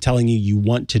 I'm telling you, you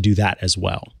want to do that as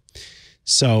well.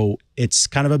 So it's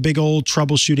kind of a big old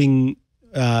troubleshooting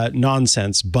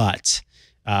nonsense, but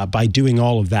by doing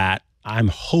all of that, I'm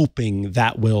hoping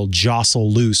that will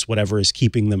jostle loose whatever is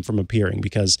keeping them from appearing,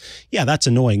 because, yeah, that's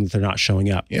annoying that they're not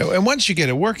showing up. Yeah, and once you get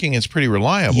it working, it's pretty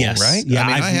reliable, Yes. right? Yeah,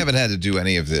 I haven't had to do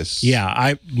any of this.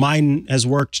 Yeah, mine has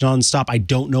worked nonstop. I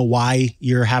don't know why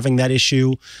you're having that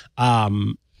issue.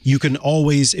 You can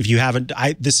always, if you haven't,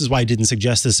 this is why I didn't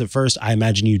suggest this at first. I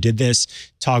imagine you did this,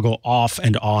 toggle off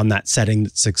and on that setting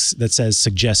that says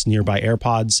suggest nearby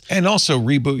AirPods. And also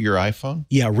reboot your iPhone.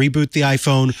 Yeah, reboot the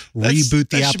iPhone,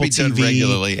 reboot the Apple TV. That should be done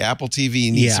regularly. Apple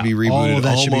TV needs to be rebooted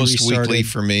almost weekly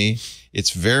for me. It's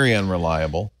very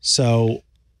unreliable. So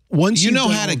once you know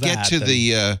how to get to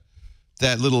the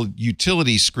that little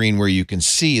utility screen where you can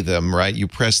see them, right? You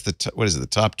press the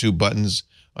top two buttons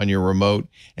on your remote,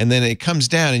 and then it comes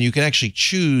down and you can actually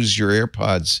choose your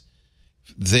AirPods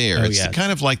there. It's kind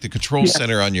of like the control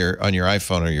center on your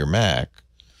iPhone or your Mac.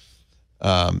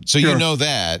 So you know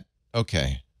that.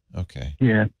 Okay.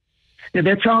 Yeah,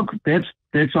 that's all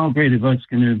great advice. It's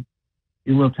going to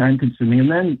be a little time consuming. And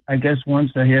then I guess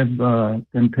once I have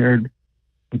them paired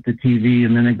with the TV,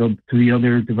 and then I go to the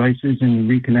other devices and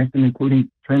reconnect them,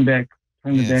 including turn back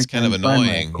turn it back. It's kind of on, find my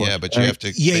annoying. course, Yeah, but you have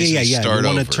to Yeah. start You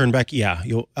want over. to turn back. Yeah.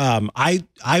 You'll.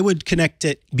 I would connect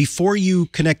it before you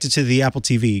connect it to the Apple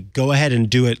TV. Go ahead and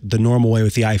do it the normal way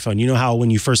with the iPhone. You know how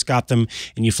when you first got them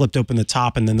and you flipped open the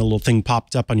top and then the little thing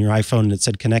popped up on your iPhone and it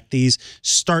said connect these.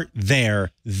 Start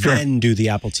there, then do the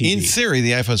Apple TV. In theory,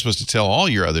 the iPhone's supposed to tell all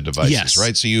your other devices, Yes.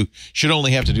 right? So you should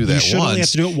only have to do that once. should only have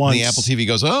to do it once. And the Apple TV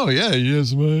goes, oh, yeah,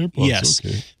 yes, my AirPods. Yes.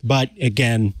 Okay. But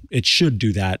again, it should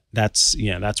do that. That's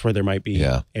where there might be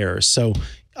errors. So,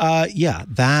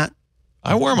 that.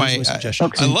 I wore my,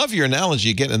 suggestions. I love your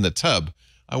analogy of getting in the tub.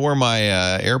 I wore my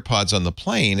AirPods on the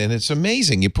plane, and it's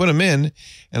amazing. You put them in,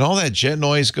 and all that jet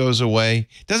noise goes away.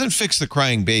 It doesn't fix the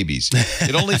crying babies.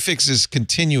 It only fixes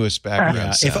continuous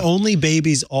background sound. If only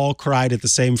babies all cried at the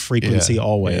same frequency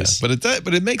always. Yeah.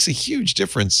 But it makes a huge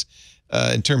difference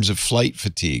in terms of flight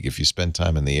fatigue if you spend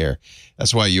time in the air.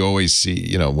 That's why you always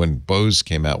see, when Bose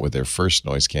came out with their first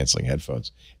noise-canceling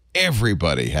headphones,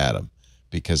 everybody had them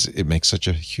because it makes such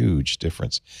a huge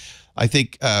difference. I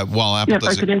think while Apple if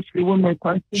I could ask you one more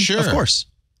question. Sure. Of course.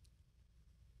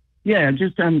 Yeah,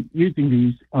 just on using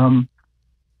these.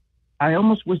 I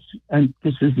almost wish, and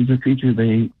this is a feature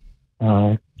they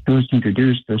first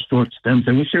introduced, the short stems.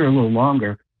 I wish they were a little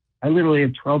longer. I literally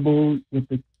have trouble with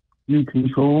the new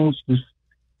controls, just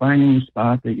finding the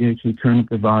spot that you actually turn up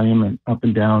the volume and up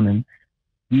and down and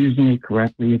using it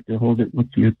correctly. You have to hold it with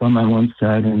your thumb on one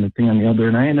side and the thing on the other.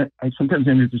 And I sometimes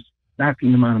end up just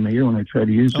knocking them out of my ear when I try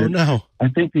to use it. Oh no! I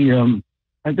think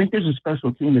there's a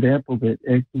special team at Apple that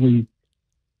actually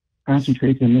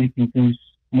concentrates on making things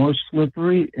more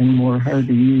slippery and more hard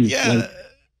to use.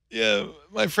 Yeah.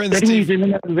 My friend getting Steve. these in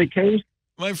and out of the case.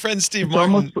 My friend Steve It's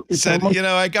Martin almost- it's said, almost-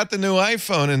 I got the new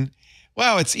iPhone and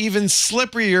wow, it's even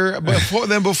slipperier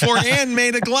than before and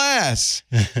made of glass.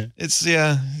 It's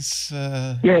I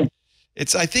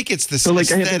think it's the So,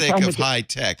 like, I had that aesthetic problem of with- high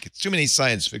tech. It's too many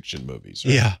science fiction movies.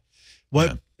 Right? Yeah. What?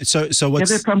 Yeah. So You have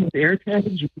what's? that problem with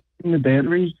AirTags, you're putting the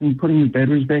batteries and putting the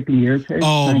batteries back in the AirTags.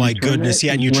 Oh trying to my turn goodness! that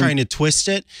Yeah, and you're into trying to twist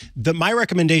it. My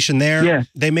recommendation there. Yeah.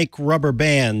 They make rubber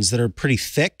bands that are pretty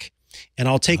thick. And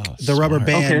I'll take the rubber smart.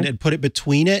 band Okay. and put it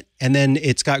between it. And then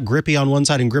it's got grippy on one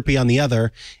side and grippy on the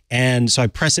other. And so I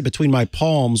press it between my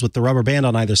palms with the rubber band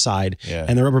on either side. Yeah.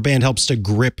 And the rubber band helps to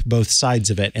grip both sides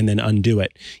of it and then undo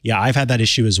it. Yeah, I've had that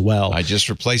issue as well. I just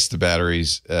replaced the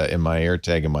batteries in my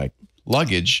AirTag in my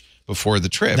luggage before the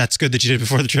trip. That's good that you did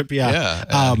before the trip. Yeah.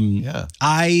 Yeah.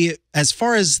 As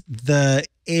far as the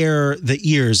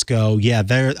ears go,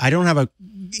 I don't have a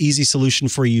easy solution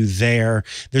for you there.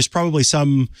 There's probably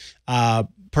some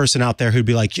person out there who'd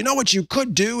be like, what you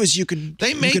could do is you could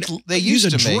use a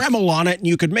Dremel on it and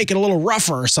you could make it a little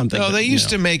rougher or something. No, they used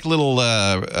to make little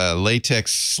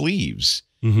latex sleeves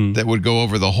that would go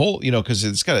over the whole, because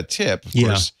it's got a tip, of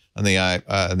course, on the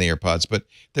AirPods, but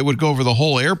that would go over the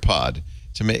whole AirPod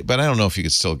to make. But I don't know if you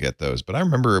could still get those. But I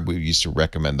remember we used to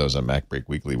recommend those on MacBreak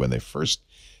Weekly when the first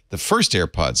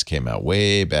AirPods came out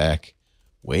way back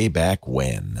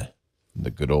when, in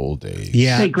the good old days.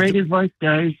 Yeah. Hey, great advice,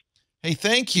 guys. Hey,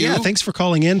 thank you. Yeah, thanks for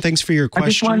calling in. Thanks for your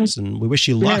questions, and we wish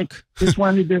you luck. Just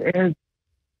wanted to add,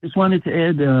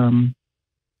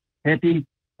 happy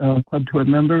Club Tour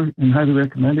member and highly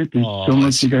recommend it. There's so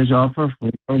much you guys offer for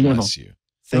a little. Bless you.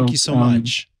 Thank you so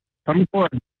much. Come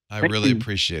forward. I Thank really you.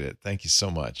 appreciate it. Thank you so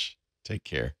much. Take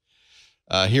care.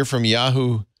 Here from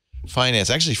Yahoo Finance,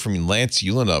 actually from Lance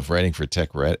Ulanov, writing for Tech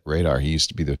Radar. He used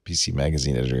to be the PC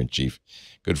Magazine editor-in-chief.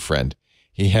 Good friend.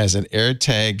 He has an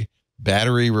AirTag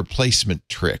battery replacement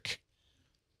trick.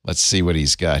 Let's see what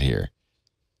he's got here.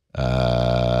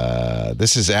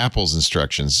 This is Apple's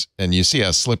instructions, and you see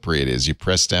how slippery it is. You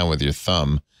press down with your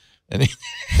thumb, and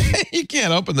you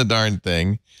can't open the darn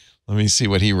thing. Let me see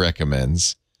what he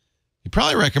recommends. He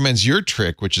probably recommends your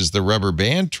trick, which is the rubber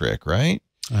band trick, right?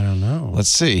 I don't know. Let's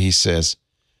see. He says,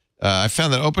 I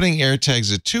found that opening AirTags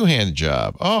is a two-hand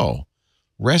job. Oh,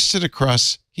 rest it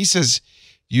across. He says,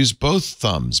 use both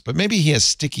thumbs, but maybe he has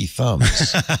sticky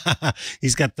thumbs.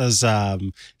 He's got those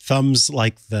thumbs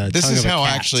like the This tongue is of a how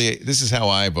cat. this is how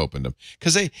I've opened them,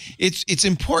 because it's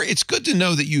important. It's good to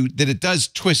know that it does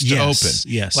twist to open.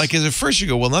 Yes. Like at first you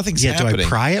go, well, nothing's Yeah. happening. Do I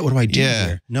pry it? What do I do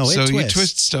here? No, it so twists. you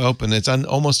twist to open. It's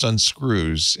almost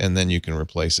unscrews, and then you can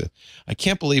replace it. I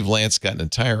can't believe Lance got an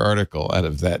entire article out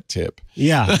of that tip.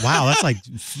 Yeah. Wow. That's like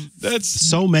That's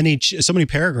so many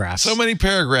paragraphs. so many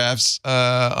paragraphs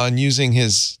on using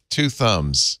his two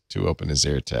thumbs to open his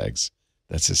AirTags.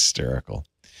 That's hysterical.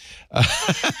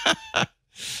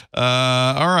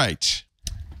 All right.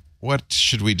 What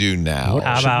should we do now?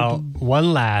 How about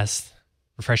one last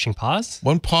refreshing pause?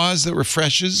 One pause that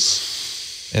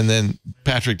refreshes. And then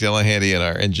Patrick Delahanty, and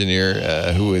our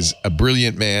engineer, who is a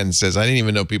brilliant man, says, I didn't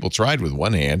even know people tried with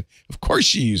one hand. Of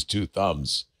course you use two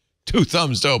thumbs. Two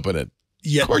thumbs to open it.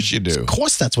 Yeah, of course you do. Of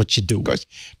course that's what you do. Of course.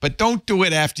 But don't do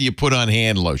it after you put on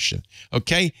hand lotion,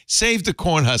 okay? Save the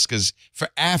corn huskers for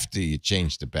after you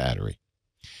change the battery.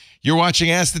 You're watching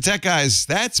Ask the Tech Guys.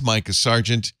 That's Micah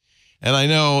Sargent. And I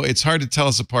know it's hard to tell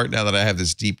us apart now that I have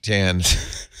this deep tan.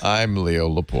 I'm Leo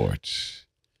Laporte.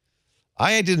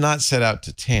 I did not set out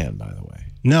to tan, by the way.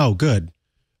 No, good.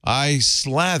 I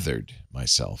slathered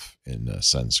myself in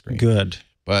sunscreen. Good.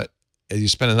 But you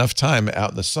spend enough time out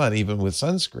in the sun, even with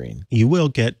sunscreen, you will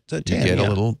get a tan. You get a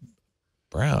little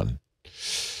brown.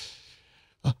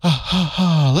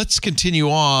 Let's continue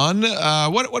on.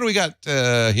 What do we got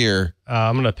here?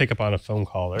 I'm going to pick up on a phone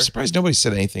caller. I'm surprised nobody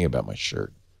said anything about my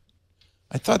shirt.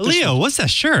 I thought Leo, what's that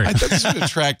shirt? I thought this would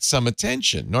attract some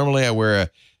attention. Normally I wear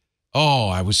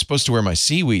I was supposed to wear my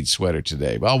seaweed sweater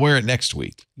today, but I'll wear it next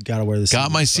week. You got to wear the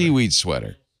seaweed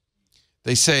sweater.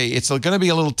 They say it's going to be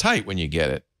a little tight when you get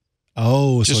it.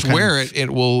 Oh, just wear it. It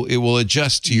will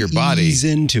adjust to your body. Ease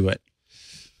into it.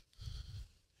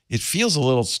 It feels a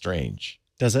little strange.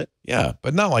 Does it? Yeah,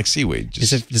 but not like seaweed.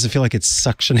 Does it feel like it's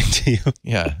suctioning to you?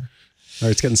 Yeah. Or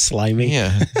it's getting slimy?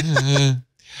 Yeah.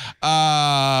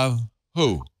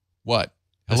 Who? What?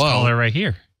 Hello? This caller right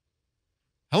here.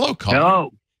 Hello, caller. Hello.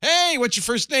 Hey, what's your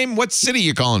first name? What city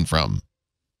you calling from?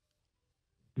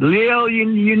 Leo,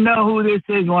 you know who this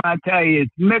is when I tell you.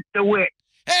 It's Mick the Wick.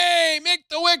 Hey, Mick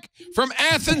the Wick from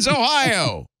Athens,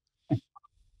 Ohio.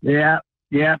 Yeah.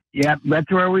 That's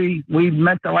where we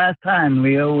met the last time.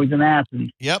 Leo was in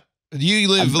Athens. Yep. You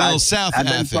live a little south of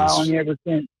Athens. I've been following you ever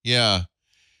since. Yeah.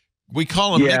 We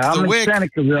call him Mick the Wick. I'm in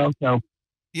Senecaville, so.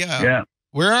 Yeah.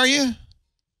 Where are you?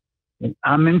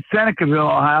 I'm in Senecaville,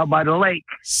 Ohio, by the lake.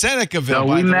 Senecaville, so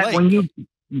by we the met lake. when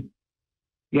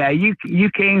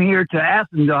you came here to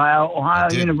Athens,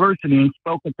 Ohio University, and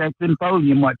spoke at that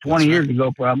symposium, 20 years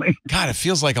ago, probably. God, it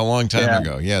feels like a long time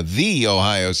ago. Yeah, the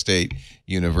Ohio State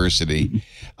University.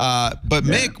 But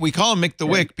Mick, we call him Mick the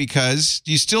Wick because,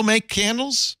 do you still make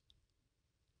candles?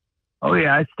 Oh,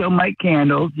 yeah, I still make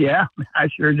candles. Yeah, I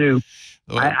sure do.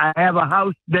 Oh. I have a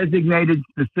house designated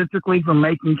specifically for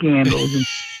making candles.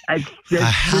 And a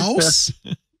house?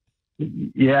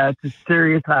 Yeah, it's a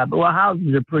serious hobby. Well,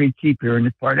 houses are pretty cheap here in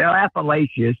this part.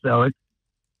 Appalachia, so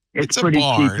it's pretty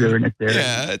cheap here in this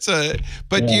area.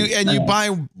 Yeah, you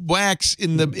buy wax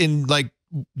in like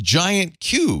giant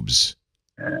cubes.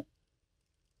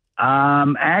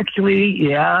 Actually,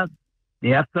 yeah.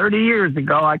 30 years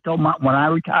ago, when I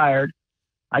retired,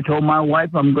 I told my wife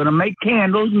I'm going to make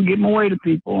candles and give them away to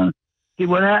people and see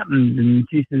what happens. And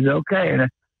she says, okay. And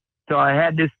so I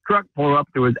had this truck pull up.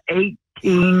 There was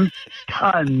 18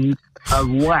 tons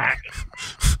of wax.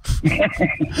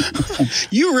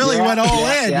 You really went all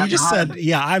in. You just said,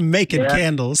 I'm making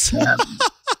candles. Yeah.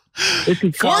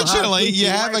 Fortunately, you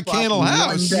have a candle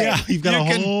house. Yeah, you've got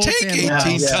you can take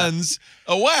 18 tons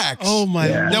of wax. Oh, my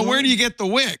God. Now, where do you get the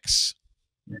wicks?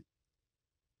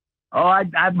 Oh, I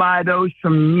buy those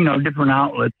from, different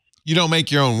outlets. You don't make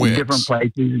your own wicks? Different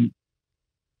places.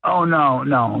 Oh,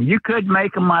 no. You could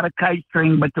make them out of kite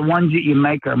string, but the ones that you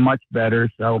make are much better.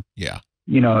 So,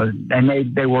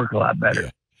 and they work a lot better.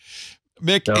 Yeah.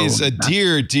 Mick is a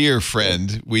dear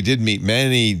friend. We did meet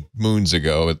many moons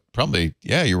ago. Probably,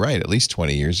 you're right, at least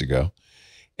 20 years ago.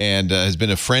 And has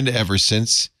been a friend ever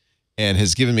since. And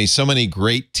has given me so many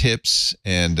great tips,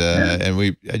 and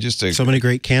so many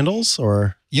great candles.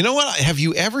 Or you know what? Have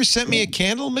you ever sent me a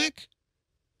candle, Mick?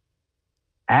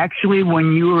 Actually,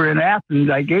 when you were in Athens,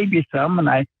 I gave you some, and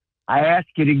I asked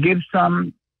you to give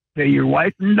some to your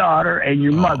wife and daughter and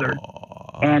your mother,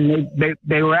 and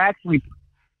they were actually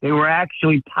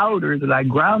powder that I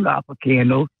ground off a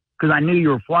candle because I knew you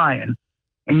were flying.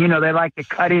 And, they like to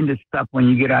cut into stuff when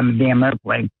you get on the damn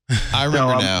airplane. I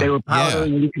remember now. They were powder,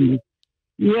 and you can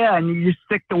and you just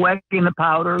stick the wax in the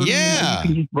powder. Yeah. And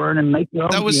you can just burn and make your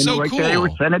own. That was so cool. They were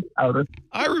scented powder.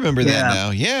 I remember that now.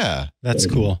 Yeah. That's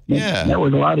cool. Yeah. That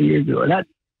was a lot of years ago.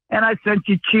 And I sent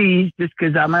you cheese just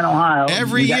because I'm in Ohio.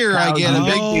 Every year I get a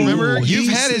big, remember, you've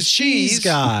had his cheese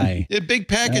guy. A big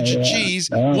package of cheese.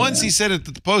 Once he set it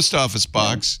at the post office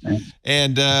box,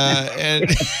 and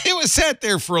it was sat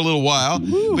there for a little while.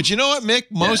 But you know what, Mick?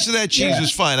 Most of that cheese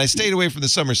was fine. I stayed away from the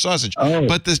summer sausage,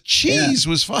 but the cheese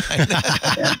was fine.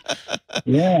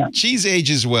 Cheese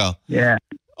ages well. Yeah.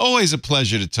 Always a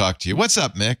pleasure to talk to you. What's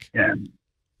up, Mick? Yeah.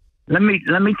 Let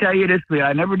me tell you this, Leo.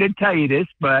 I never did tell you this,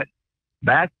 but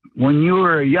back when you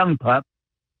were a young pup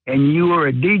and you were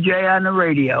a DJ on the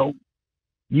radio,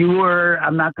 you were,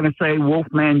 I'm not going to say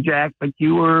Wolfman Jack, but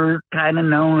you were kind of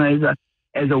known as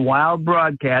as a wild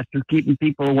broadcaster, keeping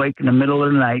people awake in the middle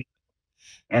of the night.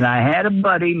 And I had a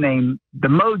buddy named the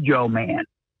Mojo Man.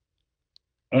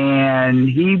 And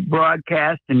he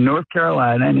broadcast in North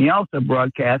Carolina, and he also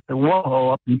broadcast at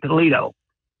WoHo up in Toledo.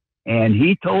 And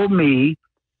he told me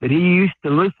that he used to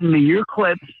listen to your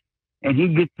clips, and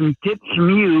he'd get some tips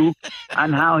from you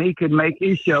on how he could make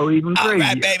his show even crazier. All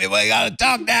right, baby, we're going to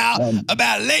talk now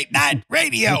about late night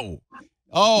radio.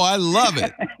 Oh, I love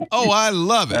it. Oh, I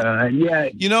love it. Yeah.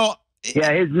 You know.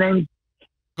 Yeah, his name.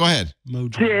 Go ahead.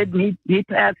 Sid, he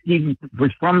passed. He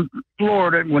was from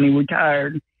Florida when he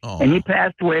retired, and he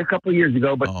passed away a couple of years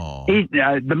ago. But he's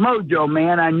the Mojo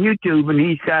Man on YouTube, and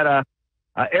he's got a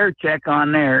air check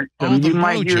on there. So you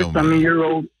might hear some of your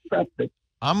old stuff.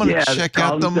 I'm going to check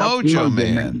out the Mojo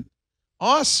Man.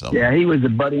 Awesome. Yeah, he was a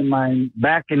buddy of mine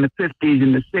back in the 50s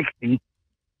and the 60s.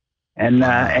 And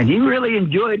he really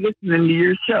enjoyed listening to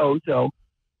your show. So,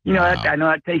 you know, I know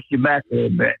that takes you back a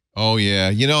little bit. Oh, yeah.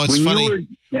 You know, it's funny.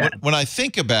 Yeah. When I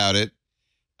think about it,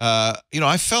 you know,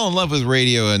 I fell in love with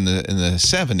radio in the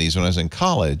 70s when I was in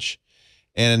college,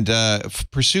 and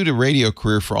pursued a radio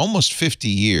career for almost 50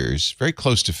 years, very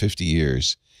close to 50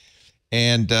 years.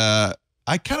 And I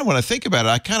kind of, when I think about it,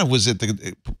 I kind of was at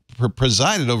the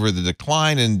presided over the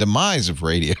decline and demise of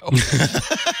radio.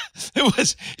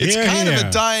 It's kind of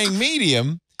a dying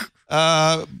medium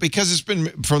because it's been,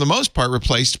 for the most part,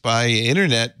 replaced by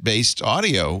internet-based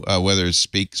audio, whether it's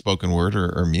spoken word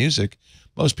or music.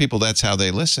 Most people, that's how they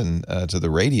listen to the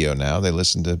radio now. They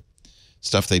listen to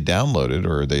stuff they downloaded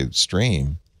or they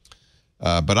stream.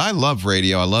 But I love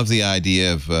radio. I love the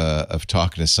idea of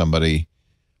talking to somebody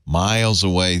miles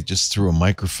away just through a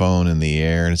microphone in the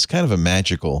air, and it's kind of a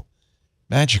magical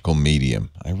medium.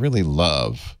 I really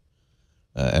love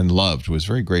and loved, was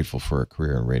very grateful for a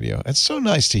career in radio. It's so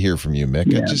nice to hear from you,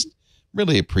 Mick. I just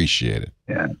really appreciate it.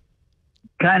 Yeah.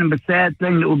 Kind of a sad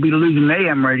thing that we'll be losing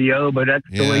AM radio, but that's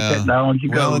the way technology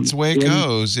goes. Well, it's the way it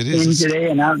goes. It is. In today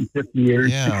and out in 50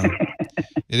 years. Yeah.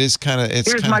 It is kind of, it's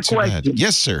Here's kind my of too question. bad.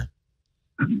 Yes, sir.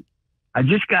 I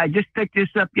just picked this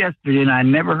up yesterday, and I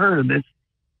never heard of this.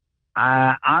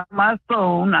 On my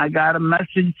phone, I got a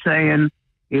message saying,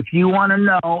 if you want to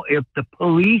know if the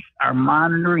police are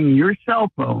monitoring your cell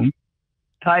phone,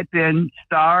 type in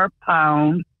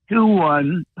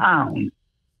 *#21#.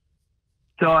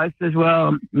 So I says,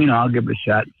 well, you know, I'll give it a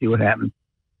shot and see what happens.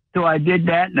 So I did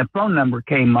that, and the phone number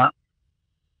came up.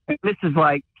 And this is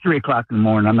like 3 o'clock in the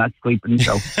morning. I'm not sleeping.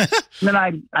 So then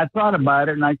I thought about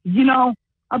it, and I said, you know,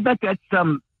 I bet that's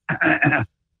some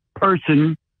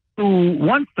person who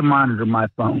wants to monitor my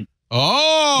phone.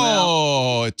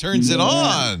 Oh, it turns it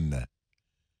on.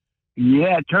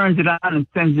 Yeah, it turns it on and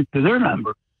sends it to their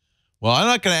number. Well, I'm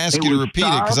not going to ask you to repeat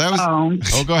it because I was.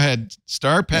 Oh, go ahead.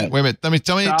 *pound. Wait a minute. Tell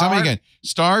me again.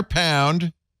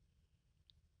 *#21#.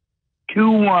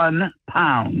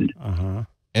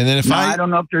 And then if I don't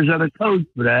know if there's other codes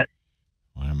for that.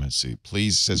 Well, I'm going to see.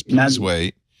 Please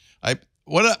wait.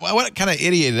 What kind of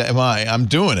idiot am I? I'm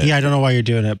doing it. Yeah, I don't know why you're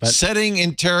doing it, but setting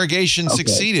interrogation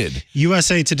succeeded.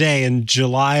 USA Today in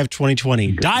July of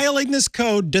 2020. Dialing this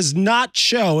code does not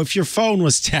show if your phone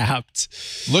was tapped.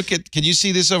 Can you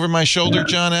see this over my shoulder,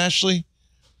 John Ashley?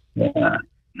 Yeah.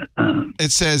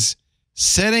 It says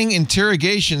setting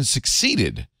interrogation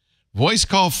succeeded. Voice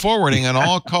call forwarding on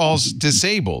all calls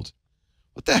disabled.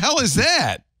 What the hell is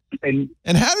that? And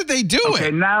how did they do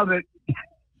it?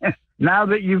 Now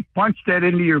that you've punched that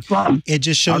into your phone, it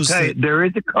just shows. There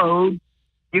is a code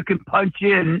you can punch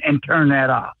in and turn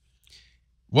that off.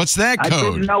 What's that code?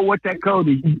 I didn't know what that code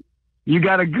is. You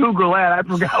got to Google that. I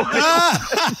forgot what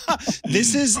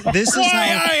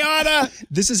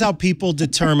This is how people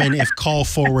determine if call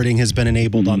forwarding has been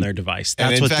enabled on their device.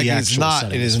 That's what the actual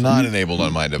setting is. It is not enabled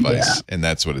on my device, and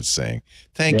that's what it's saying.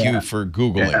 Thank you for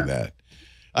Googling that.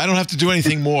 I don't have to do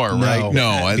anything more, right?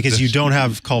 No, because you don't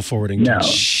have call forwarding. No.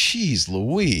 Jeez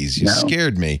Louise, you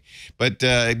scared me. But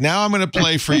now I'm going to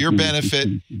play for your benefit.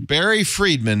 Barry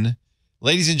Friedman,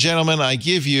 ladies and gentlemen, I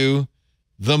give you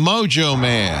the Mojo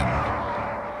Man.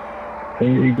 There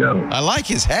you go. I like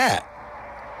his hat.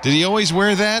 Did he always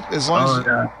wear that? As long as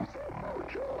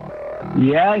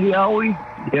yeah, he always.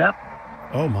 Yep.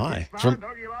 Oh my.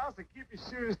 Keep your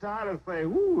shoes tied and say,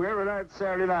 woo, every night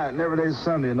Saturday night and every day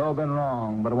Sunday. No, been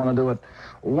wrong, but I want to do it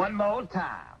one more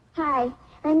time. Hi,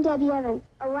 I'm Debbie Evans,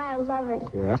 a wild lover.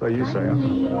 Yeah, so you say.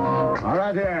 All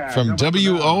right, there. From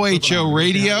WOHO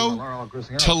Radio,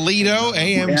 Toledo,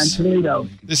 AM. Toledo.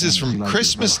 This is from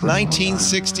Christmas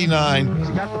 1969.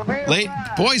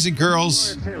 Boys and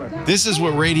girls, This is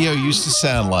what radio used to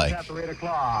sound like. After 8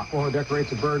 o'clock. Oh,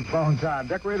 decorates a bird's bone time.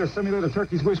 Decorate or simulate a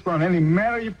turkey's wishbone in any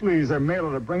manner you please. They're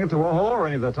mailed to bring it to Woho or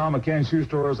any of the Tom McCann shoe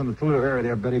stores in the Toledo area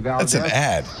there, Betty Valdez. That's an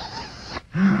ad.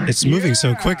 It's moving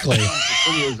so quickly.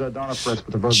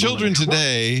 Children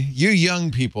today, you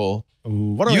young people,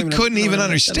 you couldn't even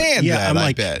understand that,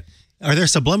 I bet. Are there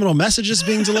subliminal messages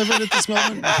being delivered at this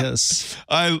moment? Yes.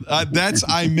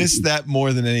 I miss that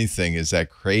more than anything, is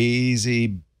that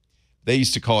crazy, they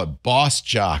used to call it Boss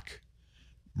Jock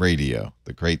radio,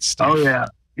 the great Steve. Oh, yeah.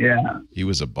 Yeah. He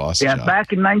was a boss Yeah, jock.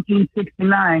 back in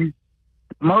 1969,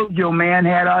 Mojo Man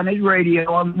had on his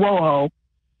radio on Woho.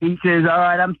 He says, all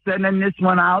right, I'm sending this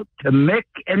one out to Mick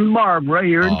and Barbara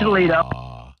here in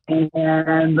Toledo.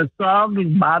 And the song is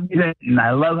Bobby Vinton, I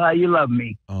Love How You Love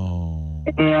Me.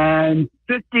 And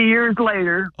 50 years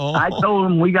later, I told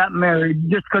him we got married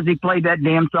just because he played that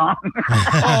damn song.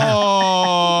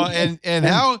 And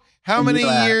how many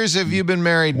years have you been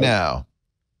married now?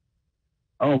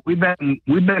 Oh, we've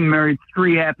been married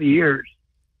 3 happy years.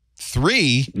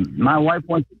 3? My wife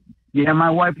wants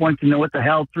to know what the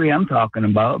hell 3 I'm talking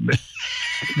about, but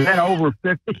it's been over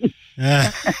 50.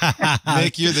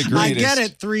 Mick, you're the greatest. I get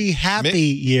it. 3 happy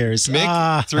years.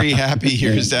 Mick, 3 happy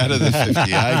years out of the 50.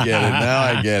 I get it. Now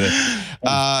I get it.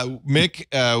 Mick,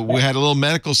 we had a little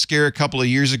medical scare a couple of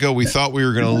years ago. We thought we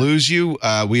were going to lose you.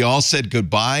 We all said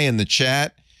goodbye in the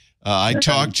chat. I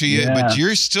talked to you, but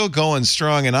you're still going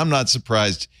strong, and I'm not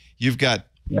surprised. You've got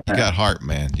heart,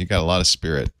 man. You got a lot of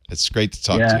spirit. It's great to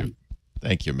talk to you.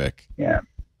 Thank you, Mick. Yeah.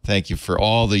 Thank you for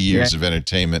all the years of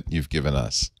entertainment you've given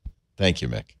us. Thank you,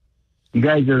 Mick. You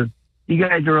guys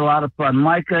are a lot of fun,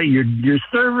 Micah. You're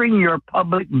serving your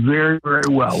public very, very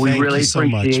well. We Thank really you so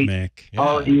much, appreciate Mick.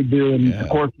 all that you do, and of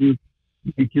course you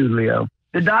too, Leo.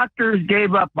 The doctors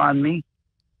gave up on me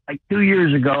like 2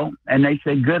 years ago, and they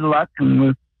said good luck,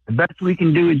 and the best we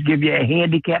can do is give you a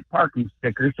handicap parking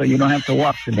sticker so you don't have to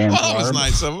walk the damn car. That was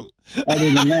nice of them.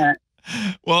 Other than that.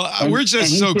 Well, we're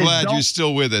just so glad "Don't-" you're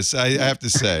still with us. I have to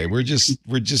say, we're just.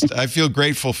 I feel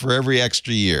grateful for every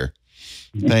extra year.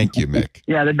 Thank you, Mick.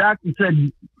 Yeah, the doctor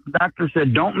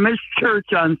said, don't miss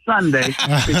church on Sunday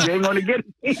because you ain't going to get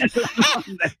a chance on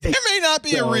Sunday. There may not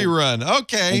be a rerun.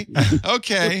 Okay.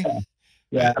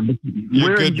 Yeah, but You're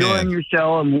a we're good enjoying man. your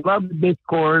show, and we love the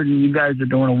Discord, and you guys are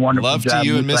doing a wonderful Love job. to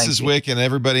you and Thank Mrs. you. Wick and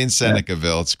everybody in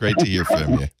Senecaville. It's great to hear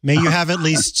from you. May you have at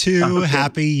least 2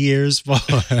 happy years.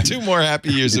 2 more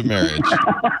happy years of marriage.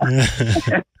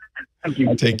 Thank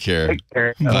you. Take care.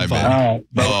 Bye, Bye. man.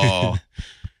 Oh,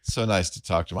 so nice to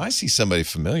talk to him. I see somebody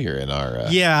familiar in our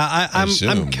I'm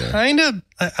Zoom there. kind of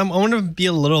I want to be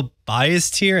a little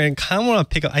biased here and kind of want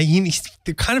to pick up.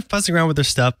 They're kind of fussing around with their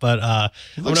stuff, but I'm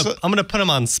gonna put him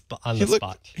on the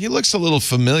spot. He looks a little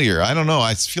familiar. I don't know.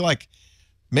 I feel like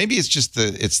maybe it's just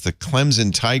the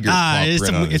Clemson Tiger.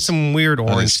 It's some weird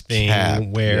orange thing cap.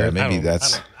 where maybe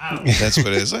that's what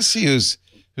it is. Let's see who's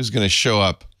going to show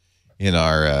up in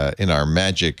our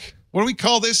magic. What do we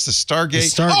call this? The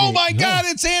Stargate? Oh my God!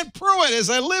 It's Aunt Pruitt as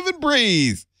I live and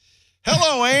breathe.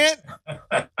 Hello, Aunt.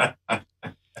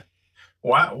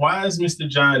 Why is Mr.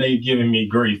 John A giving me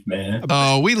grief, man?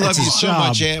 Oh, we love you so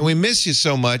much, Aunt. We miss you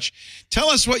so much. Tell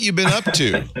us what you've been up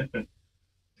to.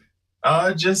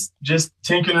 Just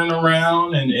tinkering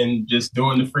around and just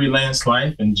doing the freelance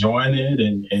life, enjoying it,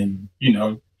 and you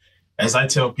know, as I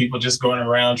tell people, just going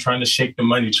around trying to shake the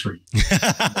money tree.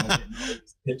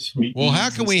 Well, how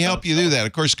can we help you do that?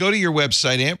 Of course, go to your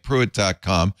website,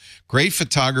 auntpruitt.com. Great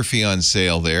photography on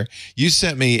sale there. You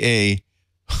sent me a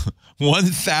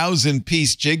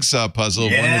 1,000-piece jigsaw puzzle,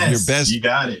 one of your best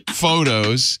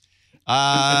photos.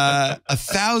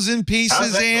 1,000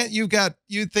 pieces, Aunt? You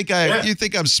think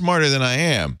I'm smarter than I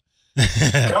am.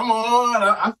 Come on.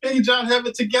 I figured y'all have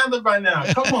it together by now.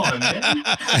 Come on, man.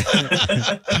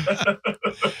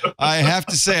 I have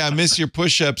to say, I miss your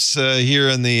push-ups here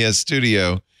in the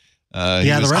studio.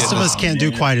 The rest of us can't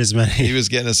do quite as many. He was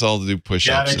getting us all to do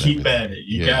push-ups. Gotta keep at it.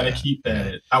 You gotta keep at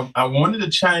it. I wanted to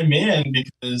chime in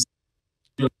because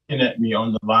you're looking at me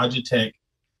on the Logitech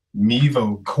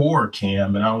Mevo Core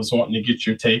cam, and I was wanting to get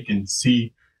your take and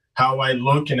see how I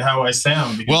look and how I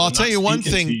sound. Well, I'll tell you one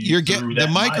thing. You're getting the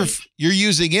microphone. You're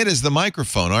using it as the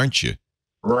microphone, aren't you?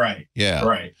 Right. Yeah.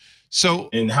 Right. So,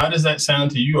 and how does that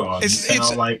sound to you all? It's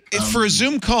for a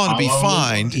Zoom call to be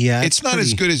fine. Yeah, it's not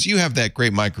as good as you have that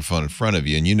great microphone in front of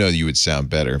you, and you know you would sound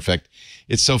better. In fact,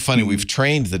 it's so funny. We've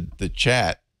trained the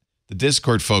The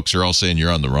Discord folks are all saying you're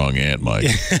on the wrong ant, Mike.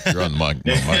 You're on the wrong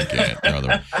ant. You're on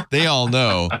the they all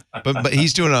know, but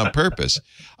he's doing it on purpose.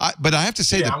 But I have to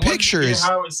say the picture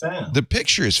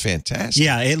is fantastic.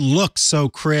 Yeah, it looks so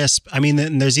crisp. I mean,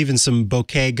 there's even some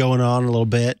bokeh going on a little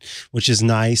bit, which is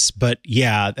nice. But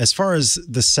yeah, as far as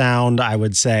the sound, I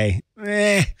would say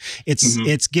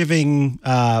it's giving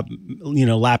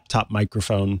laptop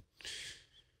microphone.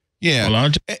 Yeah. Well, I'll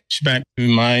just back to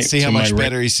my see how much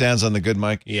better he sounds on the good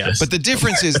mic. Yes. But the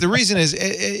difference is, the reason is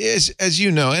as you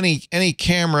know, any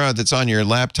camera that's on your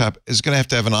laptop is going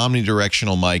to have an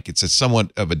omnidirectional mic. It's at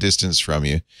somewhat of a distance from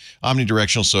you,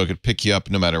 omnidirectional, so it could pick you up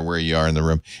no matter where you are in the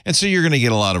room, and so you're going to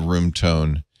get a lot of room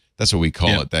tone. That's what we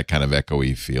call it, that kind of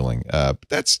echoey feeling.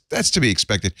 That's to be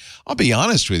expected. I'll be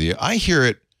honest with you, I hear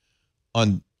it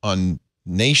on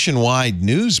nationwide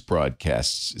news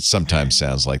broadcasts. It sometimes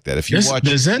sounds like that. If you watch,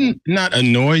 does that not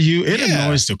annoy you? It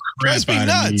annoys the crap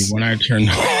out of me when I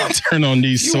turn on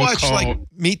these so-called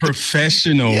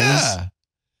professionals. Yeah.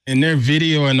 And their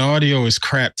video and audio is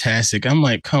craptastic. I'm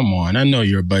like, come on! I know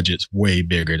your budget's way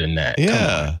bigger than that.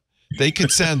 Yeah, they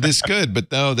could sound this good,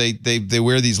 but no, they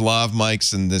wear these lav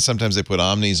mics, and then sometimes they put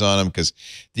omnis on them because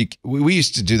we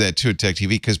used to do that too at Tech TV,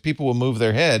 because people will move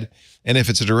their head, and if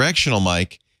it's a directional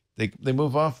mic, they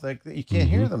move off. You can't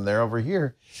hear them. They're over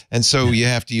here. And so you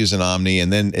have to use an Omni,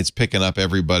 and then it's picking up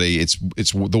everybody. It's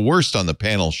the worst on the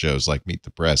panel shows like Meet the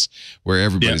Press, where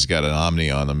everybody's got an Omni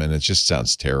on them, and it just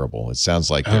sounds terrible. It sounds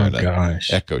like they're in an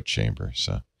echo chamber.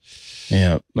 So.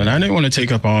 Yeah, but I didn't want to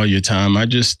take up all your time.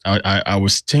 I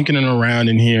was tinkering around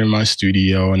in here in my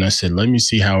studio, and I said, let me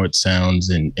see how it sounds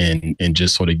and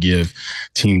just sort of give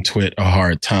Team Twit a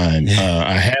hard time.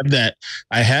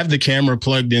 I have the camera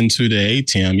plugged into the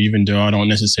ATEM, even though I don't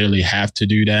necessarily have to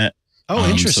do that. Oh,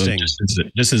 interesting. So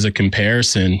just as a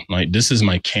comparison, like this is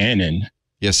my Canon.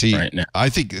 Yeah, see, right now. I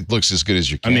think it looks as good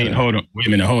as your Canon. I mean, hold on, wait a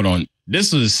minute, hold on.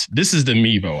 This is the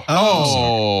Mevo.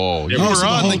 Oh, you were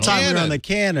on the Canon. On the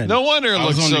Canon. No wonder it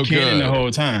looks so good the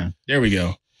whole time. There we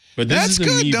go. But that's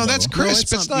good. Mevo. No, that's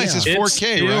crisp. It's nice. It's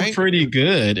 4K, right? It's pretty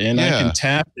good, and I can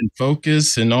tap and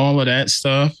focus and all of that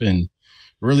stuff, and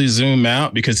really zoom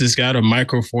out because it's got a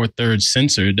micro four thirds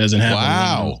sensor. It doesn't have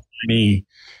a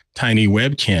tiny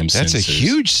webcam sensor. That's a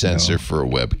huge sensor for a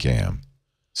webcam.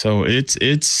 So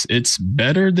it's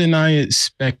better than I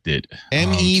expected.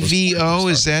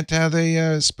 MEVO, is that how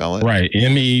they spell it? Right,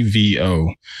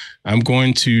 MEVO. I'm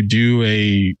going to do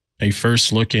a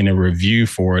first look and a review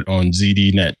for it on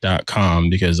ZDNet.com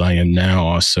because I am now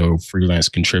also freelance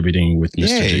contributing with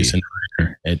Mr. Jason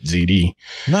at ZD.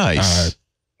 Nice.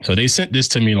 So they sent this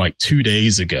to me like 2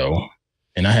 days ago,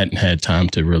 and I hadn't had time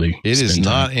to really. It is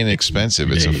not inexpensive.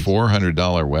 It's a $400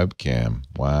 webcam.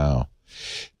 Wow.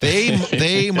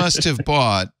 They must have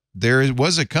bought. There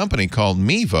was a company called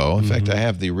Mevo. In fact, I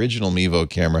have the original Mevo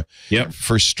camera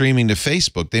for streaming to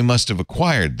Facebook. They must have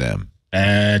acquired them.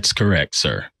 That's correct,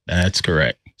 sir. That's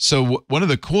correct. So one of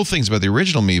the cool things about the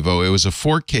original Mevo, it was a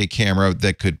 4K camera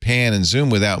that could pan and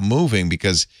zoom without moving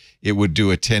because it would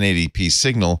do a 1080p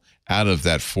signal out of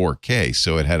that 4K.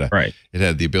 So it had it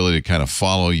had the ability to kind of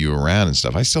follow you around and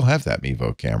stuff. I still have that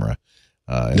Mevo camera.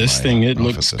 This thing, it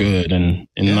looks good. And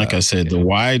like I said, the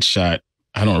wide shot,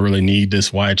 I don't really need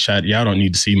this wide shot. Y'all don't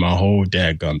need to see my whole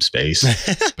dadgum space.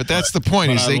 But that's the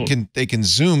point, is they can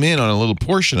zoom in on a little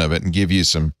portion of it and give you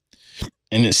some.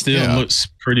 And it still looks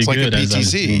pretty good. Like a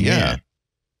PTZ,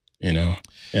 You know,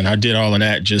 and I did all of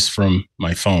that just from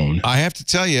my phone. I have to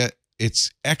tell you, it's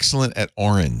excellent at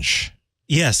orange.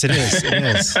 Yes, it is. It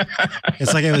is.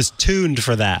 It's like it was tuned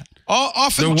for that.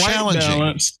 Often the challenging.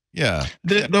 Balance, yeah.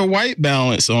 The white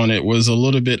balance on it was a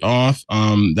little bit off.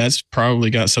 That's probably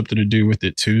got something to do with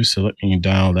it too. So let me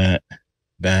dial that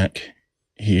back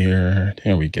here.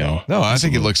 There we go. No, I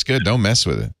think it looks good. Don't mess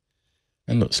with it.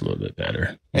 It looks a little bit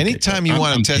better. Anytime you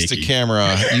want to test a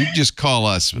camera, you just call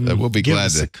us. We'll be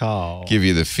glad to give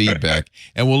you the feedback.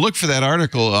 And we'll look for that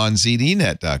article on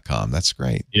ZDNet.com. That's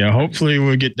great. Yeah, hopefully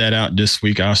we'll get that out this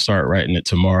week. I'll start writing it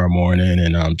tomorrow morning,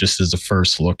 and just as a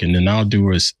first look. And then I'll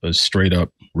do a straight up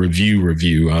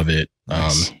review of it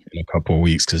in a couple of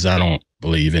weeks, because I don't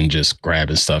believe in just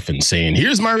grabbing stuff and saying,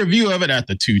 here's my review of it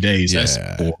after 2 days. That's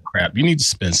bull crap. You need to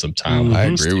spend some time. I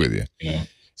agree with you. You know?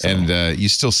 So. And you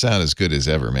still sound as good as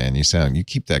ever, man. You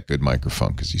keep that good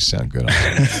microphone because you sound good on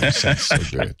it. You sound so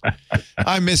good.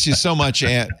 I miss you so much,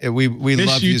 Ant. We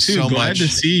love you so much. Glad to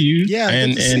see you. Yeah,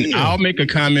 and I'll make a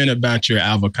comment about your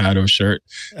avocado shirt.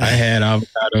 I had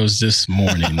avocados this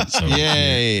morning. So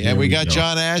yay! And we got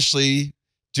John Ashley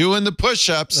doing the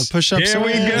push-ups. The push-ups. There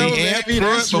we go, The Amp baby.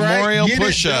 Pruitt That's right. Memorial Get it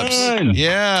push-ups. done.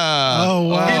 Yeah. Oh,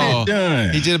 wow. Get it done.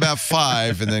 He did about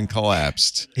 5 and then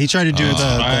collapsed. He tried to do the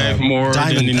 5 more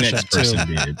than diamond the push-up next too.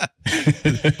 person did.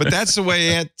 But that's the way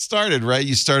it started, right?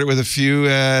 You started with a few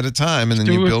at a time, and then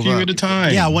Do you a build few up. at a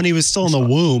time. Yeah, when he was still in the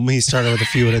womb, he started with a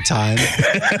few at a time.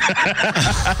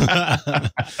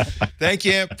 Thank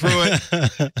you, Aunt Pruitt.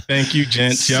 Thank you,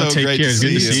 gents. Y'all So take great care. to It's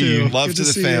good to see see you. Love Good to to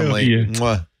the see family. you.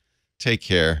 Mwah. Take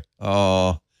care.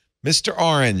 Oh, Mr.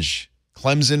 Orange,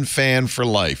 Clemson fan for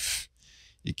life.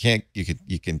 You can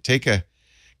take a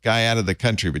guy out of the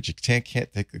country, but you can't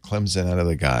take the Clemson out of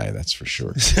the guy. That's for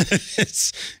sure.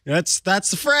 That's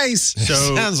the phrase.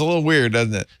 So Sounds a little weird,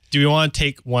 doesn't it? do we want to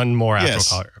take one more after Yes.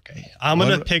 caller? Okay. I'm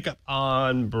going to pick up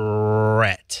on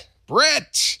Brett.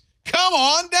 Brett, come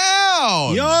on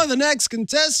down. You're the next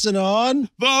contestant on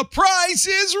The Price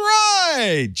is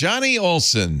Right. Johnny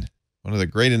Olson, one of the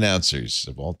great announcers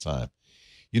of all time.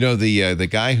 You know, the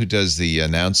guy who does the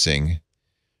announcing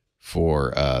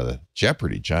for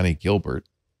Jeopardy, Johnny Gilbert,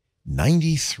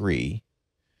 93.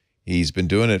 He's been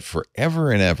doing it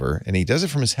forever and ever, and he does it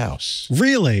from his house.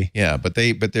 Really? Yeah, but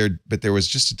there was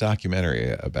just a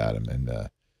documentary about him, and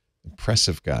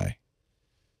impressive guy.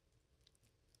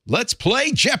 Let's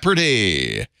play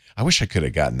Jeopardy. I wish I could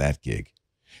have gotten that gig.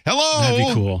 Hello. That'd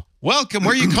be cool. Welcome.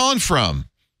 Where are you calling from?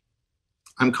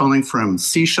 I'm calling from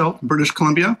Seychelles, British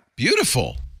Columbia.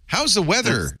 Beautiful. How's the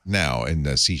weather now in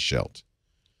the Seychelles?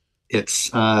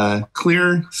 It's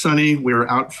clear, sunny. We're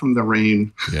out from the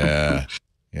rain. Yeah,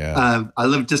 yeah. I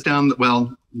live just down,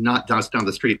 well, not just down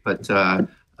the street, but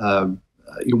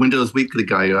your Windows Weekly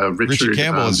guy, Richard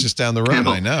Campbell is just down the road.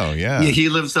 Campbell. I know. Yeah. He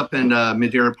lives up in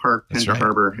Madeira Park, That's Pender right.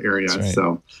 Harbor area. That's right.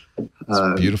 So It's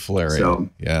a beautiful area. so-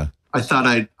 Yeah. I thought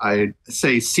I'd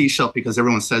say Seychelles because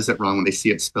everyone says it wrong when they see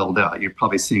it spelled out. You're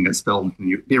probably seeing it spelled.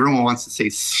 And everyone wants to say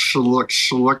shluck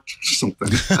something.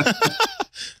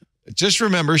 Just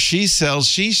remember, she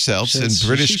sells in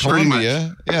British Pretty much.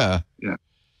 Columbia. Yeah. Yeah.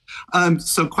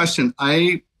 So question,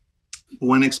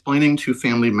 when explaining to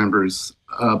family members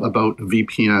about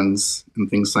VPNs and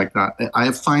things like that,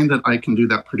 I find that I can do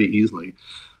that pretty easily.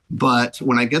 But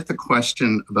when I get the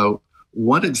question about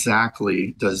what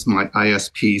exactly does my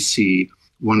ISP see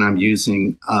when I'm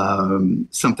using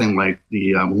something like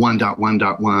the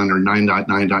 1.1.1 or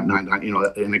 9.9.9, you know,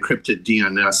 an encrypted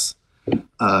DNS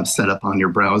setup on your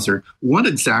browser, what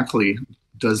exactly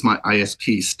does my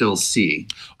ISP still see?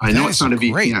 I know That it's is not a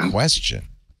great VPN. question.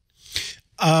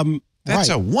 That's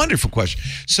a wonderful question.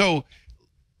 So,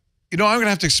 you know, I'm going to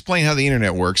have to explain how the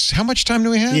internet works. How much time do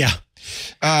we have? Yeah.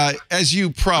 As you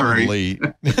probably,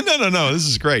 no, this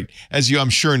is great. As you,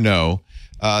 I'm sure, know,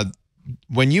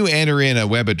 when you enter in a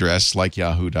web address like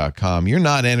yahoo.com, you're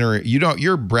not entering,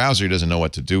 your browser doesn't know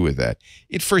what to do with that.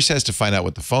 It first has to find out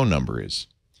what the phone number is.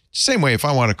 Same way, if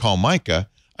I want to call Micah,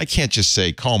 I can't just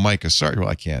say, call Micah. Sorry. Well,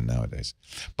 I can nowadays.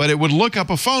 But it would look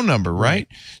up a phone number, right?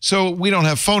 So we don't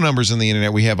have phone numbers on the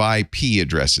internet. We have IP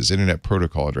addresses, Internet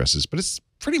Protocol addresses. But it's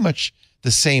pretty much the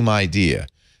same idea.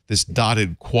 This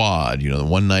dotted quad, you know, the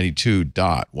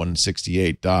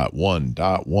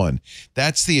 192.168.1.1.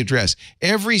 That's the address.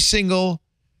 Every single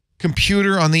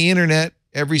computer on the internet,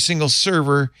 every single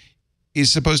server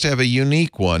is supposed to have a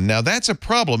unique one. Now, that's a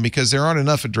problem because there aren't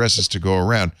enough addresses to go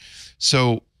around.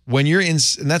 So when you're in,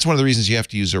 and that's one of the reasons you have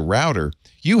to use a router,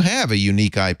 you have a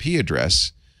unique IP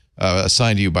address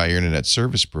assigned to you by your internet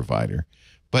service provider.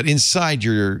 But inside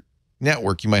your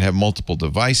network, you might have multiple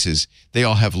devices. They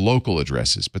all have local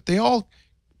addresses, but they all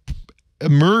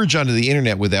emerge onto the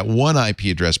internet with that one IP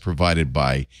address provided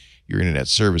by your internet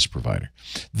service provider.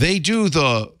 They do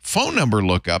the phone number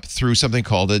lookup through something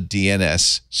called a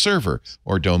DNS server,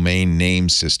 or domain name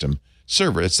system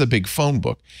server. It's the big phone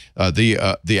book.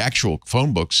 The actual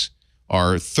phone books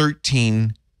are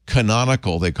 13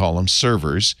 canonical, they call them,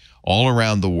 servers all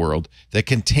around the world that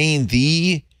contain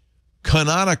the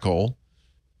canonical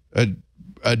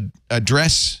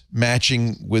address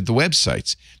matching with the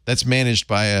websites. That's managed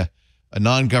by a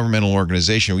non-governmental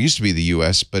organization. It used to be the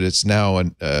U.S., but it's now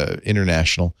an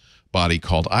international body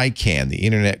called ICANN, the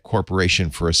Internet Corporation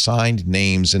for Assigned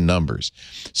Names and Numbers.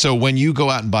 So when you go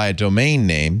out and buy a domain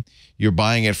name, you're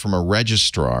buying it from a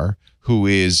registrar who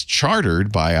is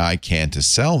chartered by ICANN to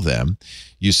sell them.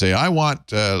 You say, I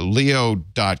want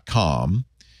leo.com.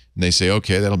 And they say,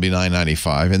 okay, that'll be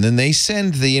 $9.95. And then they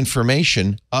send the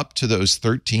information up to those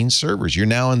 13 servers. You're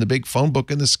now in the big phone book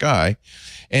in the sky.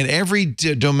 And every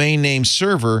domain name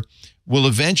server will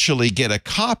eventually get a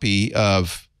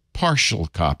partial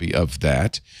copy of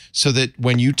that, so that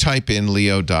when you type in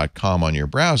leo.com on your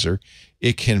browser,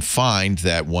 it can find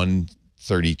that one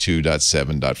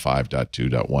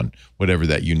 32.7.5.2.1, whatever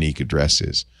that unique address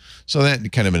is. So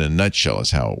that kind of in a nutshell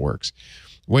is how it works.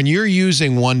 When you're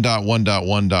using 1.1.1.1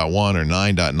 or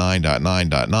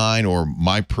 9.9.9.9 or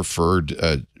my preferred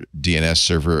DNS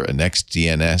server, a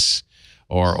NextDNS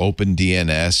or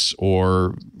OpenDNS,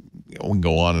 or we can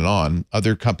go on and on,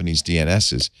 other companies'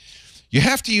 DNSs, you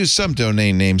have to use some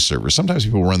domain name server. Sometimes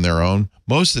people run their own.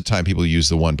 Most of the time, people use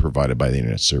the one provided by the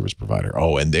internet service provider.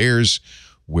 Oh, and there's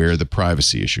where the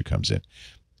privacy issue comes in.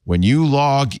 When you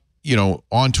log,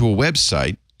 onto a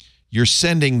website, you're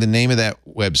sending the name of that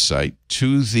website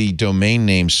to the domain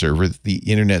name server that the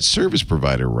internet service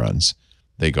provider runs.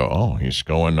 They go, oh, he's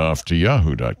going off to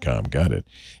yahoo.com. Got it.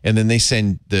 And then they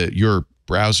send your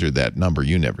browser that number.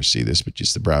 You never see this, but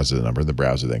just the browser the number. The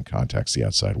browser then contacts the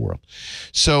outside world.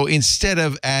 So instead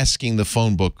of asking the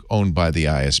phone book owned by the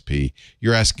ISP,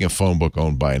 you're asking a phone book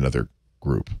owned by another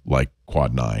group like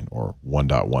Quad9 or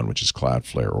 1.1, which is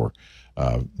Cloudflare, or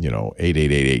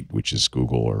 8888, which is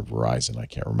Google or Verizon, I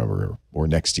can't remember, or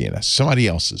NextDNS, somebody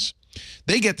else's.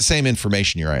 They get the same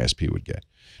information your ISP would get.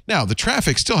 Now, the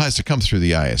traffic still has to come through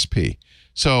the ISP.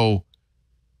 So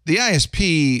the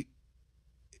ISP,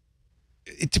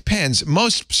 it depends.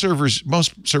 Most servers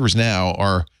now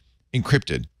are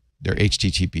encrypted. They're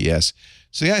HTTPS.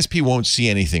 So the ISP won't see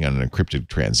anything on an encrypted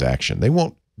transaction. They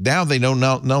won't. Now they don't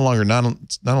no longer not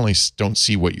only don't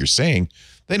see what you're saying,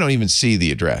 they don't even see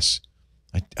the address.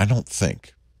 I don't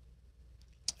think.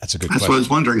 That's a good question. That's what I was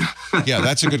wondering. Yeah,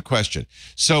 that's a good question.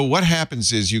 So what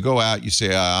happens is you go out, you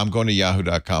say, I'm going to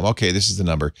yahoo.com. Okay, this is the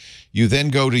number. You then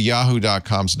go to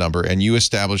yahoo.com's number and you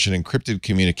establish an encrypted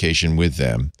communication with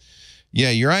them.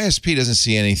 Yeah, your ISP doesn't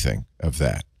see anything of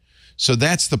that. So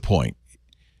that's the point.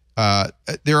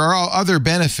 There are other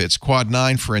benefits.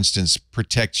 Quad9, for instance,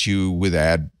 protects you with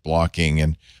ad blocking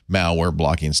and malware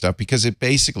blocking and stuff because it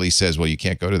basically says, well, you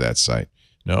can't go to that site.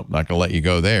 Nope, not going to let you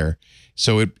go there.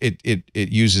 So it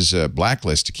uses a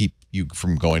blacklist to keep you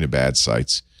from going to bad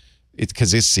sites. It's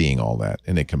because it's seeing all that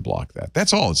and it can block that.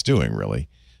 That's all it's doing, really.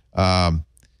 No,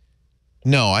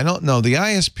 I don't know. The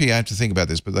ISP, I have to think about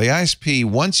this, but the ISP,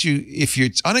 if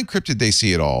it's unencrypted, they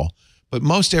see it all. But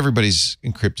most everybody's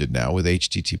encrypted now with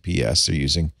HTTPS. They're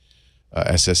using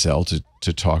SSL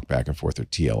to talk back and forth, or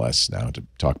TLS now to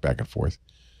talk back and forth.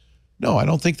 No, I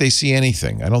don't think they see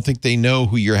anything. I don't think they know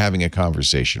who you're having a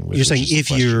conversation with. You're saying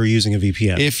if you're using a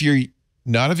VPN. If you're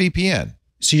not a VPN.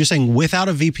 So you're saying without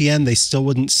a VPN, they still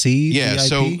wouldn't see the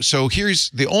IP? So here's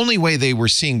the only way they were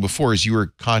seeing before is you were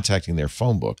contacting their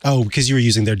phone book. Oh, because you were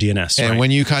using their DNS. And right.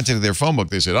 when you contacted their phone book,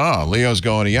 they said, oh, Leo's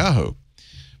going to Yahoo.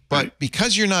 But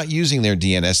because you're not using their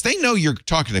DNS, they know you're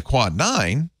talking to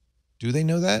Quad9. Do they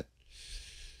know that?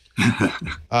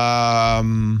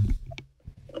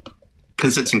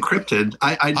 Because it's encrypted.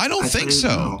 I don't think so.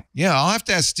 Know. Yeah, I'll have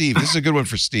to ask Steve. This is a good one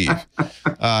for Steve.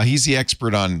 He's the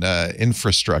expert on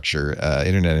infrastructure,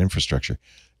 internet infrastructure.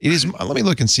 It is. Let me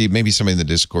look and see. Maybe somebody in the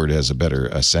Discord has a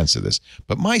better sense of this.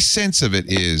 But my sense of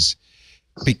it is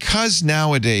because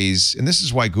nowadays, and this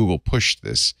is why Google pushed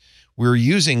this, we're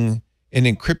using an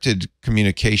encrypted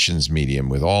communications medium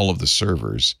with all of the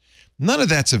servers. None of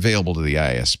that's available to the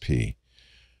ISP.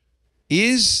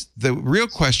 The real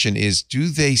question is, do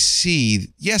they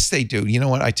see? Yes, they do. You know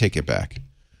what? I take it back.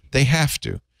 They have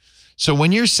to. So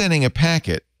when you're sending a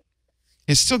packet,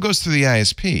 it still goes through the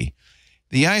ISP.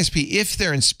 The ISP, if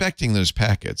they're inspecting those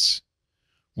packets,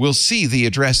 will see the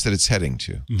address that it's heading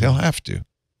to. Mm-hmm. They'll have to.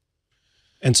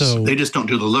 And so they just don't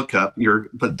do the lookup.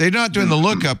 But they're not doing the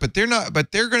lookup, but they're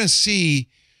going to see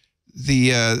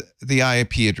the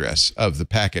IP address of the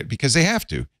packet because they have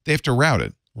to. They have to route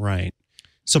it. Right.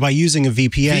 So by using a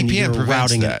VPN you're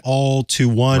routing it all to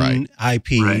one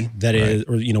IP that is,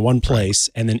 or one place,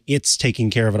 and then it's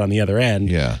taking care of it on the other end.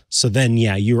 Yeah. So then,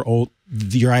 your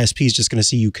ISP is just going to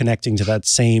see you connecting to that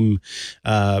same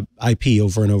IP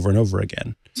over and over and over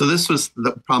again. So this was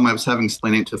the problem I was having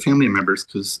explaining to family members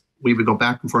because we would go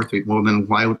back and forth. Well, then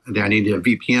why do I need a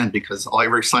VPN? Because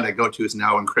every site I go to is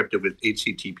now encrypted with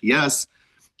HTTPS.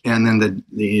 And then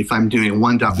if I'm doing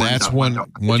 1.1.1, that's one do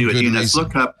a good DNS reason.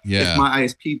 lookup. Yeah. If my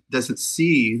ISP doesn't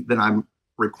see that I'm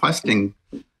requesting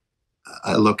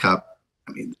a lookup,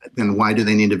 then why do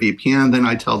they need a VPN? Then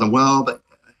I tell them, but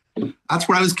that's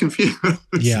where I was confused.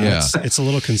 Yeah. It's a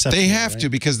little conceptual. They have to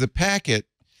because the packet,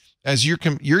 as you're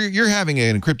having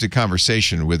an encrypted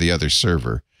conversation with the other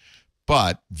server,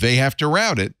 but they have to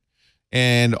route it.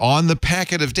 And on the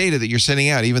packet of data that you're sending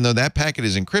out, even though that packet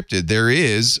is encrypted, there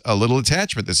is a little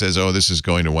attachment that says, oh, this is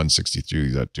going to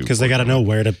 163.2. Because they got to know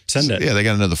where to send it. Yeah, they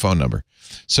got to know the phone number.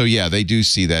 So, yeah, they do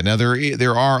see that. Now,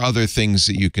 there are other things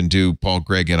that you can do. Paul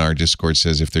Gregg in our Discord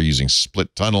says if they're using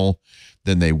split tunnel,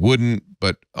 then they wouldn't,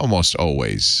 but almost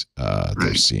always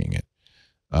they're seeing it.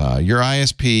 Your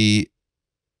ISP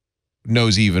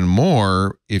knows even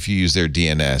more if you use their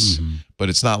DNS, but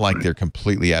it's not like they're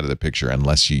completely out of the picture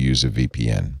unless you use a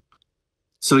VPN.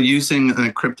 So using an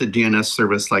encrypted DNS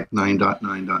service like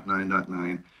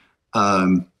 9.9.9.9,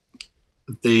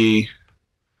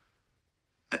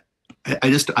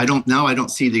 I don't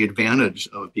see the advantage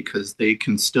of it because they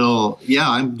can still,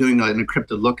 I'm doing an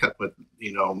encrypted lookup with,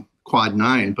 Quad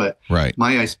 9, but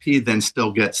my ISP then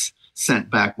still gets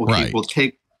sent back. Okay, we'll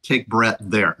take Brett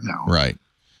there now. Right.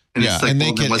 And yeah, it's like,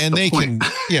 and they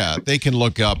they can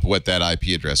look up what that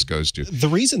IP address goes to. The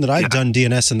reason that I've done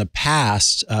DNS in the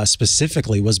past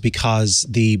specifically was because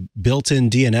the built-in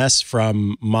DNS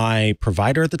from my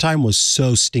provider at the time was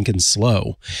so stinking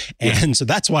slow, and so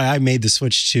that's why I made the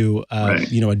switch to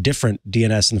a different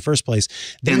DNS in the first place.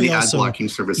 Then and we the also, ad blocking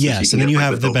services. yes, and then you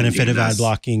have the benefit of ad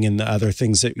blocking and the other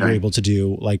things that you're able to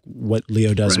do, like what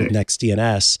Leo does with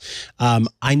NextDNS.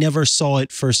 I never saw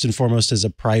it first and foremost as a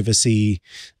privacy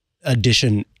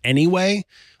addition anyway.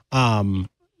 But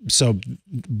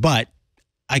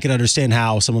I could understand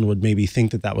how someone would maybe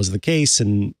think that was the case.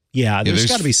 And there's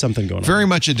got to be something going on. Very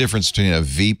much a difference between a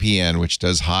VPN, which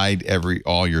does hide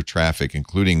all your traffic,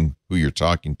 including who you're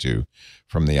talking to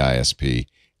from the ISP,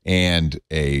 and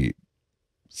a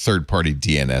third-party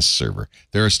DNS server.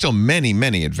 There are still many,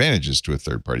 many advantages to a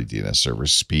third-party DNS server.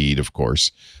 Speed, of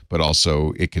course, but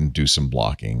also it can do some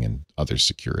blocking and other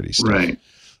security stuff. Right.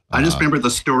 I just remember the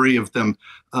story of them,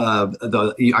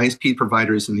 the ISP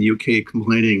providers in the UK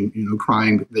complaining,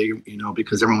 crying,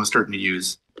 because everyone was starting to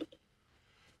use.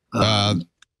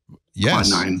 Yes, Quad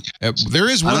 9. There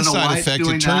is one side effect;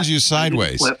 it turns you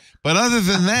sideways. But other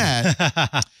than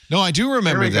that, no, I do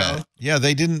remember that. Go. Yeah,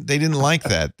 they didn't like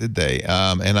that, did they?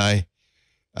 And I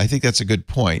think that's a good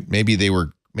point. Maybe they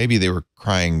were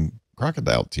crying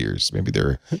crocodile tears. Maybe they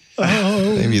were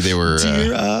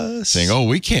saying, "Oh,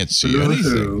 we can't see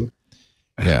anything."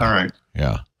 Yeah. All right.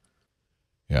 Yeah.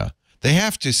 They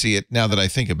have to see it now that I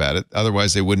think about it.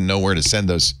 Otherwise, they wouldn't know where to send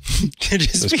those. What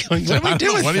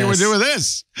do we do with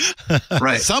this?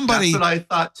 Right. Somebody. That's what I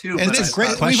thought too. And it's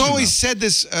great. We've always said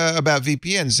this about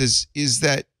VPNs is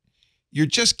that you're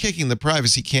just kicking the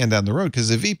privacy can down the road because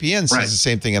the VPN sees the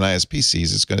same thing an ISP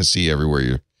sees. It's going to see everywhere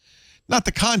you're. Not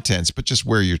the contents, but just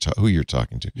where who you're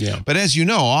talking to. Yeah. But as you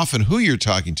know, often who you're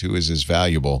talking to is as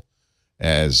valuable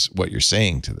as what you're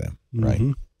saying to them, right?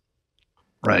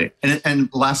 Right. And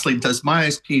lastly, does my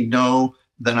ISP know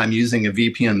that I'm using a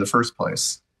VPN in the first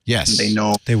place? Yes. They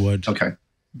know. They would. Okay.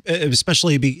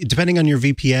 Especially depending on your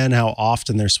VPN, how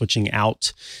often they're switching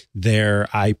out their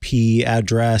IP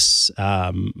address.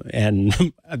 And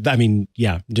I mean,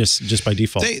 just by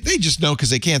default. They just know because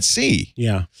they can't see.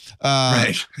 Yeah.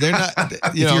 Right. They're not,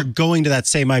 if you're going to that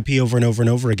same IP over and over and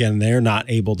over again, they're not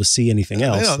able to see anything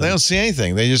else. They don't see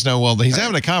anything. They just know, well, he's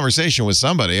having a conversation with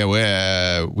somebody.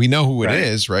 We know who it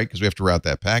is, right? Because we have to route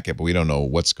that packet, but we don't know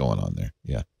what's going on there.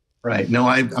 Yeah. Right. No,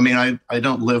 I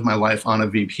don't live my life on a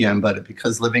VPN, but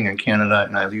because living in Canada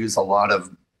and I use a lot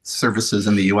of services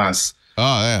in the U.S.,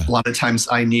 a lot of times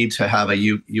I need to have a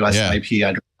U.S. IP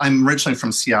address. I'm originally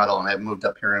from Seattle, and I've moved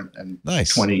up here in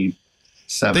 27.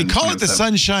 They call it the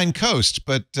Sunshine Coast,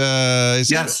 but is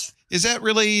that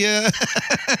really?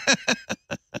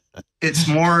 It's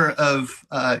more of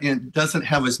it doesn't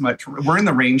have as much. We're in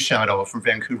the rain shadow from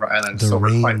Vancouver Island, so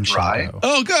we're quite dry.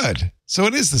 Oh, good. So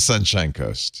it is the Sunshine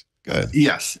Coast. Good.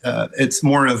 Yes, it's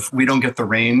more of we don't get the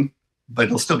rain, but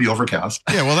it'll still be overcast.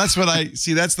 Yeah, well, that's what I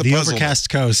see. That's the puzzle. Overcast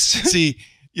coast. See,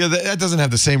 that doesn't have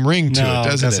the same ring to it,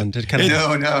 doesn't it? It kind of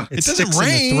no. It doesn't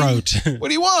rain. In the throat. What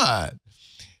do you want?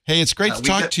 Hey, it's great to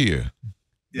talk to you.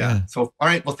 Yeah. So, all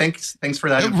right. Well, thanks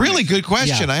for that. A really good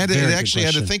question. Yeah, I had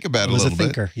to think about it a little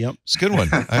bit. Yep. It's a good one.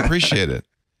 I appreciate it.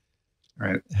 All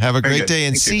right. Have a great day.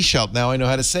 And Seashelt. Now I know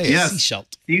how to say it. Yes.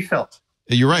 Seashelt.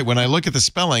 You're right. When I look at the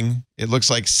spelling, it looks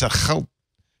like Sachelt.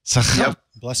 Yep.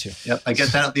 Bless you. Yep. I get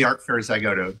that at the art fairs I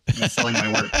go to. I'm selling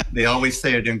my work. They always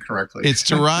say it incorrectly. It's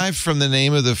derived from the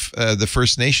name of the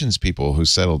First Nations people who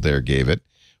settled there gave it,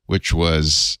 which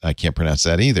was, I can't pronounce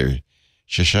that either.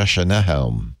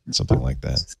 Shashashanahelm, something like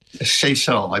that.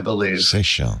 Seychelles, I believe.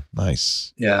 Seychelles.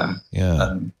 Nice. Yeah.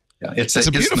 Yeah. It's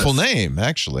a beautiful name,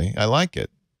 actually. I like it.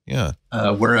 Yeah.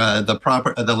 Where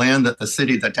the land that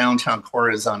the downtown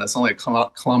core is on is only a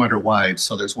kilometer wide,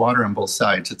 so there's water on both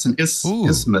sides. It's an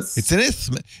isthmus. It's an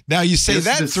isthmus. Now you say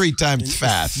that 3 times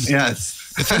fast.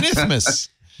 Yes. It's an isthmus.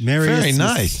 Very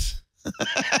nice.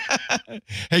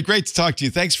 Hey, great to talk to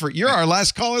you. You're our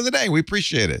last caller of the day. We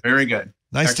appreciate it. Very good.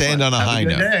 Nice to end on a high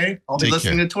note. Have a good day. I'll be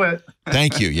listening to Twit.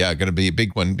 Thank you. Yeah, going to be a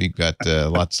big one. We've got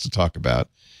lots to talk about.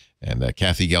 And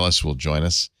Kathy Gellis will join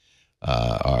us,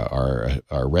 our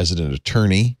resident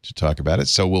attorney, to talk about it.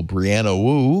 So will Brianna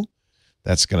Wu.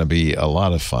 That's going to be a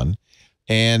lot of fun.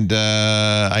 And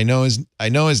I know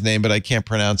his name, but I can't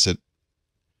pronounce it.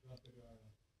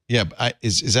 Yeah,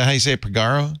 is that how you say it?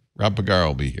 Pagaro? Rob Pagaro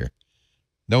will be here.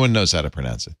 No one knows how to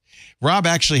pronounce it. Rob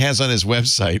actually has on his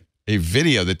website a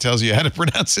video that tells you how to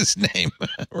pronounce his name.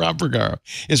 Rob Pagaro.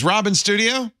 Is Rob in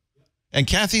studio? And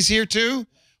Kathy's here too?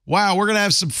 Wow, we're going to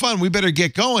have some fun. We better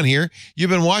get going here. You've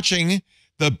been watching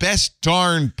the best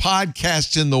darn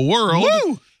podcast in the world.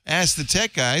 Woo! Ask the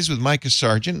Tech Guys with Micah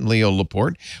Sargent and Leo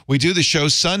Laporte. We do the show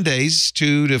Sundays,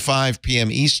 2 to 5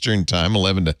 p.m. Eastern Time,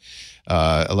 11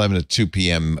 to 2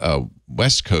 p.m.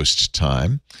 West Coast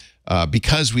Time.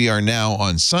 Because we are now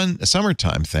on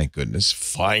summertime, thank goodness,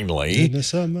 finally,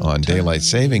 on daylight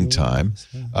saving time,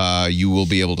 you will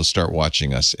be able to start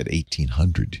watching us at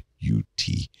 1800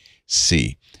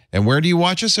 UTC. And where do you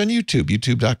watch us? On YouTube,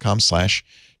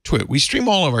 youtube.com/twit. We stream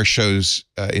all of our shows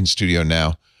in studio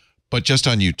now, but just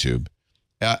on YouTube.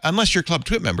 Unless you're a Club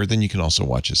Twit member, then you can also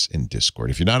watch us in Discord.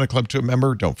 If you're not a Club Twit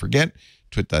member, don't forget,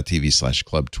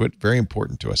 twit.tv/clubtwit. Very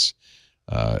important to us.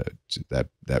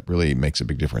 That really makes a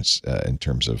big difference in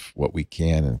terms of what we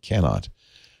can and cannot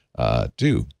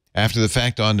do. After the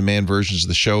fact, on-demand versions of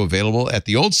the show available at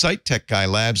the old site,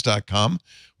 techguylabs.com,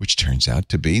 which turns out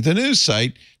to be the new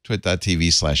site,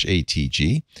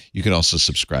 twit.tv/ATG. You can also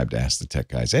subscribe to Ask the Tech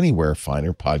Guys anywhere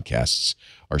finer podcasts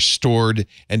are stored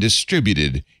and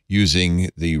distributed using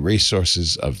the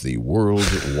resources of the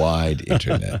worldwide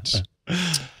internet.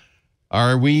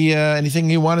 Are we, anything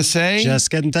you want to say? Just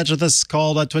get in touch with us.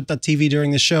 Call twit.tv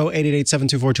during the show,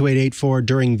 888-724-2884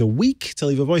 during the week to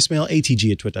leave a voicemail,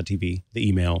 atg@twit.tv, the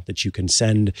email that you can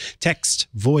send text,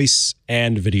 voice,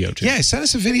 and video to. Yeah, send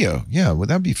us a video. Yeah, well,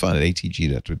 that'd be fun at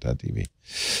atg.twit.tv.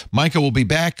 Micah will be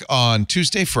back on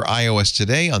Tuesday for iOS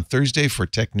Today, on Thursday for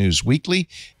Tech News Weekly,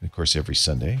 and of course every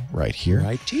Sunday right here.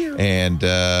 Right here. And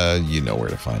you know where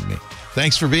to find me.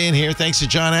 Thanks for being here. Thanks to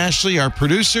John Ashley, our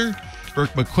producer.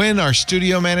 Burke McQuinn, our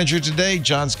studio manager today.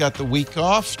 John's got the week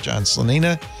off. John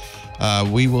Slanina.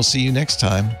 We will see you next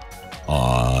time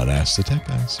on Ask the Tech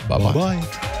Guys. Bye-bye.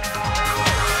 Bye-bye.